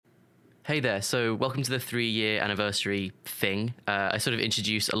Hey there. So, welcome to the 3-year anniversary thing. I sort of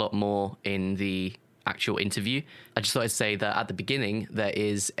introduce a lot more in the actual interview. I just thought I'd say that at the beginning, there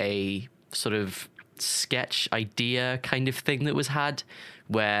is a sort of sketch idea kind of thing that was had,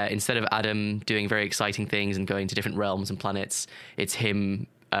 where instead of Adam doing very exciting things and going to different realms and planets, it's him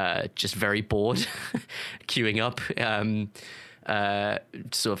just very bored, queuing up.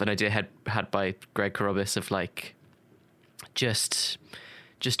 Sort of an idea had by Greg Karobis of like just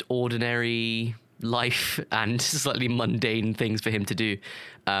ordinary life and slightly mundane things for him to do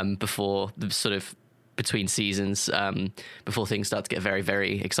before the sort of between seasons, before things start to get very,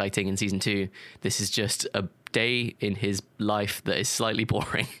 very exciting in season 2. This is just a day in his life that is slightly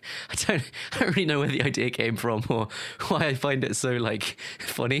boring. I don't really know where the idea came from or why I find it so like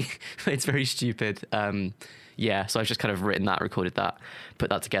funny. It's very stupid. Yeah, so I've just kind of written that, recorded that, put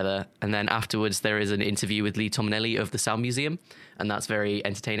that together. And then afterwards, there is an interview with Lee Tominelli of the Sound Museum. And that's very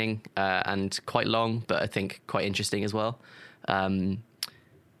entertaining and quite long, but I think quite interesting as well.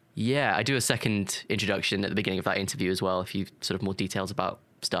 Yeah, I do a second introduction at the beginning of that interview as well, if you sort of more details about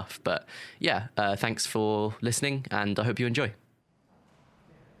stuff. But yeah, thanks for listening, and I hope you enjoy.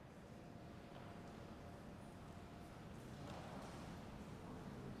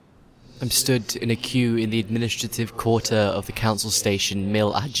 I'm stood in a queue in the administrative quarter of the council station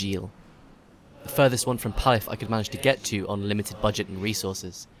Mil Agil, the furthest one from Palif I could manage to get to on limited budget and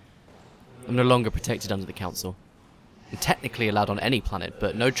resources. I'm no longer protected under the council. I'm technically allowed on any planet,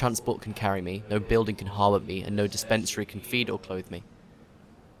 but no transport can carry me, no building can harbour me, and no dispensary can feed or clothe me.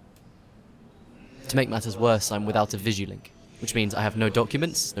 To make matters worse, I'm without a Visulink, which means I have no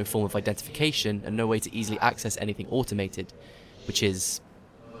documents, no form of identification, and no way to easily access anything automated, which is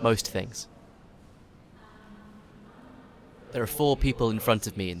most things. There are 4 people in front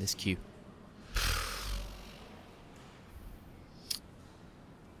of me in this queue.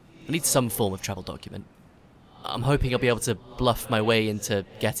 I need some form of travel document. I'm hoping I'll be able to bluff my way into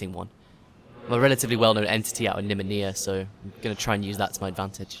getting one. I'm a relatively well-known entity out in Nimania, so I'm going to try and use that to my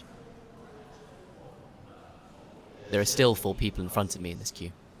advantage. There are still 4 people in front of me in this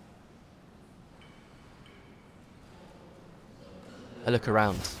queue. I look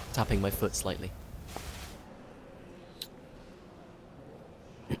around, tapping my foot slightly.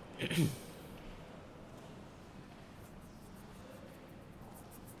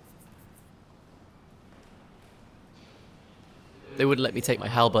 They wouldn't let me take my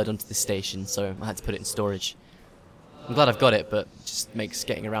halberd onto the station, so I had to put it in storage. I'm glad I've got it, but it just makes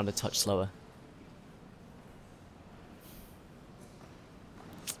getting around a touch slower.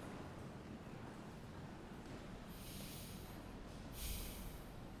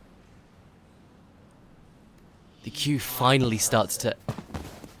 The queue finally starts to...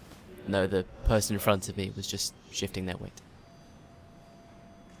 No, the person in front of me was just shifting their weight.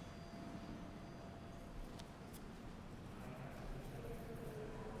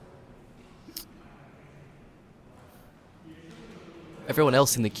 Everyone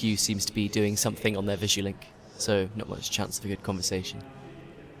else in the queue seems to be doing something on their Visulink, so not much chance of a good conversation.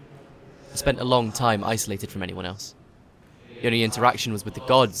 I spent a long time isolated from anyone else. The only interaction was with the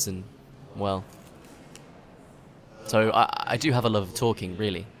gods and, well... So I do have a love of talking,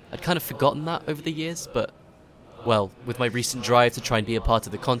 really. I'd kind of forgotten that over the years, but... Well, with my recent drive to try and be a part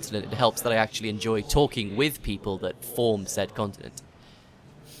of the continent, it helps that I actually enjoy talking with people that form said continent.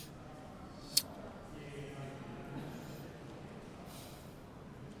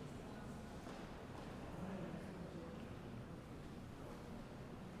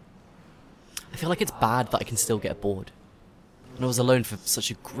 I feel like it's bad that I can still get bored. And I was alone for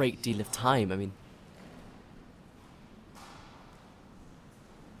such a great deal of time, I mean...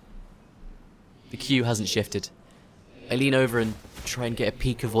 The queue hasn't shifted. I lean over and try and get a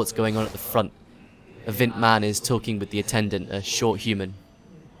peek of what's going on at the front. A Vint man is talking with the attendant, a short human.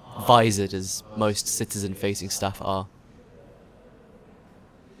 Visored as most citizen-facing staff are.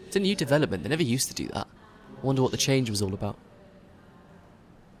 It's a new development, they never used to do that. I wonder what the change was all about.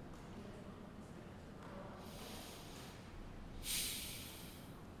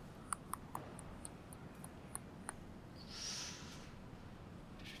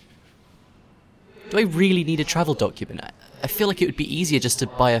 Do I really need a travel document? I feel like it would be easier just to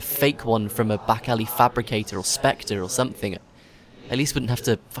buy a fake one from a back alley fabricator or Spectre or something. At least wouldn't have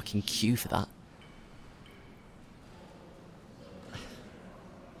to fucking queue for that.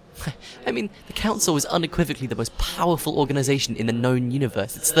 I mean, the Council is unequivocally the most powerful organisation in the known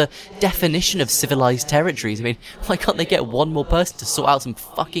universe. It's the definition of civilised territories. I mean, why can't they get one more person to sort out some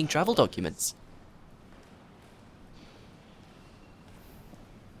fucking travel documents?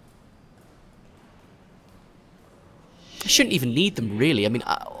 I shouldn't even need them, really. I mean,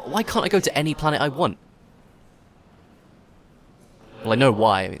 why can't I go to any planet I want? Well, I know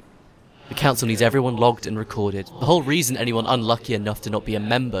why. I mean, the council needs everyone logged and recorded. The whole reason anyone unlucky enough to not be a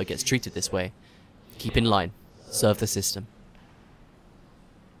member gets treated this way. Keep in line. Serve the system.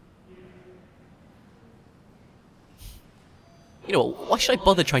 You know, why should I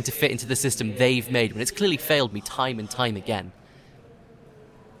bother trying to fit into the system they've made when it's clearly failed me time and time again?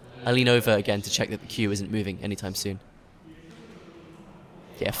 I lean over again to check that the queue isn't moving anytime soon.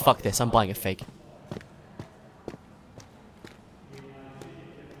 Yeah, fuck this, I'm buying a fake.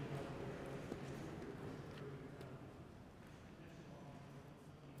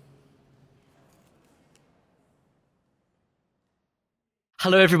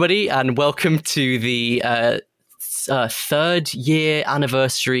 Hello everybody, and welcome to the third year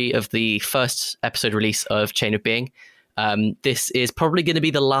anniversary of the first episode release of Chain of Being. This is probably going to be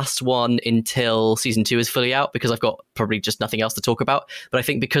the last one until season 2 is fully out, because I've got probably just nothing else to talk about. But I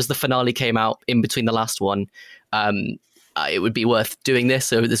think because the finale came out in between the last one, it would be worth doing this.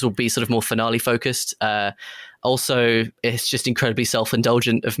 So this will be sort of more finale focused. Also, it's just incredibly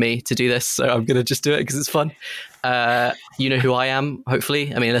self-indulgent of me to do this, so I'm going to just do it because it's fun. You know who I am,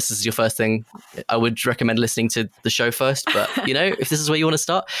 hopefully. I mean, unless this is your first thing, I would recommend listening to the show first. But, you know, if this is where you want to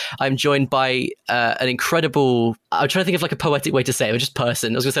start, I'm joined by an incredible... I'm trying to think of like a poetic way to say it, or just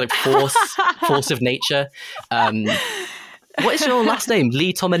person. I was going to say like force of nature. What is your last name?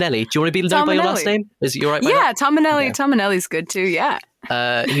 Lee Tominelli. Do you want to be known by your last name? Is it all right? Yeah, Tominelli. Yeah. Tominelli's good too. Yeah.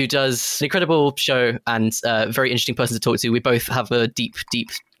 Who does an incredible show and very interesting person to talk to. We both have a deep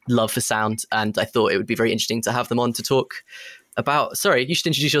love for sound, and I thought it would be very interesting to have them on to talk about. Sorry, you should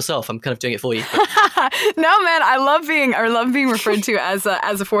introduce yourself. I'm kind of doing it for you. No, man, I love being referred to as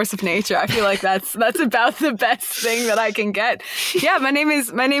a force of nature. I feel like that's about the best thing that I can get. Yeah, my name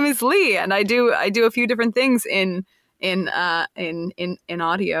is Lee, and I do a few different things in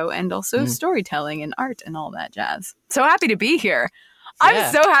audio and also storytelling and art and all that jazz. So happy to be here. Yeah.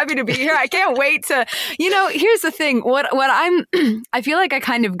 I'm so happy to be here. I can't wait to, here's the thing. What I feel like I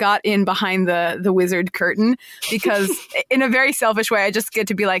kind of got in behind the wizard curtain, because in a very selfish way, I just get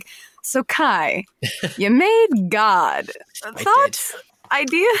to be like, so Kai, you made God. Thoughts?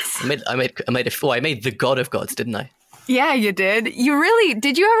 Ideas? I made the God of gods, didn't I? Yeah, you did.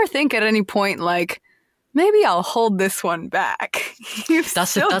 Did you ever think at any point like, maybe I'll hold this one back?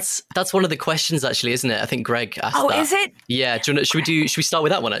 That's one of the questions, actually, isn't it? I think Greg asked that. Oh, is it? Yeah. Should we start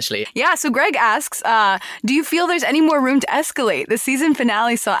with that one, actually? Yeah. So Greg asks, do you feel there's any more room to escalate? The season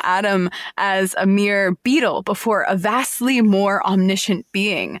finale saw Adam as a mere beetle before a vastly more omniscient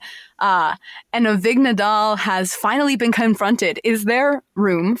being. And Avignadal has finally been confronted. Is there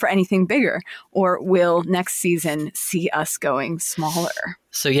room for anything bigger, or will next season see us going smaller?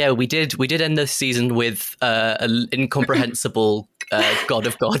 So yeah, we did end the season with an incomprehensible God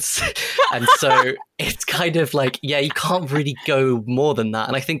of gods, and so it's kind of like, yeah, you can't really go more than that.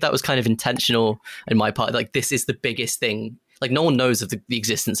 And I think that was kind of intentional in my part. Like, this is the biggest thing. Like, no one knows of the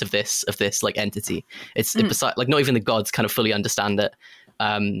existence of this like entity. It's beside, like, not even the gods kind of fully understand it.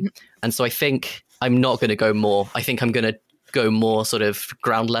 And so I think I'm not going to go more. I think I'm going to go more sort of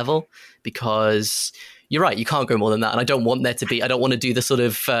ground level, because you're right, you can't go more than that. And I don't want to do the sort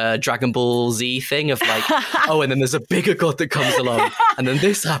of Dragon Ball Z thing of like, oh, and then there's a bigger god that comes along, and then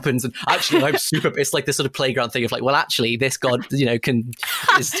this happens. And actually, it's like this sort of playground thing of like, well, actually, this god, is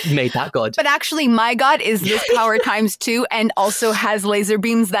made that god. But actually, my god is this power times 2 and also has laser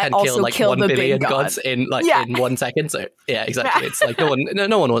beams that also kill the big gods in 1 second. So yeah, exactly. It's like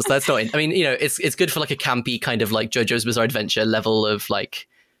no one wants that. It's not. I mean, it's good for like a campy kind of like JoJo's Bizarre Adventure level of like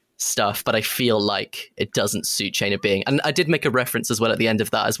stuff, but I feel like it doesn't suit Chain of Being. And I did make a reference as well at the end of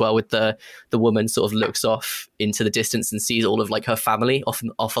that as well, with the woman sort of looks off into the distance and sees all of like her family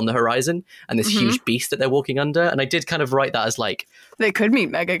off on the horizon, and this huge beast that they're walking under. And I did kind of write that as like, they could meet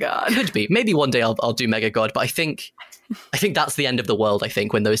Mega God. Could be. Maybe one day I'll do Mega God, but I think that's the end of the world. I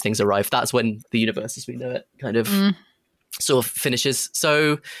think when those things arrive, that's when the universe as we know it kind of sort of finishes.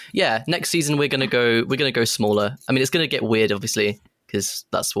 So yeah, next season we're gonna go smaller. I mean, it's gonna get weird, obviously, because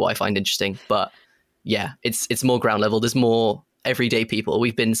that's what I find interesting. But yeah, it's more ground level. There's more everyday people.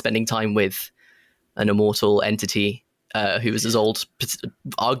 We've been spending time with an immortal entity who is as old,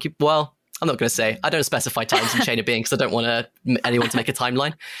 well, I'm not going to say. I don't specify times in Chain of Being because I don't want anyone to make a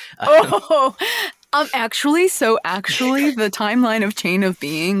timeline. Actually, the timeline of Chain of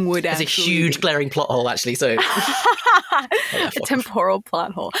Being would There's actually a huge glaring plot hole, actually. So a temporal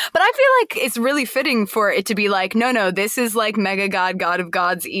plot hole. But I feel like it's really fitting for it to be like, no, this is like Mega God of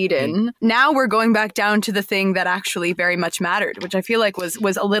Gods, Eden. Now we're going back down to the thing that actually very much mattered, which I feel like was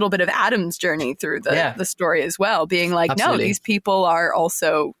a little bit of Adam's journey through the story as well, being like, Absolutely. no, these people are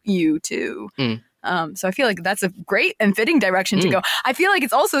also you too. So I feel like that's a great and fitting direction to go. I feel like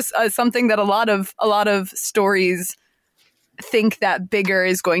it's also something that a lot of stories think that bigger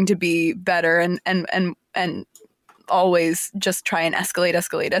is going to be better and always just try and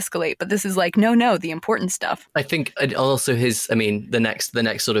escalate. But this is like, no, the important stuff. I think also the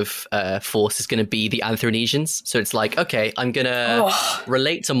next sort of force is going to be the Anthronesians. So it's like, okay, I'm going to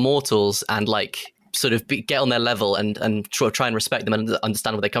relate to mortals and like sort of get on their level and try and respect them and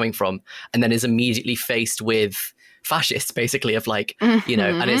understand where they're coming from, and then is immediately faced with fascists, basically, of like, you know,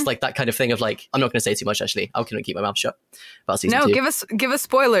 and it's like that kind of thing of like, I'm not going to say too much, actually. I'm going to keep my mouth shut about season 2. Give us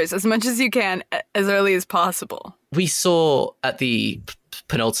spoilers as much as you can, as early as possible. We saw at the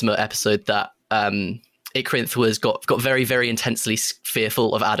penultimate episode that Icarinth got very, very intensely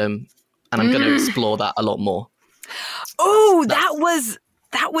fearful of Adam, and I'm going to explore that a lot more. Oh,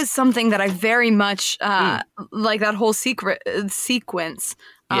 that was something that I very much like, that whole sequence.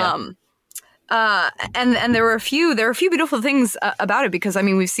 Yeah. And there were a few beautiful things about it, because I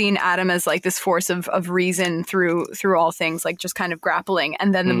mean, we've seen Adam as like this force of reason through all things, like just kind of grappling,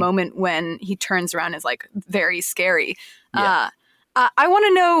 and then the moment when he turns around is like very scary. Yeah. I want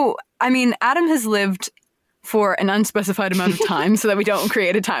to know, I mean, Adam has lived for an unspecified amount of time so that we don't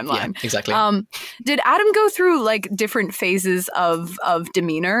create a timeline. Yeah, exactly. Did Adam go through like different phases of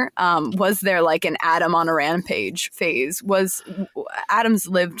demeanor? Was there like an Adam on a rampage phase? Was Adam's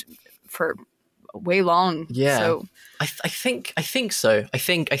lived for way long? Yeah. So I think so. I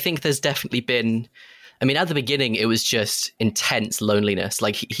think there's definitely been, I mean, at the beginning, it was just intense loneliness.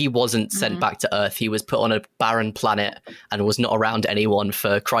 Like, he wasn't sent back to Earth. He was put on a barren planet and was not around anyone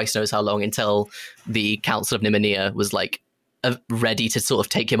for Christ knows how long, until the Council of Nymeria was like ready to sort of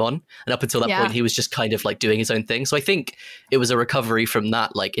take him on. And up until that point, he was just kind of like doing his own thing. So I think it was a recovery from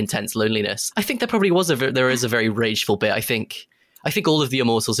that like intense loneliness. I think there probably there is a very rageful bit. I think all of the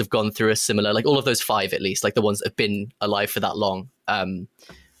Immortals have gone through a similar, like all of those 5 at least, like the ones that have been alive for that long.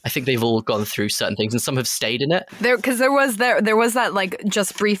 I think they've all gone through certain things, and some have stayed in it. Because there was that like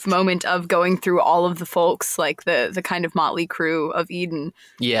just brief moment of going through all of the folks, like the kind of motley crew of Eden.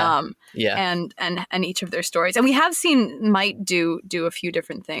 Yeah. And each of their stories. And we have seen Might do a few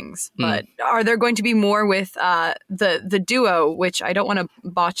different things, but are there going to be more with the duo, which I don't want to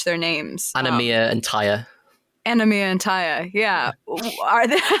botch their names? Anamia and Taya. Anamia and Taya, yeah. Are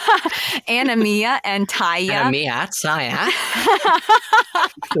there Anamia and Taya? Anamia, Taya.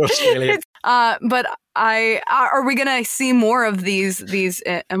 Australian. But are we gonna see more of these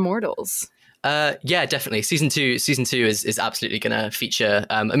immortals? Yeah, definitely. Season two is absolutely gonna feature.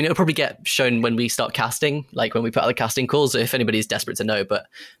 I mean, it'll probably get shown when we start casting, like when we put out the casting calls, if anybody's desperate to know. But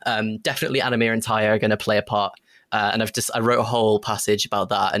definitely, Anamia and Taya are gonna play a part. And I wrote a whole passage about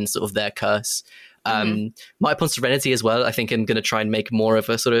that and sort of their curse. Might upon Serenity as well. I think I'm going to try and make more of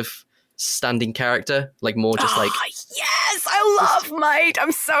a sort of standing character, like more just like. Yes, I love Might.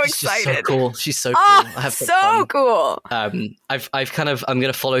 I'm so excited. She's so cool. She's so cool. Oh, I have so cool. I'm going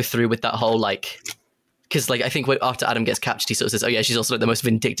to follow through with that whole like. Because like I think after Adam gets captured, he sort of says, "Oh yeah, she's also like the most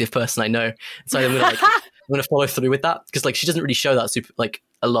vindictive person I know." So I'm gonna follow through with that, because like she doesn't really show that super like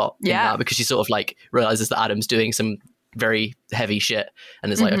a lot. Yeah. Because she sort of like realizes that Adam's doing some very heavy shit,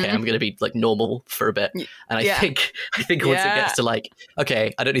 and is like, okay, I'm gonna be like normal for a bit. And I think once it gets to like,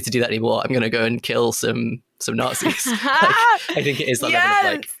 okay, I don't need to do that anymore. I'm gonna go and kill some Nazis. Like, I think it is that level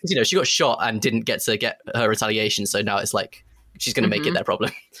of like, you know, she got shot and didn't get her retaliation, so now it's like she's gonna make it their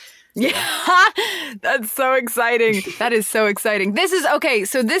problem. Yeah, that's so exciting. That is so exciting. This is okay.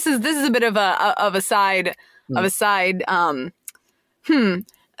 So this is a bit of a side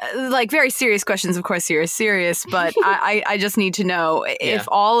like very serious questions. Of course, serious. But I just need to know if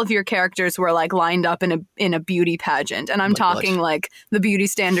all of your characters were like lined up in a beauty pageant, and I'm talking like the beauty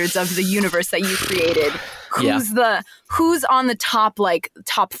standards of the universe that you created. Who's on the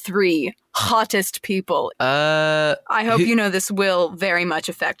top 3 hottest people? I hope you know this will very much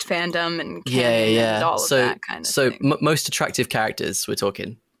affect fandom and canon and all of that kind of thing. So most attractive characters we're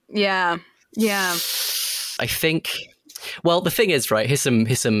talking. Yeah. I think. Well, the thing is, right? Here's some.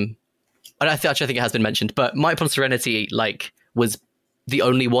 I think it has been mentioned, but Might upon Serenity like was the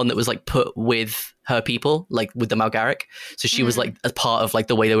only one that was like put with her people, like with the Malgaric. So she was like a part of like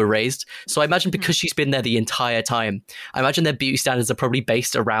the way they were raised. So I imagine because she's been there the entire time, I imagine their beauty standards are probably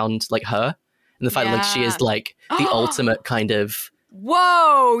based around like her. and the fact that like she is like the ultimate kind of.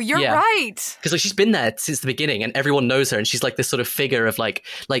 Whoa, you're right. Because like she's been there since the beginning, and everyone knows her, and she's like this sort of figure of like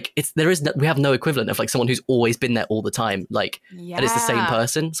we have no equivalent of like someone who's always been there all the time, like, and it's the same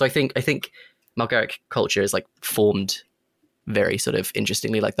person. So I think Malgaric culture is like formed very sort of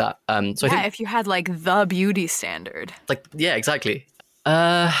interestingly like that. So I think if you had like the beauty standard, like exactly.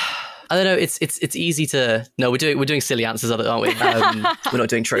 I don't know. It's easy to no. We're doing silly answers, aren't we? We're not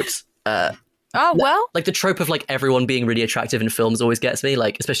doing tropes. Oh, well. Like the trope of like everyone being really attractive in films always gets me,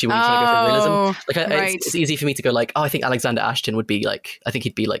 like, especially when you try to go for realism. Like right. it's easy for me to go like, oh, I think Alexander Ashton would be like, I think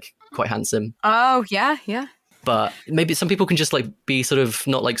he'd be like quite handsome. Oh, yeah. But maybe some people can just like be sort of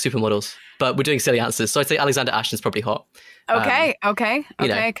not like supermodels, but we're doing silly answers. So I'd say Alexander Ashton's probably hot. Okay. You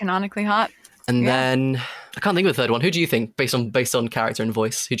know. Canonically hot. And then I can't think of a third one. Who do you think, based on character and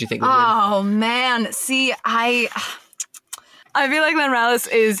voice, who do you think would win? Oh, man. See, I feel like Monralis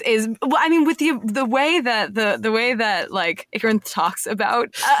is well, I mean, with the way that like Ikarin talks about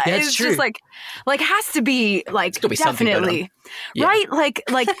it's true. just like has to be like definitely right,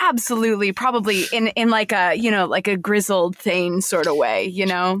 like absolutely, probably in like a like a grizzled Thane sort of way,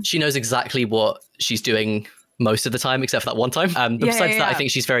 She knows exactly what she's doing most of the time, except for that one time. But besides that, I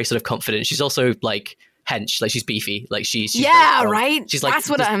think she's very sort of confident. She's also like hench, like she's beefy, like she's right. She's like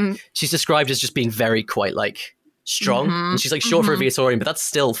she's described as just being very quite like strong, and she's like short for a Viatorian, but that's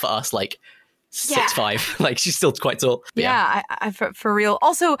still for us like 6'5". Like she's still quite tall. I for real.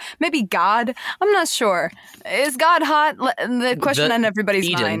 Also, maybe God. I'm not sure. Is God hot? The question on everybody's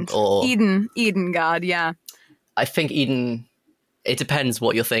Eden, mind. or Eden God. Yeah. I think Eden. It depends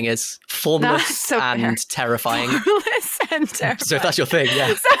what your thing is. Formless and terrifying. Formless and terrifying. So if that's your thing, yeah.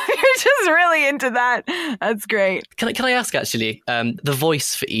 So you're just really into that. That's great. Can I ask actually? The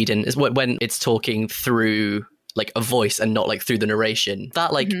voice for Eden is when it's talking through like a voice and not like through the narration.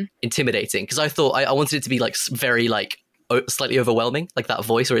 That like intimidating, because I thought I wanted it to be like very like slightly overwhelming, like that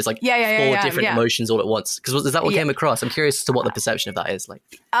voice, where it's like four different emotions all at once. Because is that what came across? I'm curious as to what the perception of that is like.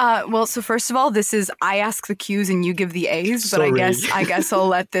 Well, so first of all, this is I ask the Q's and you give the A's, but I guess I'll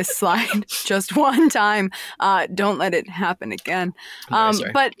let this slide just one time. Don't let it happen again.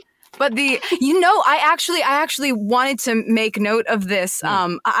 But I actually wanted to make note of this.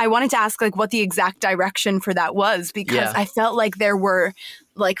 I wanted to ask like what the exact direction for that was, because I felt like there were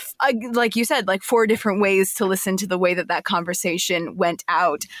like you said, like 4 different ways to listen to the way that conversation went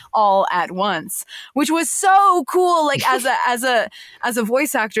out all at once, which was so cool. Like as a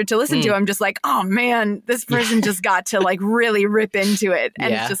voice actor to listen to, I'm just like, oh man, this person just got to like really rip into it.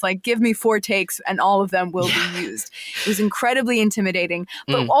 And it's just like, give me 4 takes and all of them will be used. It was incredibly intimidating,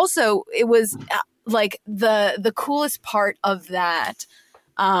 but also it was like the coolest part of that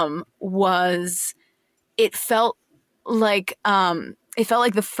was it felt like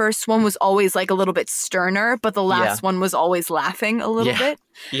the first one was always like a little bit sterner, but the last one was always laughing a little bit.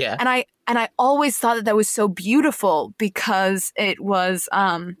 Yeah. And I always thought that was so beautiful, because it was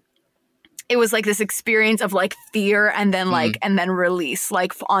like this experience of like fear and then like and then release,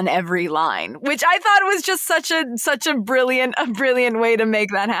 like on every line, which I thought was just such a brilliant way to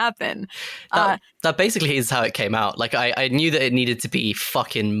make that happen. That basically is how it came out. Like I knew that it needed to be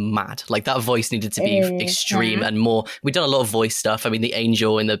fucking mad. Like that voice needed to be extreme and more. We'd done a lot of voice stuff. I mean, the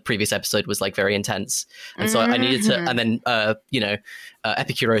angel in the previous episode was like very intense, and so I needed to. And then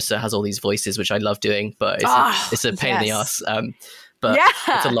Epicurosa has all these voices, which I love doing, but it's a pain in the ass. But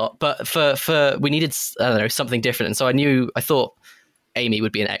it's a lot. But for we needed, I don't know, something different. And so I thought Amy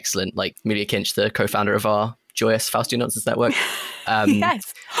would be an excellent, like Amelia Kinch, the co-founder of our joyous Faustian Nonsense Network.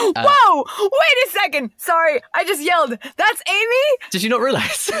 Yes. Whoa! Wait a second. Sorry, I just yelled. That's Amy? Did you not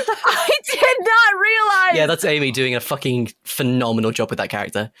realize? I did not realize. Yeah, that's Amy doing a fucking phenomenal job with that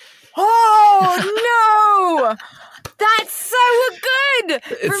character. Oh no! That's so good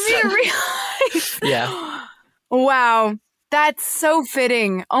for me to realize. Yeah. Wow. That's so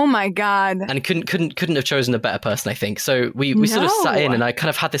fitting. Oh my God. And couldn't have chosen a better person, I think. So we sort of sat in, and I kind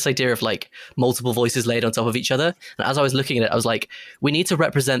of had this idea of like multiple voices laid on top of each other. And as I was looking at it, I was like, we need to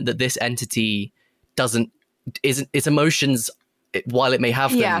represent that this entity its emotions, while it may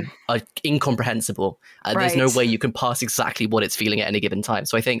have them, are incomprehensible. There's no way you can pass exactly what it's feeling at any given time.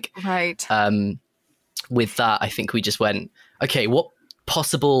 So I think with that, I think we just went, okay, what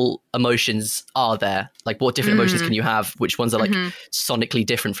possible emotions are there? Like what different emotions can you have? Which ones are like sonically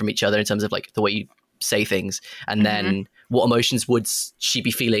different from each other in terms of like the way you say things? And then what emotions would she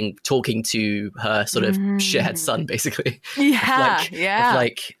be feeling talking to her sort of shithead son, basically?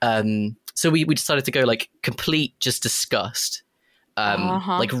 So we decided to go like complete just disgust,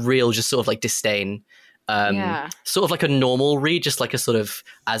 like real just sort of like disdain, Sort of like a normal read, just like a sort of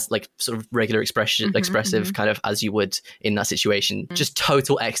regular expressive kind of as you would in that situation. Just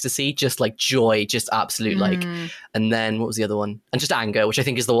total ecstasy, just like joy, just absolute like. And then what was the other one? And just anger, which I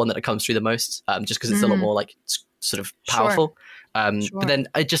think is the one that comes through the most, just because it's a lot more like sort of powerful. But then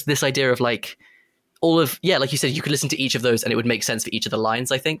just this idea of like all of, like you said, you could listen to each of those and it would make sense for each of the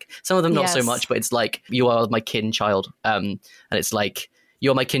lines, I think. Some of them not so much, but it's like, you are my kin child. And it's like,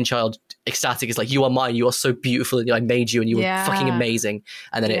 you're my kin child. Ecstatic is like, you are mine, you are so beautiful, and I made you and you were fucking amazing.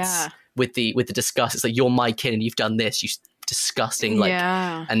 And then it's with the disgust, it's like, you're my kin and you've done this, you disgusting, like.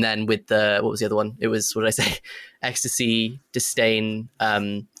 And then with the, what was the other one? It was, what did I say? Ecstasy, disdain,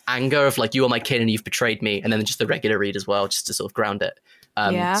 anger of like, you are my kin and you've betrayed me. And then just the regular read as well, just to sort of ground it.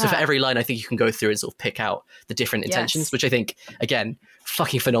 So for every line, I think you can go through and sort of pick out the different intentions, which I think, again,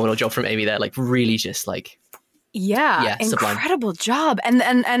 fucking phenomenal job from Amy there. Like really just like, incredible job. And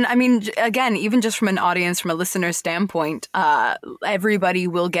I mean, again, even just from an audience, from a listener standpoint, everybody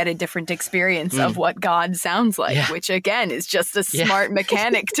will get a different experience of what God sounds like, which again is just a smart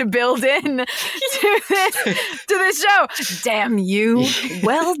mechanic to build in to this show. Damn you.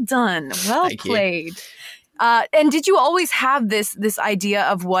 Well done. Well played. And did you always have this idea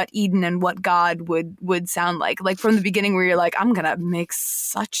of what Eden and what God would sound like? Like from the beginning where you're like, I'm going to make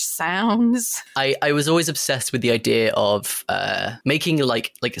such sounds? I was always obsessed with the idea of making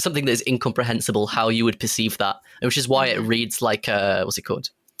like something that is incomprehensible, how you would perceive that, which is why it reads like what's it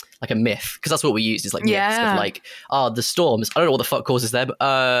called? Like a myth. Because that's what we use is like myths of like, the storms. I don't know what the fuck causes them.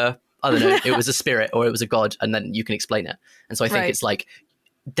 I don't know. It was a spirit or it was a god, and then you can explain it. And so I think it's like,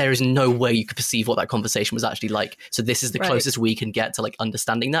 there is no way you could perceive what that conversation was actually like. So this is the closest we can get to like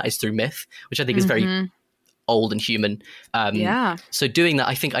understanding that is through myth, which I think is very old and human. So doing that,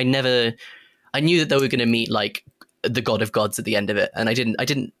 I think I knew that they were going to meet like the god of gods at the end of it. And I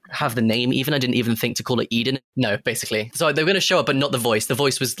didn't have the name even. I didn't even think to call it Eden. No, basically. So they were going to show up, but not the voice. The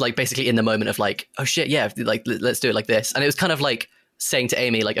voice was like basically in the moment of like, oh shit, yeah, like let's do it like this. And it was kind of like saying to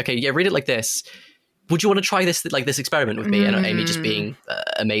Amy, like, okay, yeah, read it like this. Would you want to try this experiment with me? And Amy just being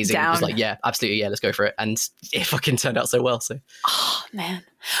amazing was like, yeah, absolutely, yeah, let's go for it. And it fucking turned out so well. So, oh man,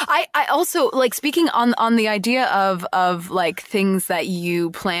 I also like speaking on the idea of like things that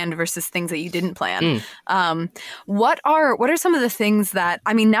you planned versus things that you didn't plan. What are some of the things that,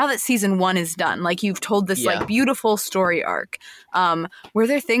 I mean, now that season 1 is done, like you've told this like beautiful story arc. Were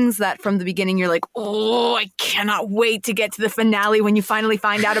there things that from the beginning you're like, oh, I cannot wait to get to the finale when you finally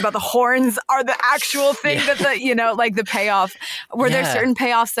find out about the horns are the actual thing that the, like the payoff? Were there certain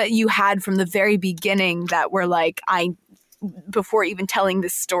payoffs that you had from the very beginning that were like, before even telling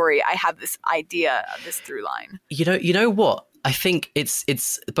this story, I have this idea of this through line? You know what? I think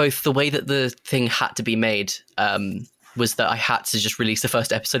it's both the way that the thing had to be made, was that I had to just release the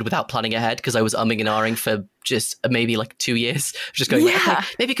first episode without planning ahead, because I was umming and ahhing for just maybe like 2 years, just going, okay,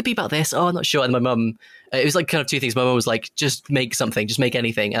 maybe it could be about this. Oh, I'm not sure. And my mum, it was like kind of two things. My mum was like, just make something, just make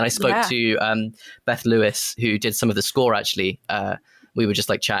anything. And I spoke to Beth Lewis, who did some of the score actually. We were just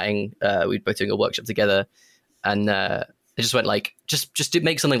like chatting. We were both doing a workshop together, and I just went like, just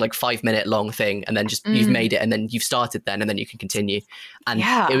make something like 5-minute long thing, and then just you've made it, and then you've started then, and then you can continue. And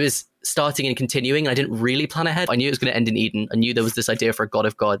it was starting and continuing. And I didn't really plan ahead. I knew it was going to end in Eden. I knew there was this idea for a god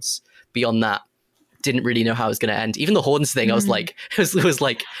of gods. Beyond that, didn't really know how it was going to end. Even the horns thing, I was like, it was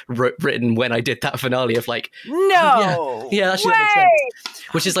like written when I did that finale of like, yeah, actually that makes sense.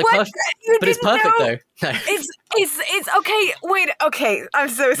 Which is like perfect, but it's perfect though. No. It's okay. Wait, okay. I'm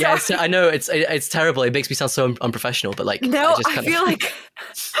so sorry. Yeah, I know it's terrible. It makes me sound so unprofessional, but like, no, I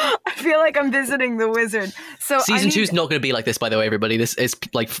feel like I'm visiting the wizard. So season 2 is not going to be like this, by the way, everybody. This is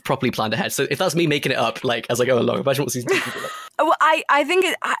like properly planned ahead. So if that's me making it up, like as I go along, imagine what season 2 will be like. Well, I think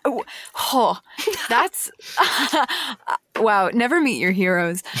that's wow. Never meet your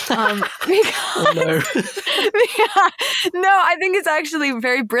heroes. Because, oh no. No, I think it's actually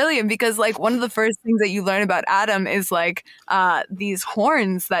very brilliant, because like one of the first things that you learn about Adam is like these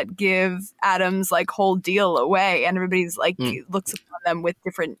horns that give Adam's like whole deal away, and everybody's like looks upon them with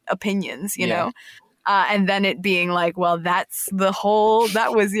different opinions, you know. And then it being like, well, that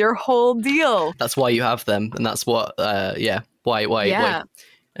was your whole deal. That's why you have them, and that's what why.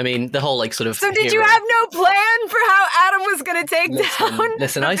 I mean, the whole like sort of. So did you have no plan for how Adam was going to take down?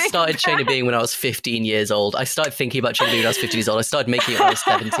 Listen, I started Chain of Being when I was 15 years old. I started thinking about Chain of Being when I was 15 years old. I started making it when I was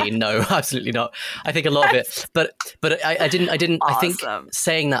 17. No, absolutely not. I think a lot of it, but I didn't. Awesome. I think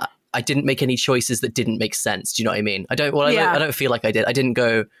saying that I didn't make any choices that didn't make sense. Do you know what I mean? I don't feel like I did. I didn't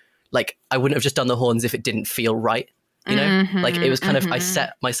go like I wouldn't have just done the horns if it didn't feel right. You know, like it was kind of I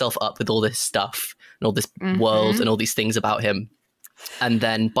set myself up with all this stuff and all this world and all these things about him. And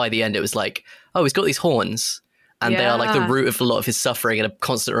then by the end, it was like, oh, he's got these horns. And they are like the root of a lot of his suffering and a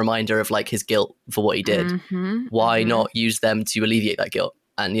constant reminder of like his guilt for what he did. Mm-hmm, Why not use them to alleviate that guilt?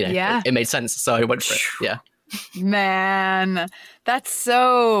 And, you know, it made sense. So I went for it. Yeah. Man, that's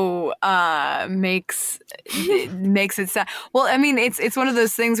so makes it sad. Well, I mean, it's one of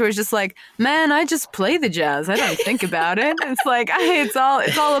those things where it's just like, man, I just play the jazz. I don't think about it. It's like it's all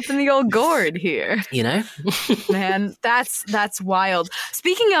up in the old gourd here. You know, man, that's wild.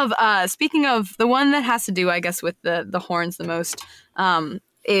 Speaking of the one that has to do, I guess, with the horns the most.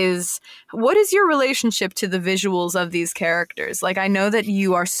 Is what is your relationship to the visuals of these characters? Like, I know that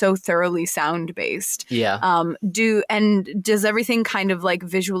you are so thoroughly sound based. Yeah. Does everything kind of like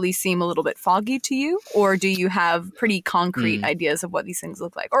visually seem a little bit foggy to you, or do you have pretty concrete ideas of what these things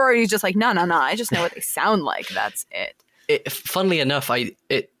look like, or are you just like, no, I just know what they sound like. That's it. Funnily enough,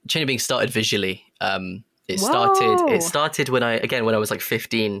 Chain of Being started visually. It started when I was like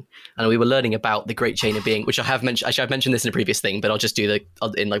 15, and we were learning about the Great Chain of Being, which I have mentioned. Actually, I've mentioned this in a previous thing, but I'll just do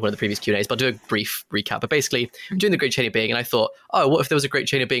in like one of the previous Q&As. But I'll do a brief recap. But basically, I'm doing the Great Chain of Being, and I thought, oh, what if there was a Great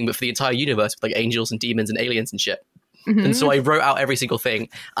Chain of Being, but for the entire universe, with like angels and demons and aliens and shit? Mm-hmm. And so I wrote out every single thing,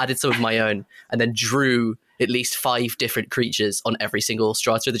 added some of my own, and then drew at least 5 different creatures on every single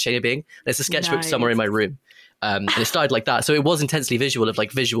strata of the Chain of Being. There's a sketchbook somewhere in my room. And it started like that. So it was intensely visual, of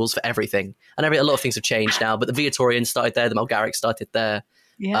like visuals for everything. And a lot of things have changed now, but the Viatorians started there, the Malgaric started there.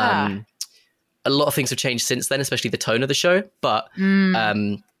 Yeah. A lot of things have changed since then, especially the tone of the show. But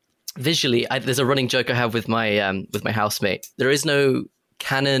visually, there's a running joke I have with my housemate. There is no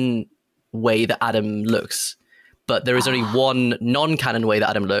canon way that Adam looks, but there is only one non-canon way that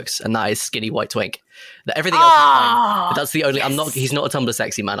Adam looks, and that is skinny white twink. That everything else is fine. But that's the only. Yes. He's not a Tumblr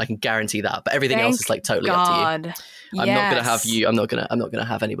sexy man. I can guarantee that. But everything else is like totally up to you. I'm not gonna have you. I'm not gonna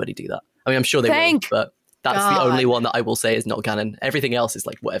have anybody do that. I mean, I'm sure they will, but that's the only one that I will say is not canon. Everything else is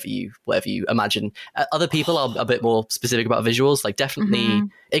like whatever you imagine. Other people are a bit more specific about visuals. Like definitely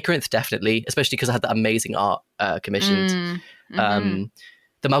Icarinth, definitely, especially because I had that amazing art commissioned.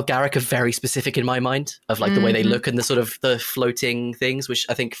 The Malgaric are very specific in my mind, of like the way they look and the sort of the floating things, which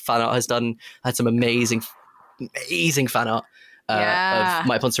I think fan art had some amazing fan art of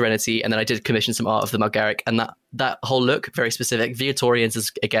Might Upon Serenity. And then I did commission some art of the Malgaric, and that whole look, very specific. Viatorians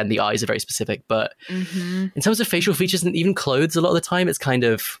is, again, the eyes are very specific, but in terms of facial features and even clothes, a lot of the time, it's kind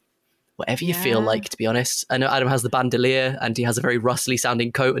of whatever you feel like, to be honest. I know Adam has the bandolier and he has a very rustly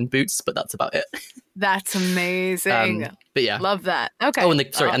sounding coat and boots, but that's about it. That's amazing. But yeah, love that. Okay. Oh, and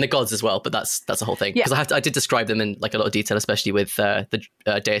the gods as well, but that's a whole thing, because I did describe them in like a lot of detail, especially with the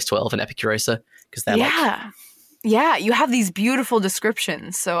Deus 12 and Epicurosa, because they're yeah, you have these beautiful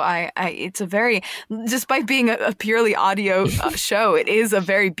descriptions. So it's a very, despite being a purely audio show, it is a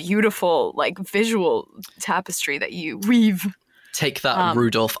very beautiful like visual tapestry that you weave. Take that,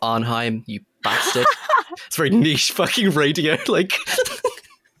 Rudolf Arnheim, you bastard. It's very niche fucking radio, like.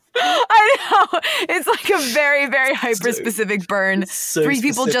 I know. It's like a very, very hyper-specific burn. So 3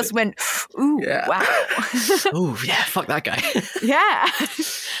 people specific. just went, ooh, wow. Ooh, yeah, fuck that guy. Yeah.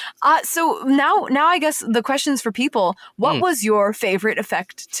 So now I guess the question's for people. What was your favorite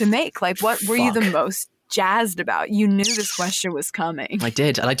effect to make? Like, what were you the most jazzed about? You knew this question was coming. I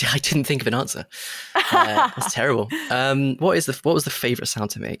did, and I didn't think of an answer. That's terrible. What was the favorite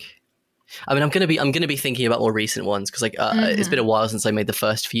sound to make? I mean, I'm gonna be thinking about more recent ones, because like it's been a while since I made the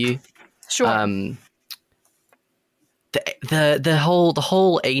first few. Sure. The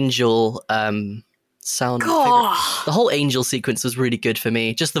whole angel sound. The whole angel sequence was really good for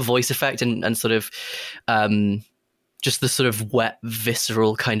me. Just the voice effect and sort of just the sort of wet,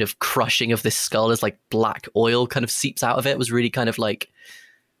 visceral kind of crushing of this skull as like black oil kind of seeps out of it was really kind of like,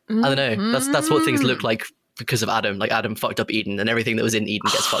 I don't know. That's what things look like because of Adam. Like Adam fucked up Eden, and everything that was in Eden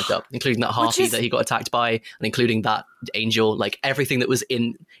gets fucked up, including that harpy that he got attacked by, and including that angel. Like everything that was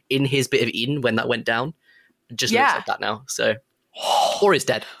in his bit of Eden when that went down just looks like that now. So, or is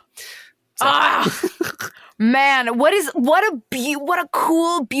dead. So. Man, what a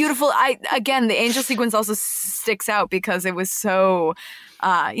cool, beautiful. Again, the angel sequence also sticks out because it was so.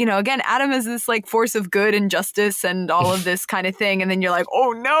 Again, Adam is this like force of good and justice and all of this kind of thing, and then you're like,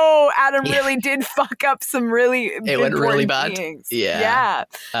 oh no, Adam really did fuck up some really. It went really bad. Beings. Yeah.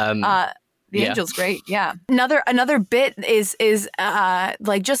 The angel's great. Yeah. Another bit is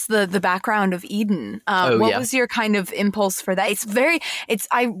like just the background of Eden. What was your kind of impulse for that?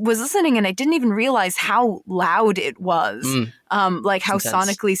 I was listening and I didn't even realize how loud it was. Like how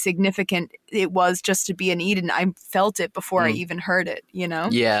sonically significant it was just to be in Eden. I felt it before I even heard it, you know?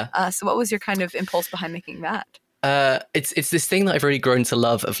 Yeah. So what was your kind of impulse behind making that? It's this thing that I've really grown to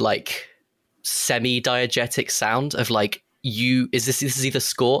love of like semi-diegetic sound, of like this is either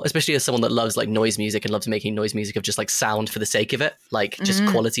score, especially as someone that loves like noise music and loves making noise music of just like sound for the sake of it, like just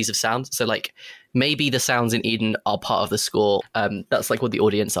qualities of sound. So like maybe the sounds in Eden are part of the score. That's like what the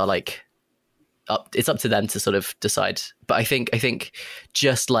audience are like. It's up to them to sort of decide. But I think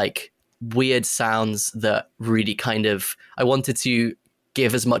just like weird sounds that really kind of, I wanted to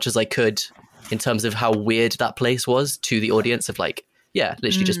give as much as I could in terms of how weird that place was to the audience of like, yeah,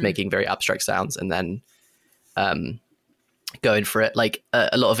 literally just making very abstract sounds and then going for it. Like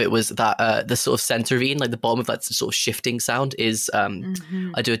a lot of it was that the sort of center of Eden, like the bottom of that sort of shifting sound is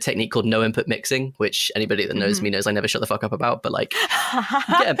I do a technique called no input mixing, which anybody that knows me knows I never shut the fuck up about. But like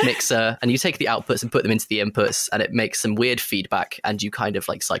you get a mixer and you take the outputs and put them into the inputs and it makes some weird feedback and you kind of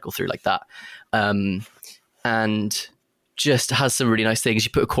like cycle through like that. And just has some really nice things.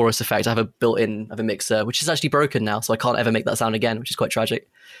 You put a chorus effect. I have a mixer, which is actually broken now, so I can't ever make that sound again, which is quite tragic.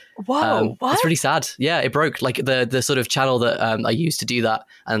 Whoa, what? It's really sad. Yeah, it broke. Like the sort of channel that I used to do that,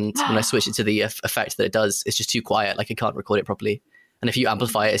 and when I switched it to the effect that it does, it's just too quiet. Like I can't record it properly. And if you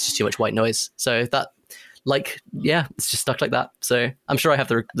amplify it, it's just too much white noise. So that, like, yeah, it's just stuck like that. So I'm sure I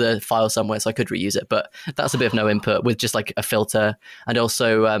have the file somewhere, so I could reuse it. But that's a bit of no input with just like a filter, and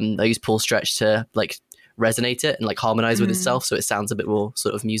also I use Pull Stretch to like resonate it and like harmonize with itself, so it sounds a bit more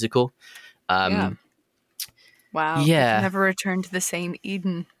sort of musical. Wow. Yeah. Never return to the same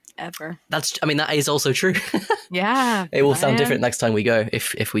Eden ever. That is also true. Yeah. It will sound different next time we go,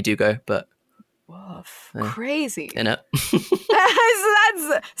 if we do go, but woof. Crazy. In it.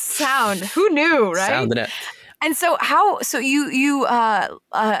 That's sound. Who knew, right? Sound in it. And so you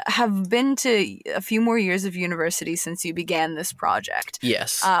have been to a few more years of university since you began this project.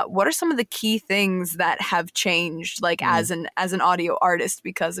 Yes. What are some of the key things that have changed, like as an audio artist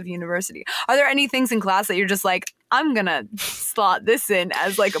because of university? Are there any things in class that you're just like, I'm gonna slot this in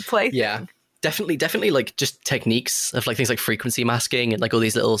as like a play thing? Yeah. Definitely like just techniques of like things like frequency masking and like all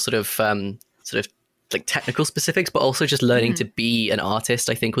these little sort of like technical specifics, but also just learning to be an artist,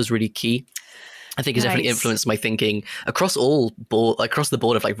 I think was really key. I think it's definitely influenced my thinking across the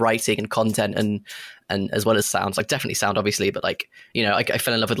board of like writing and content and as well as sounds, like definitely sound obviously, but like, you know, I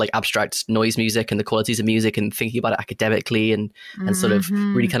fell in love with like abstract noise music and the qualities of music and thinking about it academically and sort of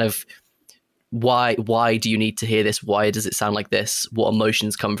really kind of why do you need to hear this? Why does it sound like this? What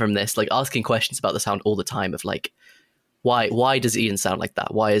emotions come from this? Like asking questions about the sound all the time of like, why does Eden sound like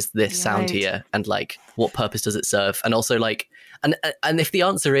that? Why is this sound here? And like, what purpose does it serve? And also like, and if the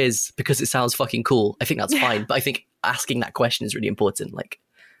answer is because it sounds fucking cool, I think that's fine. But I think asking that question is really important. Like,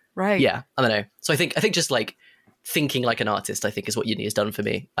 yeah, I don't know. So I think just like thinking like an artist, I think is what uni has done for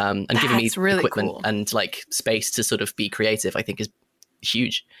me. And giving me really equipment and like space to sort of be creative, I think is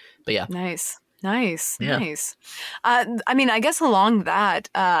huge. But yeah. Nice. I mean, I guess along that,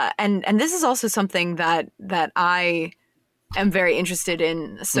 and this is also something that I am very interested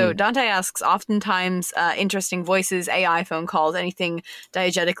in. So Dante asks, oftentimes interesting voices, AI, phone calls, anything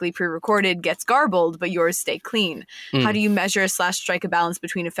diegetically pre-recorded gets garbled, but yours stay clean. How do you measure / strike a balance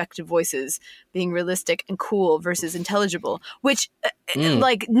between effective voices being realistic and cool versus intelligible? Which,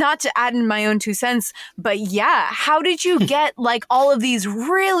 like, not to add in my own 2 cents, but yeah, how did you get like all of these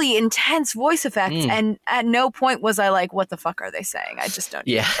really intense voice effects? And at no point was I like, what the fuck are they saying? I just don't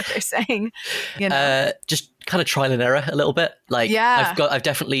know what they're saying. You know? Just kind of trial and error a little bit. Like I've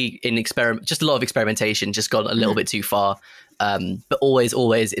definitely just a lot of experimentation, just gone a little bit too far. But always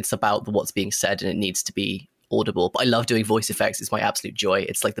it's about what's being said and it needs to be audible. But I love doing voice effects. It's my absolute joy.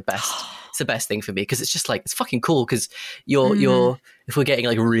 It's like the best. It's the best thing for me because it's just like, it's fucking cool because you're if we're getting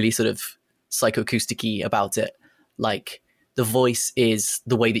like really sort of psychoacousticy about it, like the voice is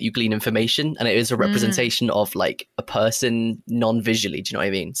the way that you glean information and it is a representation of like a person non-visually. Do you know what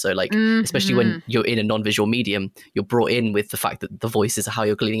I mean? So like, especially when you're in a non-visual medium, you're brought in with the fact that the voice is how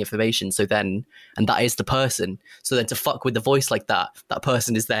you're gleaning information. So then, and that is the person. So then to fuck with the voice like that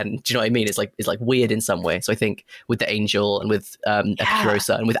person is then, do you know what I mean? It's like weird in some way. So I think with the Angel and with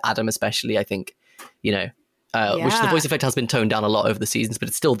Epicurosa and with Adam especially, I think, you know, which the voice effect has been toned down a lot over the seasons, but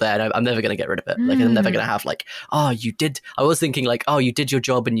it's still there. And I'm never going to get rid of it. Like I'm never going to have like, I was thinking like, you did your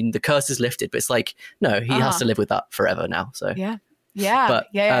job and the curse is lifted, but it's like, no, he has to live with that forever now. So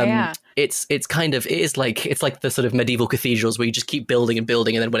it's kind of, it's like the sort of medieval cathedrals where you just keep building and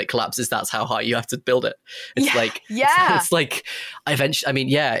building, and then when it collapses, that's how high you have to build it. It's it's like eventually, I mean,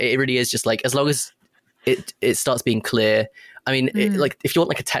 it really is just like, as long as it starts being clear. I mean, like if you want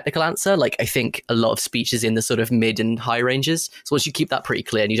like a technical answer, like I think a lot of speech is in the sort of mid and high ranges. So once you keep that pretty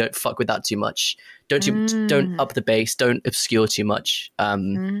clear and you don't fuck with that too much, don't up the bass, don't obscure too much.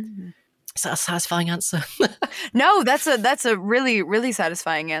 Is that a satisfying answer? No, that's a really really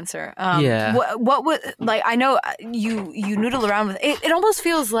satisfying answer. Yeah. What would, like, I know you noodle around with it. It almost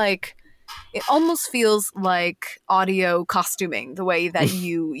feels like audio costuming, the way that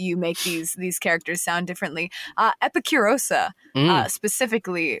you make these characters sound differently. Epicurosa,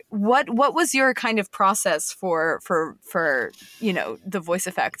 specifically, what was your kind of process for the voice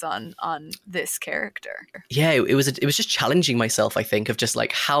effects on this character? Yeah, it was just challenging myself, I think, of just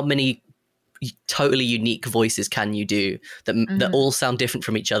like how many totally unique voices can you do that all sound different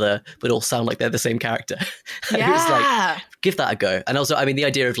from each other but all sound like they're the same character. Yeah. It was like, give that a go. And also, I mean, the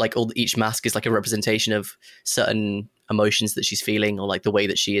idea of like each mask is like a representation of certain emotions that she's feeling, or like the way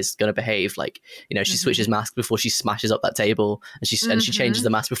that she is going to behave. Like, you know, she switches mask before she smashes up that table, and she changes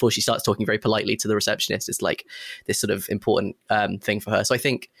the mask before she starts talking very politely to the receptionist. It's like this sort of important thing for her. So I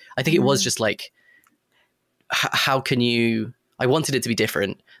think it was just like, how can you, I wanted it to be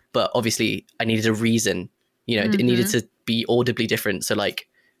different, but obviously I needed a reason, you know, it needed to be audibly different. So like,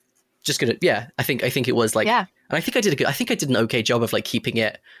 just gonna, I think it was like, and I think I did an okay job of like keeping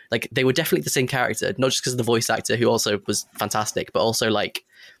it, like they were definitely the same character, not just because of the voice actor, who also was fantastic, but also like,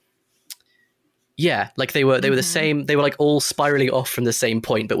 like they were the same, they were like all spiraling off from the same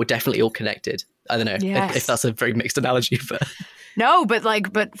point, but were definitely all connected. I don't know if that's a very mixed analogy, but no,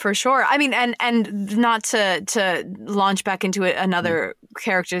 but for sure. I mean, and not to launch back into it, another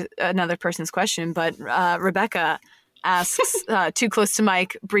person's question, but Rebecca asks, too close to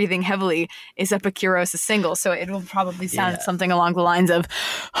Mike, breathing heavily, is Epicuros a single? So it will probably sound something along the lines of,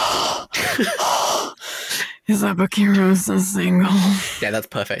 is Epicuros a single? Yeah, that's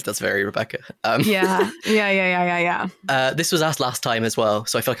perfect. That's very Rebecca. Yeah. This was asked last time as well,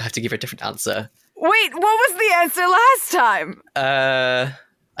 so I feel like I have to give her a different answer. Wait, what was the answer last time? I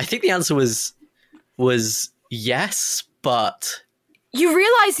think the answer was yes, but you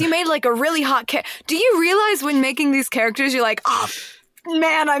realize you made like a really hot do you realize when making these characters you're like, oh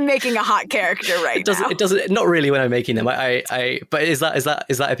man, I'm making a hot character right now? It doesn't, not really when I'm making them. But is that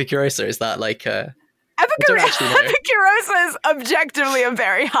Epicurosa? Is that like Epicurosa is objectively a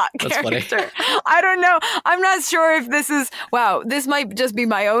very hot character. I don't know. I'm not sure if this is, this might just be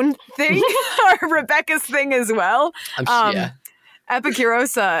my own thing or Rebecca's thing as well.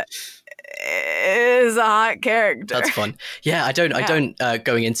 Epicurosa is a hot character. That's fun. Yeah, I don't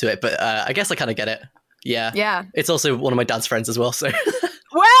going into it, but I guess I kind of get it. Yeah. Yeah. It's also one of my dad's friends as well, so.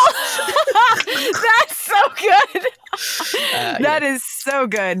 Well, that's so good. That is so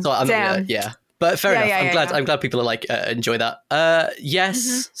good. So damn. But fair enough. I'm glad people are like enjoy that.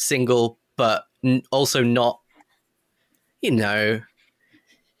 Yes, single, but also not. You know,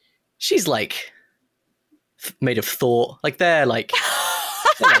 she's like made of thought. Like they're not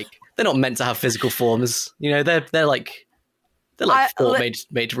meant to have physical forms. You know, they're like thought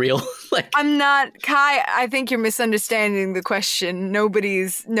made real. Like, I'm not, Kai. I think you're misunderstanding the question.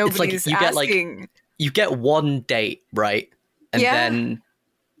 Nobody's like, asking. You get one date, right, and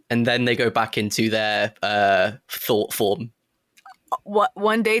then they go back into their thought form.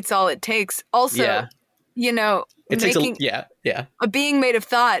 One date's all it takes. Also, you know, a being made of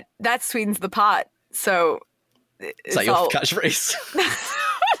thought, that sweetens the pot. So is that your catchphrase?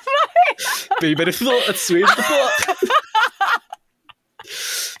 Being made of thought, that sweetens the pot.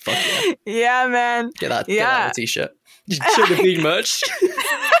 Fuck yeah. Yeah, man. Get that on a t-shirt. Should have been merched.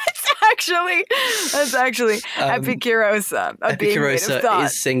 That's actually Epicurosa. Epicurosa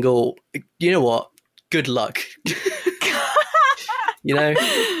is single. You know what? Good luck. You know?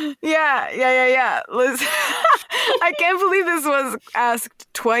 Yeah. Listen, I can't believe this was asked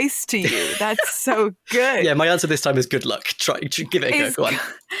twice to you. That's so good. Yeah, my answer this time is good luck. Give it a go. Go on.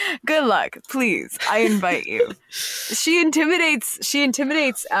 Good luck, please. I invite you. She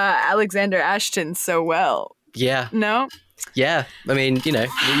intimidates Alexander Ashton so well. Yeah. No? Yeah. I mean, you know,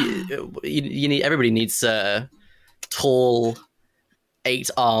 you need, everybody needs a tall,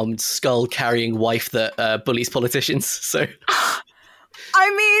 8-armed, skull-carrying wife that bullies politicians. So, I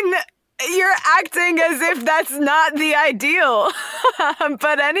mean, you're acting as if that's not the ideal.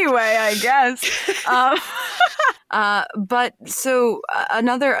 But anyway, I guess. But so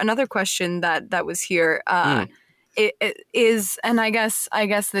another question that was here. It is, and I guess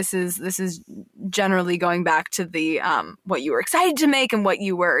this is generally going back to the what you were excited to make and what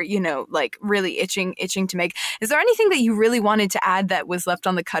you were, you know, like really itching to make. Is there anything that you really wanted to add that was left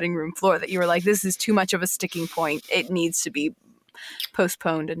on the cutting room floor that you were like, this is too much of a sticking point, it needs to be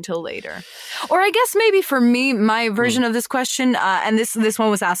postponed until later. Or I guess maybe for me, my version of this question, and this one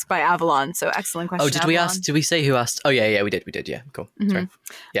was asked by Avalon, so excellent question. Oh, did Avalon. we ask? Did we say who asked? Oh, yeah, we did. Yeah, cool. Sorry.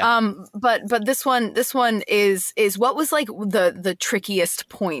 Yeah. But this one is what was like the trickiest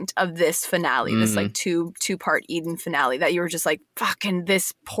point of this finale, this like two-part Eden finale that you were just like, fucking,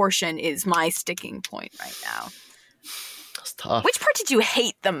 this portion is my sticking point right now. That's tough. Which part did you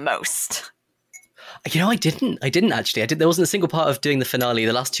hate the most? I didn't actually. There wasn't a single part of doing the finale,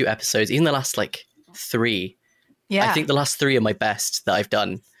 the last 2 episodes, even the last like 3. Yeah. I think the last 3 are my best that I've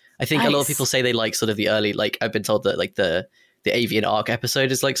done. I think a lot of people say they like sort of the early, like I've been told that like the Avian Arc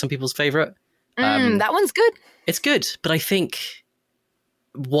episode is like some people's favorite. That one's good. It's good, but I think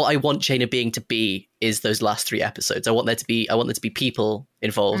what I want Jaina Being to be is those last 3 episodes. I want there to be people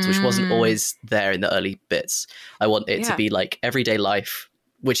involved, which wasn't always there in the early bits. I want it to be like everyday life,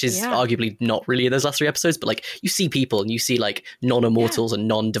 which is arguably not really in those last 3 episodes, but like you see people and you see like non-immortals and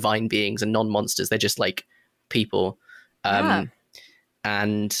non-divine beings and non-monsters. They're just like people. And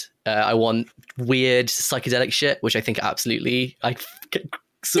I want weird psychedelic shit, which I think absolutely I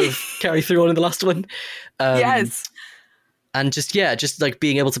sort of carry through on in the last one. Yes. And just like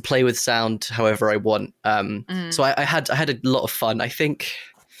being able to play with sound however I want. So I had a lot of fun. I think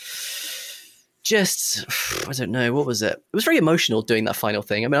I don't know, what was it? It was very emotional doing that final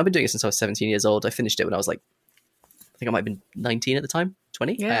thing. I mean, I've been doing it since I was 17 years old. I finished it when I was like, I think I might have been 19 at the time,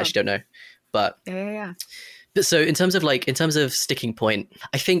 20. Yeah. I actually don't know. But yeah. But so in terms of sticking point,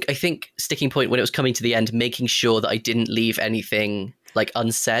 I think sticking point when it was coming to the end, making sure that I didn't leave anything like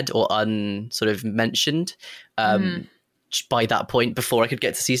unsaid or sort of mentioned by that point before I could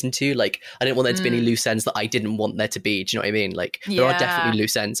get to season 2. Like I didn't want there to be any loose ends that I didn't want there to be. Do you know what I mean? Like there are definitely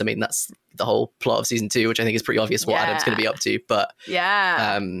loose ends. I mean, that's the whole plot of season 2, which I think is pretty obvious what Adam's going to be up to. But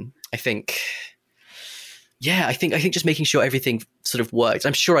I think just making sure everything sort of worked.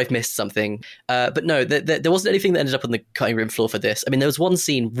 I'm sure I've missed something. But no, there wasn't anything that ended up on the cutting room floor for this. I mean, there was one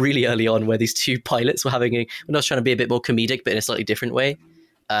scene really early on where these 2 pilots were having when I was trying to be a bit more comedic, but in a slightly different way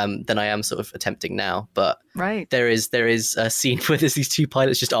than I am sort of attempting now. But there is a scene where there's these 2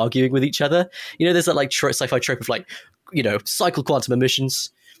 pilots just arguing with each other. You know, there's that like sci-fi trope of like, you know, cycle quantum emissions.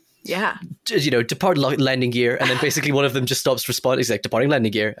 Yeah. You know, depart landing gear. And then basically one of them just stops responding. He's like, departing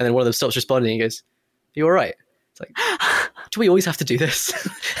landing gear. And then one of them stops responding and goes, you all right? It's like, do we always have to do this?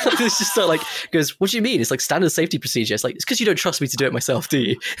 It's just sort of like, goes, what do you mean? It's like standard safety procedure. It's like, it's because you don't trust me to do it myself, do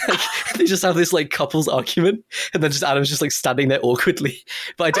you? Like, they just have this like couples argument, and then just Adam's just like standing there awkwardly.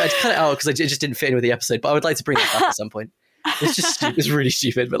 But I cut it out because it just didn't fit in with the episode. But I would like to bring that back at some point. It's just it's really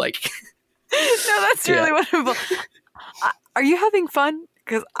stupid, but like, no, that's really wonderful. Are you having fun?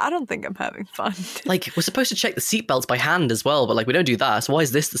 Because I don't think I'm having fun. Like, we're supposed to check the seatbelts by hand as well, but like we don't do that. So why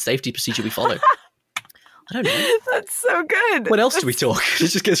is this the safety procedure we follow? I don't know. That's so good. When else do we talk? It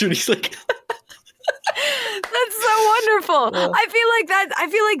just gets really slick. That's so wonderful. Yeah. I feel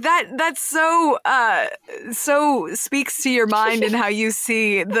like that's so speaks to your mind and how you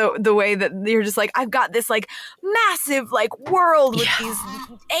see the way that you're just like, I've got this like massive like world with these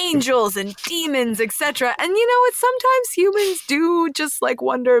angels and demons, etc. And you know what? Sometimes humans do just like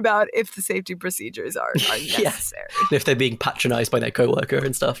wonder about if the safety procedures are necessary. If they're being patronized by their coworker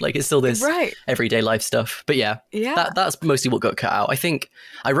and stuff. Like it's still this everyday life stuff. But that's mostly what got cut out. I think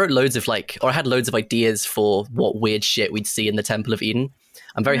I wrote I had loads of ideas for what weird shit we'd see in the Temple of Eden.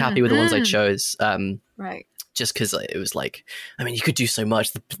 I'm very happy with the ones I chose. Just because it was like, I mean, you could do so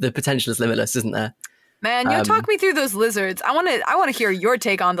much. The potential is limitless, isn't there? Man, talk me through those lizards. I want to hear your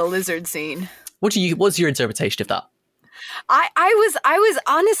take on the lizard scene. What's your interpretation of that? I was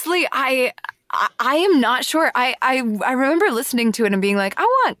honestly, I am not sure. I remember listening to it and being like, I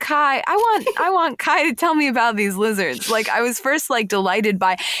want Kai to tell me about these lizards. Like I was first like delighted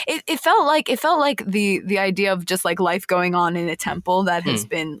by it. It felt like the idea of just like life going on in a temple that has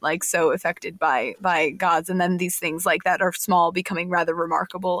been like so affected by gods, and then these things like that are small becoming rather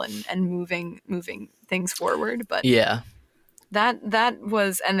remarkable and moving things forward. But that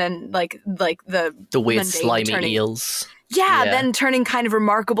was, and then like the weird slimy eels. Yeah, then turning kind of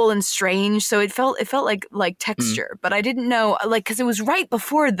remarkable and strange. So it felt like texture, but I didn't know, like, because it was right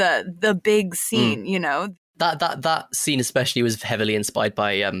before the big scene, you know. That scene especially was heavily inspired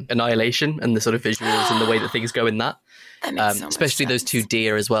by Annihilation and the sort of visuals and the way that things go in that. That makes so much especially sense. Those 2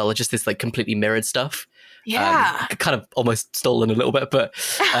 deer as well, just this like completely mirrored stuff. Yeah, kind of almost stolen a little bit, but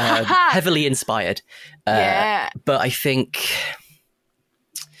heavily inspired. But I think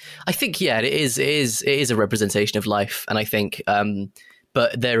it is a representation of life, and I think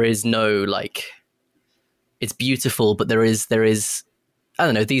but there is no like, it's beautiful, but there is I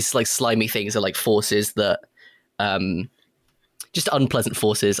don't know, these like slimy things are like forces that just unpleasant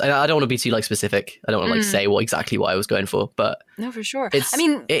forces. I don't want to be too like specific. I don't want to like say exactly what I was going for, but no, for sure. It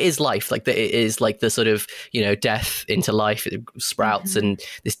is life. Like it is like the sort of, you know, death into life. It sprouts, and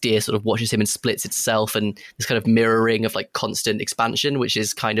this deer sort of watches him and splits itself, and this kind of mirroring of like constant expansion, which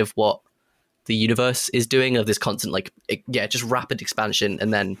is kind of what the universe is doing, of this constant like just rapid expansion,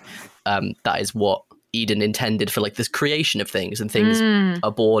 and then that is what Eden intended for, like this creation of things, and things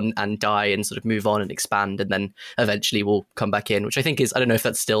are born and die and sort of move on and expand, and then eventually will come back in, which I think is, I don't know if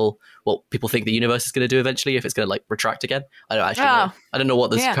that's still what people think the universe is going to do eventually, if it's going to like retract again. I don't actually know. I don't know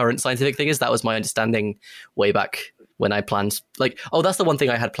what this current scientific thing is. That was my understanding way back when I planned, like, that's the one thing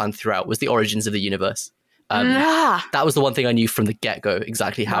I had planned throughout, was the origins of the universe. That was the one thing I knew from the get-go,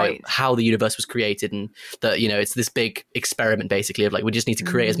 exactly how the universe was created, and that, you know, it's this big experiment basically of like, we just need to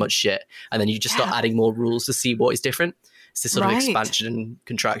create as much shit, and then you just start adding more rules to see what is different. It's this sort of expansion and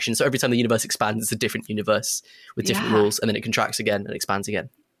contraction. So every time the universe expands, it's a different universe with different rules, and then it contracts again and expands again.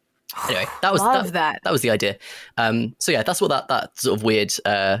 Anyway, that was that was the idea. So yeah, that's what that sort of weird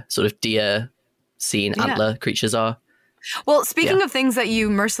sort of deer scene antler creatures are. Well, speaking of things that you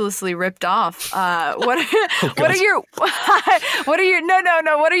mercilessly ripped off, what are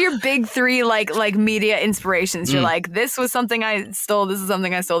your big three like media inspirations? You're like, this was something I stole, this is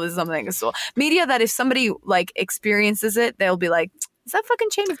something I stole, this is something I stole. Media that if somebody like experiences it, they'll be like, is that fucking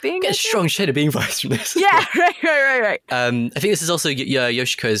Chain of Being? Get a strong Chain of Being vibes from this. Yeah, right. I think this is also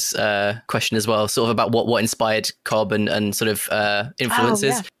Yoshiko's question as well, sort of about what inspired Cobb and sort of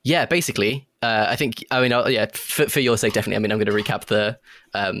influences. Yeah, basically. I think, for your sake, definitely. I mean, I'm going to recap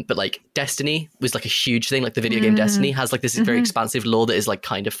but like Destiny was like a huge thing. Like the video game Destiny has like this very expansive lore that is like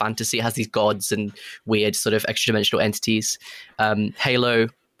kind of fantasy. It has these gods and weird sort of extra dimensional entities. Halo,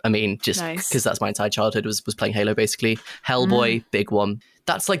 I mean, just because that's my entire childhood was playing Halo basically. Hellboy, big one.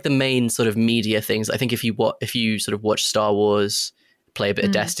 That's like the main sort of media things. I think if you sort of watch Star Wars, play a bit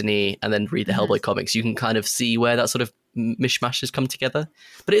of Destiny, and then read the Hellboy comics, you can kind of see where that sort of mishmash has come together.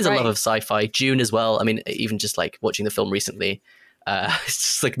 But it is a love of sci-fi. Dune as well. I mean, even just like watching the film recently, it's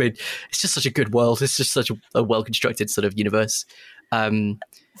just like it's just such a good world. It's just such a well-constructed sort of universe.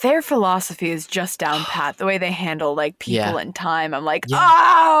 Their philosophy is just down pat. The way they handle like people and time, I'm like,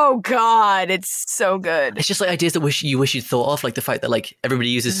 oh god, it's so good. It's just like ideas that you wish you'd thought of, like the fact that like everybody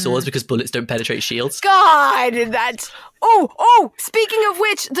uses swords because bullets don't penetrate shields. God, that's speaking of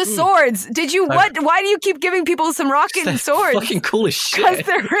which, the swords. Did you why do you keep giving people some rockin' swords? Fucking cool as shit. Because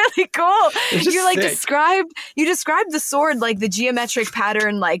they're really cool. You like sick. described the sword like the geometric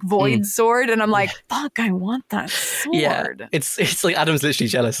pattern like void sword, and I'm like, fuck, I want that sword. Yeah, it's like Adam's literally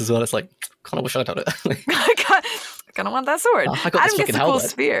jealous as well. It's like, kind of wish I'd had it. I kind of want that sword. I got Adam gets a cool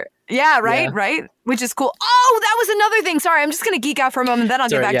spear. Yeah, right? Which is cool. Oh, that was another thing. Sorry, I'm just going to geek out for a moment, then I'll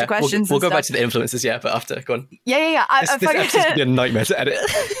get back to questions. We'll go back to the influences, but after. Go on. Yeah. This episode's going to be a nightmare to edit.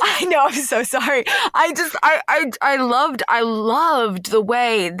 I know, I'm so sorry. I loved the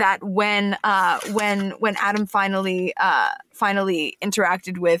way that when Adam finally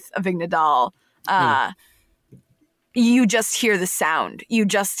interacted with Avigna Doll, you just hear the sound. You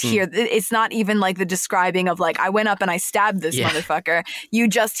just hear, it's not even like the describing of like, I went up and I stabbed this motherfucker. You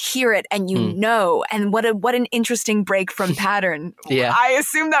just hear it and you know. And what an interesting break from pattern. I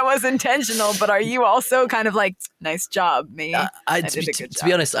assume that was intentional, but are you also kind of like, nice job, me? I did a good job. To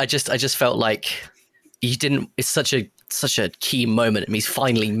be honest, I just felt like you didn't, it's such a key moment. I mean, he's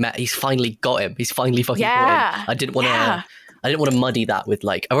finally got him. He's finally fucking got him. I didn't want to muddy that with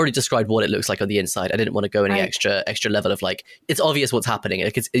like, I've already described what it looks like on the inside. I didn't want to go any extra level of like, it's obvious what's happening.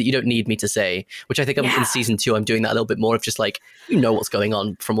 Like you don't need me to say, which I think in season 2, I'm doing that a little bit more of just like, you know what's going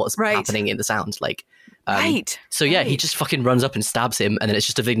on from what's happening in the sound. Like, So he just fucking runs up and stabs him. And then it's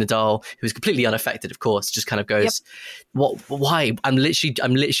just Avigna Doll, who's completely unaffected, of course, just kind of goes, why? I'm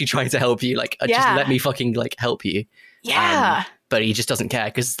literally trying to help you. Like, just let me fucking like help you. Yeah. But he just doesn't care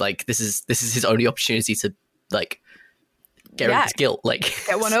because like, this is his only opportunity to like, get rid of his guilt, like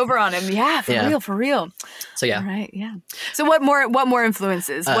get one over on him. For real. So all right, so what more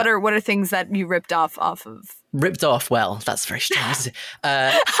influences? What are things that you ripped off of? Ripped off? Well, that's very strong, isn't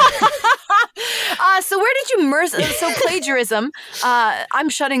it? So where did you so plagiarism? I'm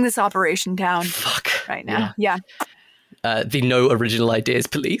shutting this operation down. Fuck right now. Yeah. The no original ideas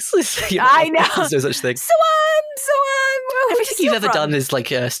police. I know. There's no such thing. So everything you've ever done is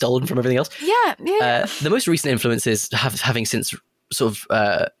like stolen from everything else. Yeah. The most recent influences having since sort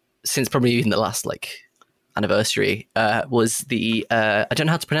of since probably even the last like anniversary was the I don't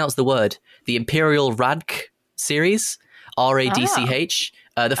know how to pronounce the word, the Imperial Radk series. RADCH.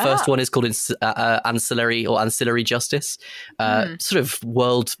 The first one is called Ancillary Justice. Sort of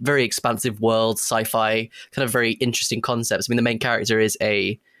very expansive world, sci-fi, kind of very interesting concepts. I mean, the main character is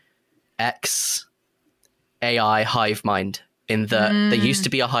a ex-AI hive mind, in that there used to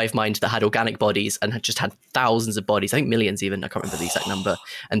be a hive mind that had organic bodies and had just had thousands of bodies, I think millions even, I can't remember the exact number.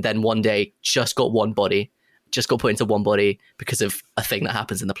 And then one day just got put into one body because of a thing that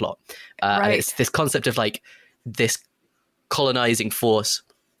happens in the plot. And it's this concept of like this colonizing force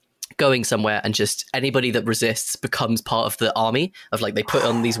going somewhere, and just anybody that resists becomes part of the army of, like, they put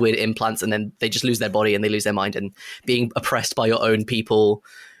on these weird implants and then they just lose their body and they lose their mind, and being oppressed by your own people.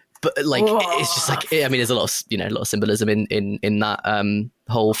 But like, it's just like, I mean, there's a lot of symbolism in that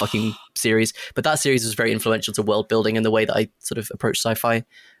whole fucking series. But that series was very influential to world building and the way that I sort of approach sci-fi.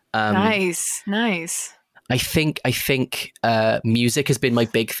 Nice. I think music has been my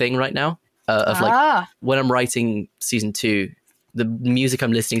big thing right now. Like when I'm writing season 2, the music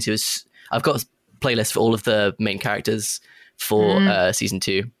I'm listening to is, I've got a playlist for all of the main characters for season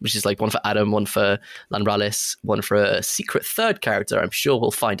 2, which is like one for Adam, one for Lanralis, one for a secret third character I'm sure we'll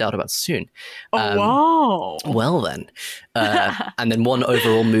find out about soon. Wow. Well then. And then one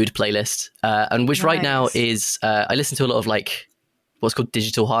overall mood playlist, and which right now is, I listen to a lot of like what's called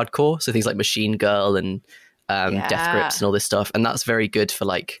digital hardcore, so things like Machine Girl and Death Grips and all this stuff, and that's very good for,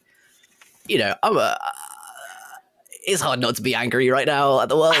 like, you know, it's hard not to be angry right now at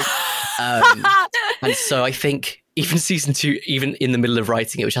the world. And so I think even season 2, even in the middle of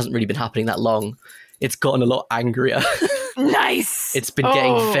writing it, which hasn't really been happening that long, it's gotten a lot angrier. Nice. It's been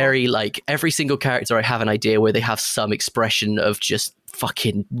getting very, like, every single character I have an idea where they have some expression of just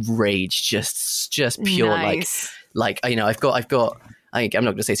fucking rage, just pure, like, you know, I've got, I'm not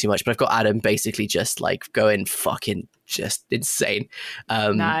going to say too much, but I've got Adam basically just like going fucking just insane.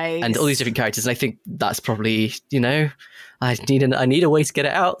 And all these different characters. And I think that's probably, you know, I need a way to get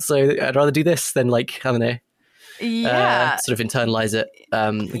it out. So I'd rather do this than, like, I don't know, sort of internalize it.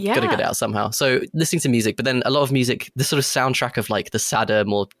 Gotta get it out somehow. So listening to music, but then a lot of music, the sort of soundtrack of like the sadder,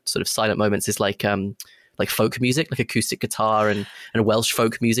 more sort of silent moments is like folk music, like acoustic guitar and Welsh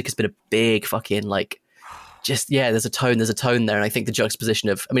folk music has been a big fucking, like, just, there's a tone there. And I think the juxtaposition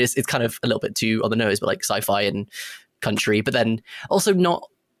of, I mean, it's kind of a little bit too on the nose, but like sci-fi and country, but then also not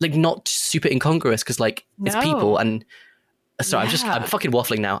super incongruous, because like it's people. And sorry, I'm fucking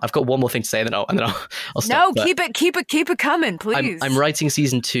waffling now. I've got one more thing to say, and then I'll stop. No, keep it coming, please. I'm writing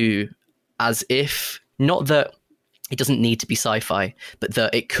season 2 as if, not that it doesn't need to be sci-fi, but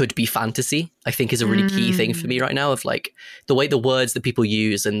that it could be fantasy, I think is a really key thing for me right now, of like the way the words that people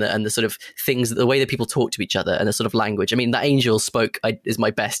use and the sort of things, the way that people talk to each other and the sort of language. I mean, that Angel spoke is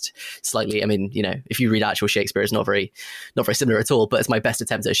my best slightly. I mean, you know, if you read actual Shakespeare, it's not very similar at all, but it's my best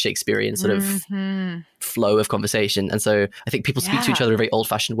attempt at a Shakespearean sort of flow of conversation. And so I think people speak to each other in very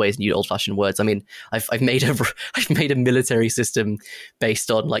old-fashioned ways and use old-fashioned words. I mean, I've made a military system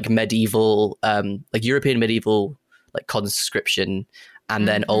based on like medieval, like European medieval, like conscription, and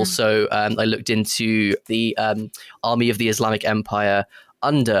then also I looked into the army of the Islamic Empire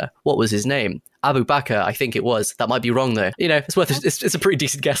under, what was his name, Abu Bakr, I think it was. That might be wrong though. You know, it's a pretty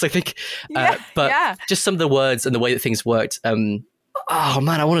decent guess, I think. But just some of the words and the way that things worked. Oh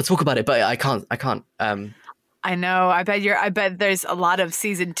man, I want to talk about it, but I can't. I know. I bet there's a lot of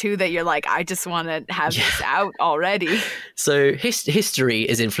season 2 that you're like, I just want to have this out already. So history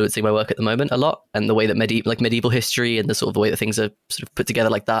is influencing my work at the moment a lot, and the way that medieval history and the sort of the way that things are sort of put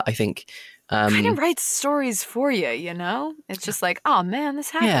together like that, I think. Kind of writes stories for you, you know? It's just like, oh man, this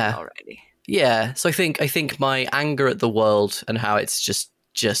happened already. Yeah. So I think my anger at the world and how it's just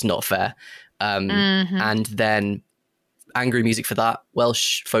not fair. And then angry music for that,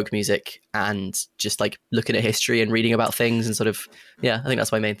 Welsh folk music, and just like looking at history and reading about things and sort of, I think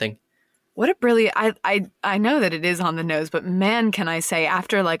that's my main thing. What a brilliant, I know that it is on the nose, but man, can I say,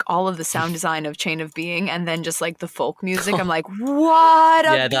 after like all of the sound design of Chain of Being and then just like the folk music, I'm like, what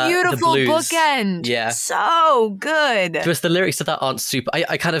a beautiful bookend. Yeah. So good. Just the lyrics of that aren't super,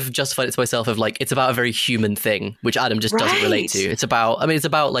 I kind of justified it to myself of like, it's about a very human thing, which Adam just doesn't relate to. It's about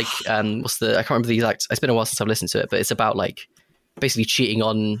like, I can't remember the exact, it's been a while since I've listened to it, but it's about like, basically cheating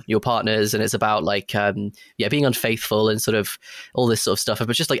on your partners, and it's about like being unfaithful and sort of all this sort of stuff, but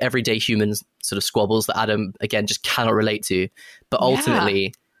just like everyday humans sort of squabbles that Adam again just cannot relate to, but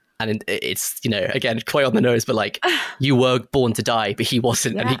ultimately and it's, you know, again quite on the nose, but like you were born to die but he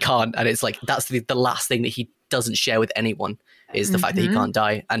wasn't, and he can't, and it's like that's the last thing that he doesn't share with anyone is the fact that he can't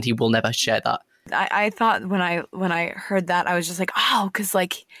die, and he will never share that. I thought when I heard that, I was just like, oh, because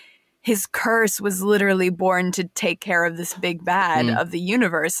like his curse was literally born to take care of this big bad of the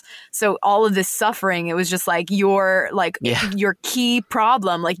universe. So all of this suffering, it was just like your key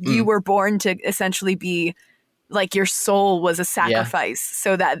problem. Like you were born to essentially be like your soul was a sacrifice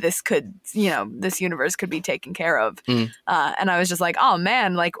so that this could, this universe could be taken care of. And I was just like, oh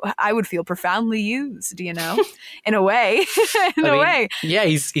man, like I would feel profoundly used, in a way, way. Yeah.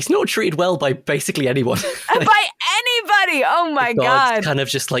 He's not treated well by basically anyone. By anybody. Oh my God. Kind of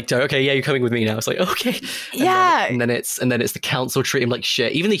just like, okay, yeah, you're coming with me now. It's like, okay. And then it's the council treat him like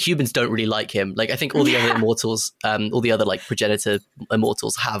shit. Even the humans don't really like him. Like I think all the other immortals, all the other like progenitor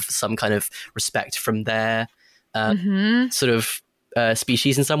immortals have some kind of respect from their sort of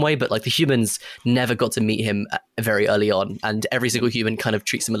species in some way, but like the humans never got to meet him very early on, and every single human kind of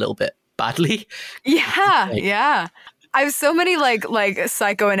treats him a little bit badly. Yeah. I have so many like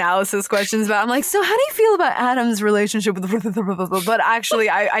psychoanalysis questions about. I'm like, so how do you feel about Adam's relationship with? But actually,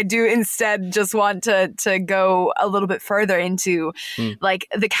 I do instead just want to go a little bit further into like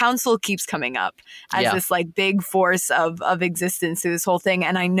the council keeps coming up as this like big force of existence through this whole thing,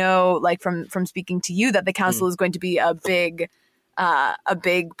 and I know like from speaking to you that the council is going to be a big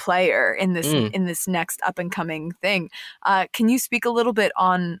player in this next up and coming thing. Can you speak a little bit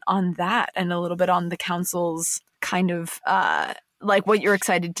on that and a little bit on the council's kind of like what you're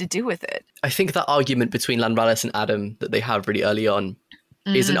excited to do with it? I think that argument between Lanralis and Adam that they have really early on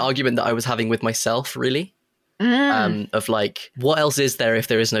is an argument that I was having with myself, really. Of like, what else is there if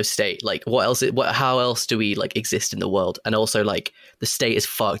there is no state? Like, how else do we like exist in the world? And also like the state is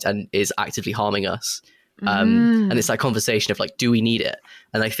fucked and is actively harming us. And it's that conversation of like, do we need it?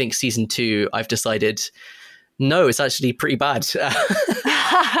 And I think season 2, I've decided, no, it's actually pretty bad.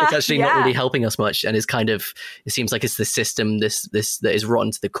 It's actually not really helping us much, and it's kind of, it seems like it's the system this that is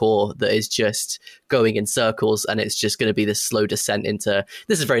rotten to the core that is just going in circles, and it's just going to be this slow descent into,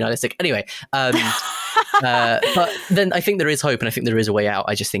 this is very nihilistic anyway. But then I think there is hope, and I think there is a way out.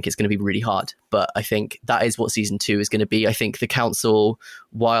 I just think it's going to be really hard, but I think that is what season 2 is going to be. I think the council,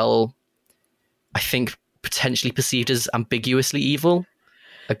 while I think potentially perceived as ambiguously evil,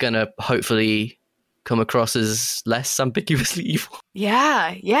 are going to hopefully come across as less ambiguously evil.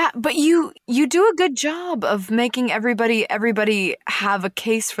 Yeah. But you do a good job of making everybody have a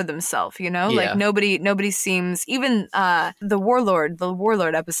case for themselves, like nobody seems, even the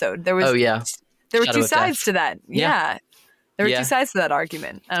warlord episode, there were Shadow 2 sides to that. Yeah. There were 2 sides to that I I'm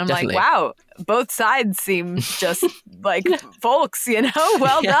Definitely. Like, wow, both sides seem just like folks,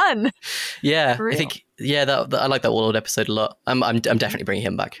 well done. Yeah, I think that I like that Warlord episode a lot. I'm definitely bringing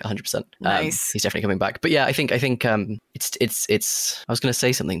him back 100%. Nice. He's definitely coming back. But yeah, I think it's I was going to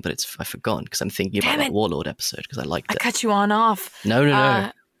say something, but I've forgotten because I'm thinking about that Warlord episode because I liked it. I cut you on off.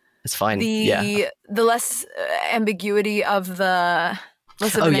 No. It's fine. The less ambiguity of the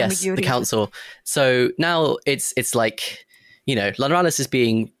ambiguity. The council. So now it's like, Lanralis has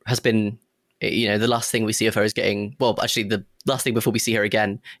been, the last thing we see of her is getting, well, actually the last thing before we see her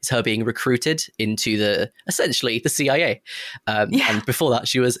again is her being recruited into essentially the CIA. And before that,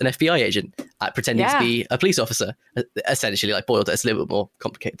 she was an FBI agent pretending to be a police officer, essentially, like boiled it. It's a little bit more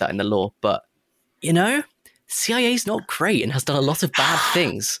complicated that in the law, but CIA is not great and has done a lot of bad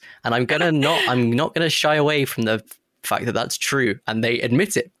things. And I'm not going to shy away from the fact that that's true, and they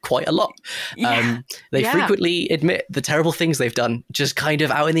admit it quite a lot. They frequently admit the terrible things they've done, just kind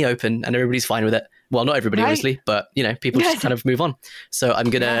of out in the open, and everybody's fine with it. Well, not everybody, obviously, but people just kind of move on. So I'm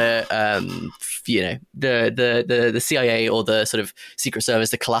gonna, the CIA or the sort of Secret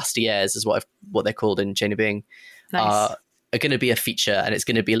Service, the Calastiers is what they're called in Chain of Being, are going to be a feature, and it's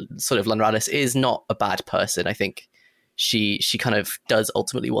going to be sort of, Lanralis is not a bad person. I think she kind of does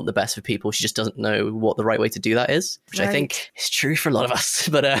ultimately want the best for people. She just doesn't know what the right way to do that is, which I think is true for a lot of us.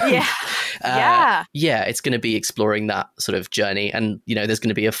 But it's going to be exploring that sort of journey. And, there's going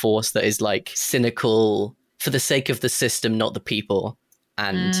to be a force that is like cynical for the sake of the system, not the people.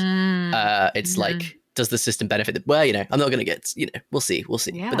 And it's like, does the system benefit? Well, I'm not going to get, we'll see.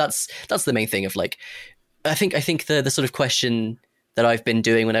 Yeah. But that's the main thing of like, I think the sort of question that I've been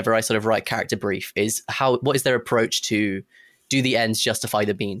doing whenever I sort of write character brief is what is their approach to, do the ends justify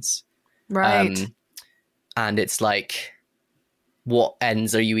the means? Right. And it's like, what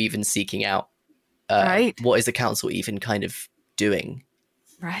ends are you even seeking out? Right. What is the council even kind of doing?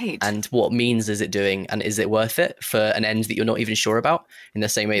 Right. And what means is it doing? And is it worth it for an end that you're not even sure about? In the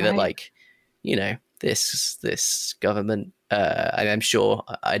same way that like, this government, I'm sure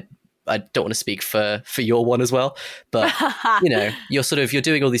I don't want to speak for your one as well, but you're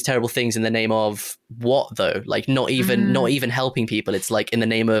doing all these terrible things in the name of what though? Like not even helping people. It's like in the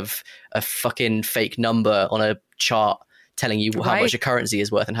name of a fucking fake number on a chart telling you how much your currency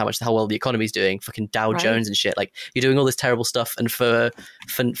is worth and how well the economy's doing, fucking Dow Jones and shit. Like, you're doing all this terrible stuff and for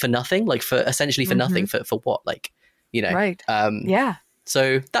nothing, like for essentially for nothing, for what, like, you know. Right. Yeah.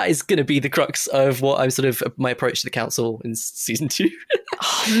 So that is going to be the crux of what I'm sort of my approach to the council in season 2.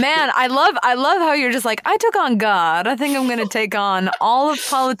 Oh, man, I love how you're just like, I took on God. I think I'm going to take on all of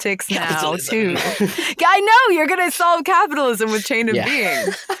politics now too. I know you're going to solve capitalism with Chain of Being.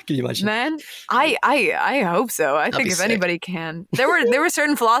 Can you imagine? Man, I hope so. I think if sick. Anybody can. There were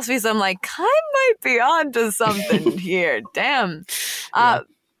certain philosophies I'm like, I might be onto something here. Damn.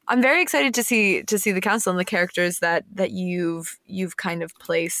 I'm very excited to see the council and the characters that you've kind of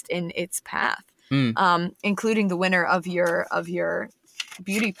placed in its path, including the winner of your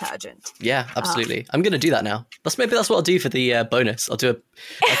beauty pageant. Yeah, absolutely. I'm going to do that now. That's what I'll do for the bonus. I'll do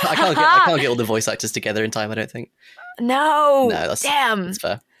I can't get all the voice actors together in time, I don't think. No, that's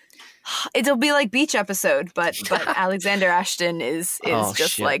fair. It'll be like beach episode, but Alexander Ashton is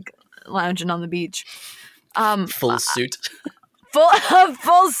just shit. Like lounging on the beach, full suit.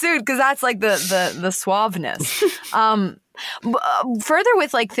 Full suit, because that's like the suaveness. Further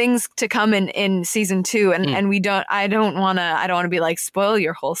with like things to come in season 2, and I don't want to be like spoil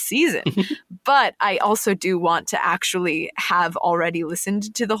your whole season, but I also do want to actually have already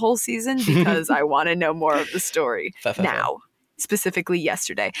listened to the whole season because I want to know more of the story now. Specifically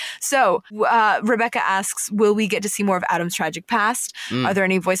yesterday. So Rebecca asks, will we get to see more of Adam's tragic past? Are there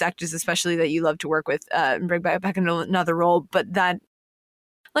any voice actors especially that you love to work with and bring back into another role? But let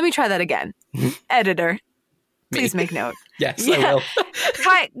me try that again. Editor, please make note. Yes, I will.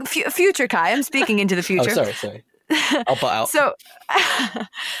 Kai, future Kai, I'm speaking into the future. Oh, sorry. I'll butt out. So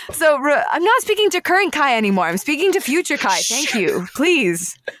I'm not speaking to current Kai anymore. I'm speaking to future Kai. Thank you.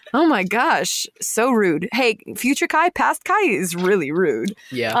 Please. Oh my gosh. So rude. Hey, future Kai, past Kai is really rude.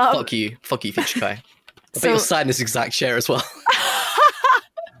 Yeah, fuck you, future Kai. I bet you'll sign this exact chair as well.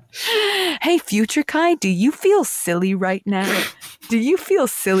 Hey, future Kai, do you feel silly right now? Do you feel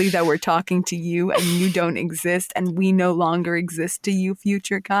silly that we're talking to you and you don't exist and we no longer exist to you,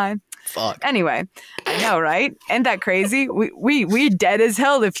 future Kai? Fuck. Anyway, I know, right? Ain't that crazy? We dead as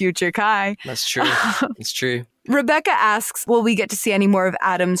hell to future Kai. That's true. It's true. Rebecca asks, will we get to see any more of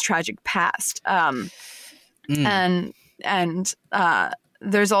Adam's tragic past? And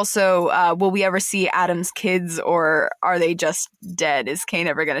there's also, will we ever see Adam's kids, or are they just dead? Is Cain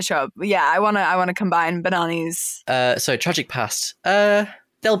ever going to show up? Yeah, I wanna combine Banani's. So tragic past.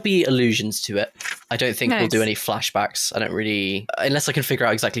 There'll be allusions to it. I don't think we'll do any flashbacks. I don't really, unless I can figure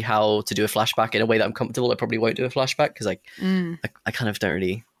out exactly how to do a flashback in a way that I'm comfortable. I probably won't do a flashback because I kind of don't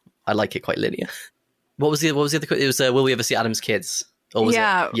really. I like it quite linear. What was the other? It was will we ever see Adam's kids? Or was it?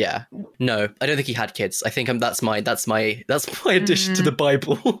 Yeah. No, I don't think he had kids. I think that's my addition to the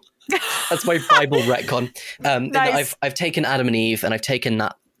Bible. That's my Bible retcon. Nice. I've taken Adam and Eve and I've taken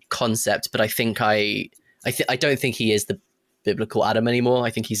that concept, but I think I don't think he is the biblical Adam anymore.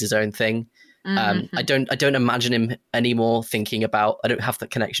 I think he's his own thing. I don't imagine him anymore thinking about. I don't have the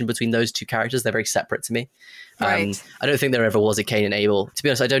connection between those two characters. They're very separate to me. Right. I don't think there ever was a Cain and Abel. To be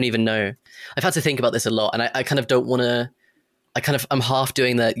honest, I don't even know. I've had to think about this a lot, and I kind of don't want to. I'm half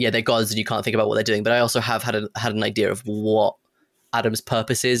doing that. Yeah, they're gods, and you can't think about what they're doing. But I also have had an idea of what Adam's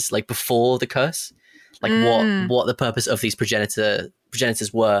purpose is, like before the curse, like what the purpose of these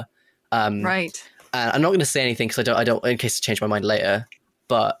progenitors were. Right. And I'm not going to say anything because I don't, in case I change my mind later.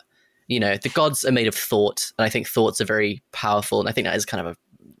 But you know, the gods are made of thought, and I think thoughts are very powerful. And I think that is kind of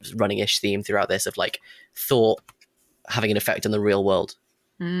a running-ish theme throughout this of like thought having an effect on the real world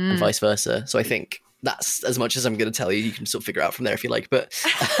and vice versa. So I think that's as much as I'm going to tell you. You can sort of figure out from there if you like, but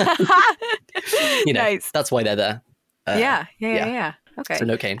you know, nice. That's why they're there. Yeah. Okay. So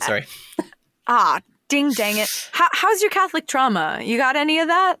no Cain, sorry. Ding dang it. How's your Catholic trauma? You got any of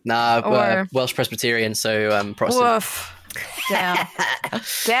that? Nah, Welsh Presbyterian, so Protestant. Woof. Damn.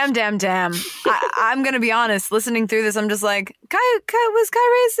 I'm going to be honest. Listening through this, I'm just like, was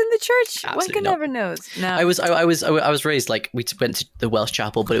Kai raised in the church? Absolutely One can not. never knows. No. I was raised like we went to the Welsh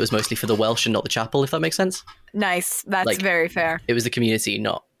chapel, but it was mostly for the Welsh and not the chapel, if that makes sense. Nice. That's like, very fair. It was the community,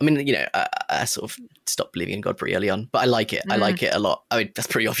 not. I mean, you know, I sort of stopped believing in God pretty early on, but I like it. I like it a lot. I mean, that's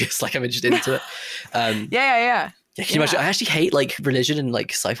pretty obvious. Like I'm interested into it. Yeah. Yeah, can you imagine? I actually hate like religion and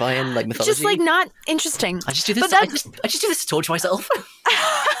like sci-fi and like mythology. Just like not interesting. I just do this. I just do this to torture myself.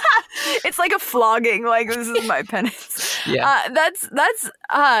 It's like a flogging. Like this is my penance. Yeah.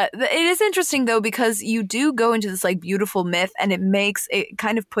 It is interesting though because you do go into this like beautiful myth and it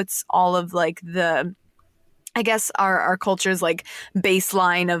kind of puts all of like the I guess our culture's like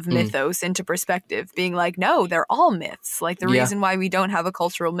baseline of mythos into perspective, being like, no, they're all myths. Like the reason why we don't have a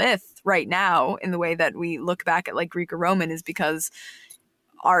cultural myth right now in the way that we look back at like Greek or Roman is because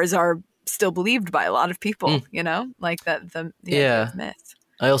ours are still believed by a lot of people, you know, like that the idea of myth.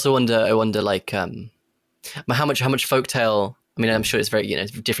 I also wonder like how much folktale. I mean, I'm sure it's very, you know,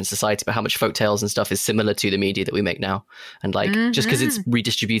 different society, but how much folktales and stuff is similar to the media that we make now. And like, just because it's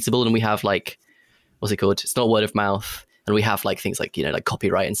redistributable and we have like, what's it called? It's not word of mouth. And we have like things like, you know, like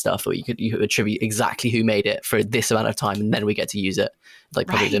copyright and stuff where you attribute exactly who made it for this amount of time. And then we get to use it, like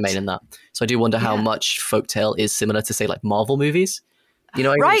public domain and that. So I do wonder how much folktale is similar to say like Marvel movies, you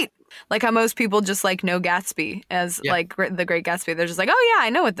know? Like how most people just like know Gatsby as like The Great Gatsby. They're just like, oh yeah, I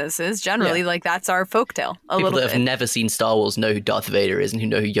know what this is. Generally, like that's our folktale. People that have never seen Star Wars know who Darth Vader is and who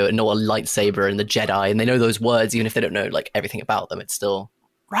know know a lightsaber and the Jedi, and they know those words even if they don't know like everything about them. It's still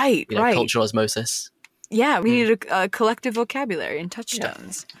cultural osmosis. Yeah, we need a collective vocabulary and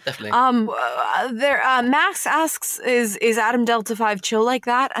touchstones. Yeah, definitely. Max asks, is Adam Delta 5 chill like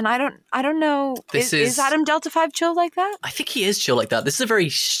that? And I don't know. Is Adam Delta 5 chill like that? I think he is chill like that. This is a very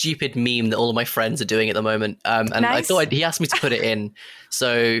stupid meme that all of my friends are doing at the moment. And nice. I thought he asked me to put it in.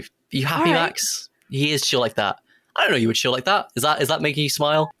 So, you happy, Max? He is chill like that. I don't know you would chill like that. Is that making you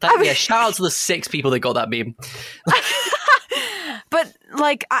smile? Shout out to the 6 people that got that meme. But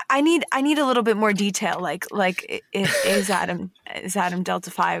like, I need a little bit more detail. Like, is Adam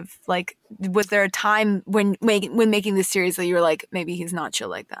Delta 5? Like, was there a time when making this series that you were like, maybe he's not chill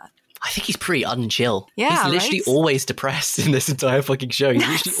like that? I think he's pretty unchill. Yeah, he's literally always depressed in this entire fucking show. He's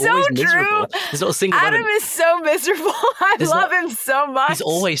literally so always true. miserable. There's not a single Adam moment. is so miserable. I love him so much. He's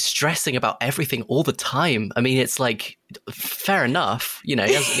always stressing about everything all the time. I mean, it's like, fair enough. You know,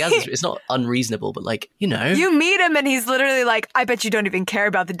 he has it's not unreasonable, but like, you know. You meet him and he's literally like, I bet you don't even care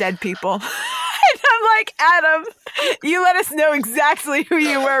about the dead people. And I'm like, Adam, you let us know exactly who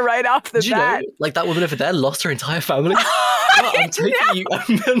you were right off the bat. You know, like that woman over there lost her entire family. I'm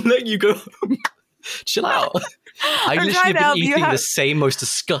letting you go home. Chill out. I've literally been eating the same most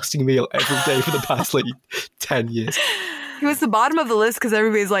disgusting meal every day for the past like 10 years. He was the bottom of the list because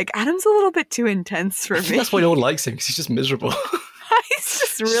everybody's like, Adam's a little bit too intense for me. That's why no one likes him, because he's just miserable. He's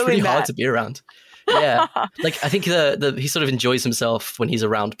just really hard to be around. Yeah, like I think he sort of enjoys himself when he's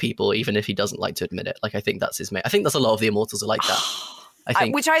around people, even if he doesn't like to admit it. Like I think that's his mate. I think that's a lot of the Immortals are like that. I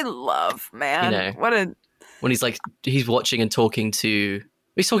think, which I love, man. You know, when he's watching and talking to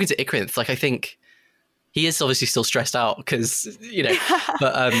Icrith. Like I think he is obviously still stressed out because you know,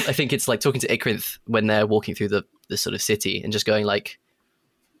 but I think it's like talking to Icrith when they're walking through the sort of city and just going like,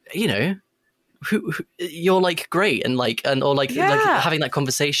 you know. Who you're like great and like having that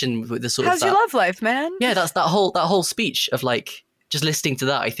conversation with the sort how's of your love life, man? Yeah, that's that whole speech of like just listening to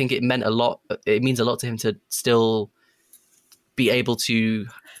that. I think it meant a lot. It means a lot to him to still be able to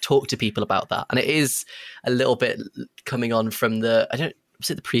talk to people about that, and it is a little bit coming on from was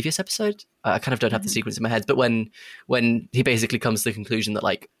it the previous episode? I kind of don't have the sequence in my head, but when he basically comes to the conclusion that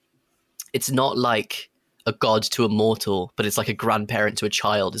like it's not like a god to a mortal, but it's like a grandparent to a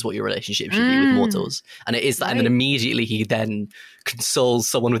child is what your relationship should be with mortals. And it is that. Right. And then immediately he then consoles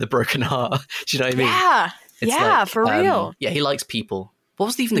someone with a broken heart. Do you know what I mean? Yeah. It's for real. Yeah, he likes people. What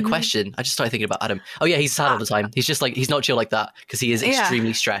was even the question? I just started thinking about Adam. Oh yeah, he's sad all the time. He's just like, he's not chill like that because he is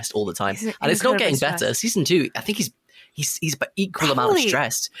extremely stressed all the time. And it's not getting better. Season 2, I think he's equal amount of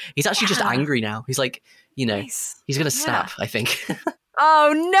stressed. He's actually just angry now. He's like, you know, he's going to snap, I think.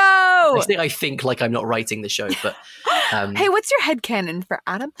 Oh no! I think like I'm not writing the show, but hey, what's your headcanon for